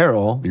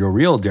Daryl, your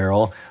real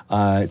Daryl,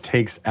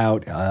 takes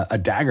out a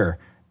dagger.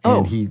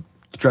 And he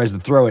tries to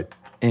throw it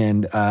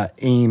and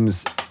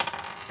aims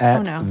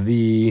at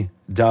the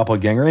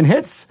doppelganger and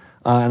hits.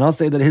 And I'll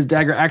say that his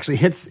dagger actually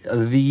hits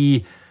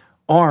the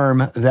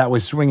arm that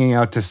was swinging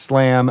out to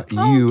slam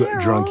you,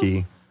 Daryl.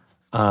 Drunky.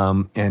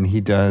 And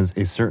he does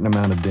a certain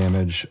amount of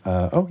damage.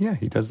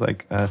 He does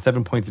like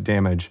 7 points of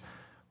damage,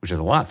 which is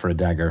a lot for a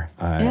dagger.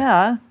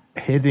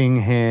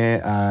 Hitting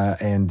him,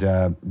 and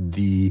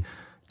the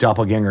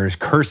doppelganger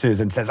curses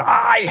and says,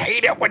 I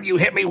hate it when you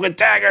hit me with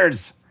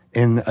daggers,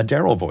 in a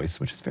Daryl voice,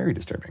 which is very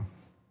disturbing.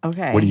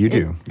 Okay. What do you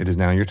do? It is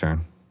now your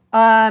turn.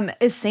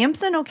 Is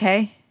Samson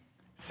okay?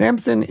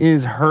 Samson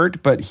is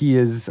hurt, but he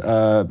is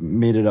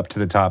made it up to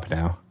the top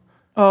now.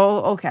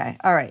 Oh, okay.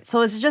 All right.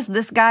 So is it just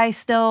this guy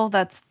still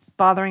that's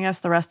bothering us?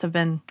 The rest have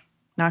been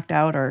knocked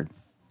out, or?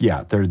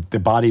 Yeah, the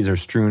bodies are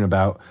strewn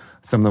about.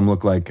 Some of them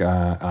look like,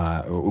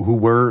 who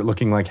were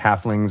looking like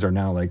halflings are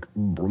now like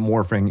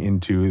morphing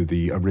into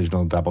the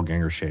original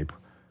doppelganger shape.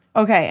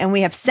 Okay, and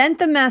we have sent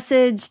the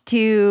message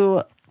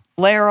to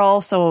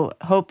Laryl, so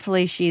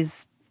hopefully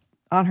she's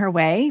on her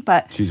way,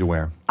 but she's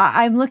aware.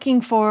 I'm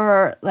looking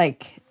for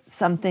like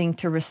something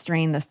to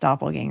restrain this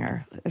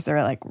doppelganger. Is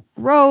there like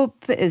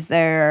rope? Is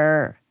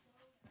there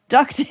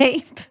duct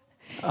tape?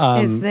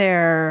 Is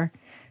there...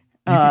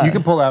 You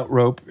can pull out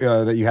rope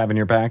that you have in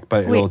your back,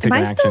 but it'll take am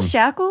an I action. still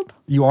shackled?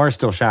 You are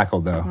still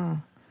shackled, though.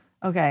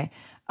 Okay.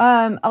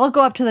 I'll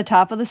go up to the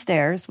top of the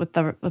stairs with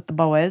the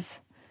boas.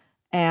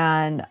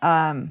 And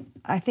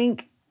I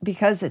think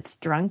because it's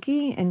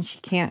drunky and she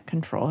can't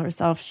control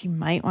herself, she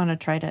might want to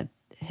try to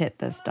hit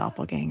this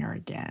doppelganger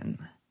again.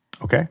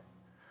 Okay.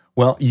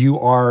 Well, you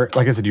are,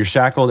 like I said, you're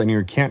shackled and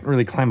you can't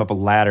really climb up a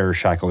ladder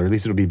shackled, or at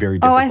least it'll be very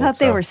difficult. Oh, I thought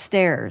they were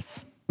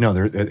stairs. No,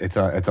 it's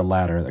a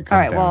ladder that comes All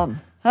right,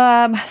 down.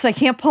 well, so I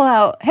can't pull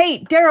out.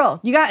 Hey,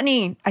 Daryl, you got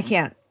any? I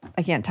can't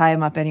tie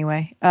him up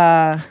anyway.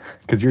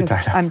 Because you're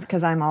tied up.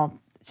 Because I'm all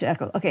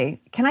shackled.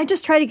 Okay, can I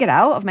just try to get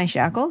out of my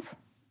shackles?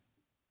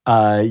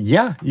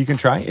 Yeah, you can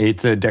try.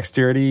 It's a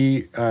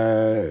dexterity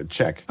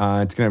check.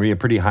 It's going to be a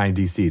pretty high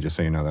DC, just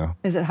so you know, though.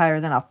 Is it higher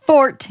than a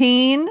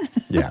 14?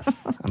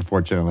 Yes,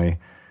 unfortunately.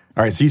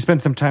 All right, so you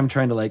spend some time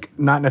trying to,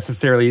 not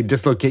necessarily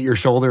dislocate your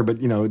shoulder, but,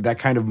 that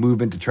kind of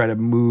movement to try to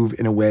move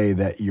in a way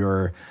that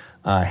your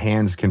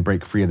hands can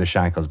break free of the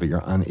shackles, but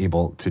you're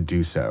unable to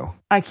do so.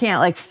 I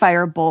can't,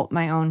 firebolt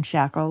my own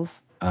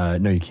shackles.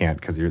 No, you can't,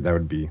 because that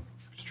would be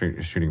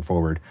shooting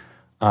forward.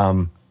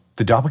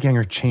 The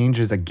doppelganger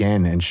changes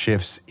again and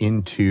shifts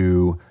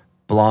into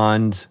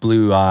blonde,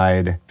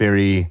 blue-eyed,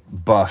 very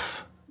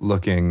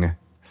buff-looking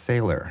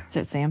sailor. Is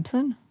it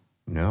Samson?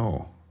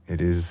 No, it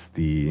is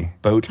the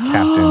boat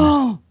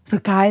captain. The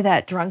guy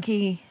that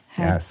drunky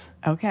had. Yes.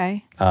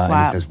 Okay. Wow.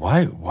 And he says,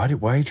 why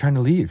are you trying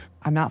to leave?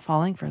 I'm not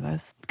falling for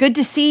this. Good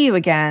to see you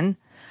again,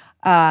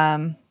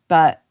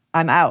 but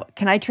I'm out.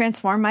 Can I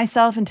transform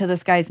myself into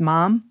this guy's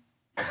mom?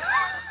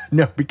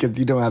 No, because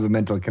you don't have a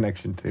mental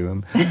connection to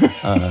him.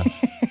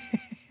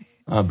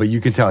 But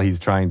you can tell he's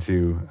trying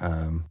to...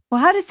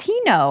 well, how does he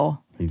know?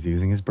 He's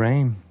using his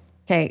brain.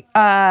 Okay.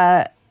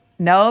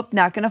 Nope,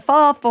 not going to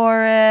fall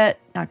for it.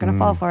 Not going to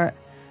fall for it.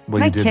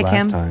 Well, Can I kick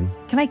him? Time.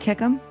 Can I kick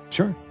him?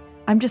 Sure.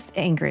 I'm just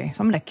angry,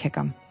 so I'm going to kick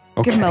him.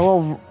 Okay. Give him a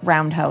little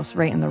roundhouse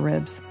right in the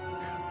ribs.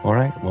 All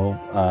right.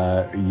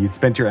 Well, you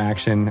spent your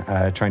action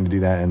trying to do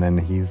that, and then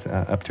he's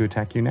up to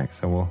attack you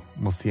next. So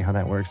we'll see how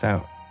that works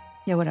out.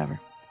 Yeah, whatever.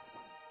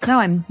 Now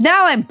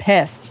I'm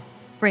pissed.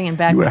 Bringing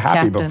back You were the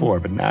happy captain. before,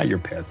 but now you're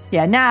pissed.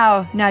 Yeah,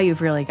 now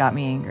you've really got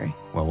me angry.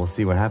 Well, we'll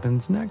see what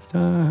happens next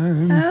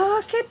time.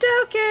 Okie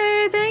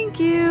dokie. Thank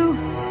you.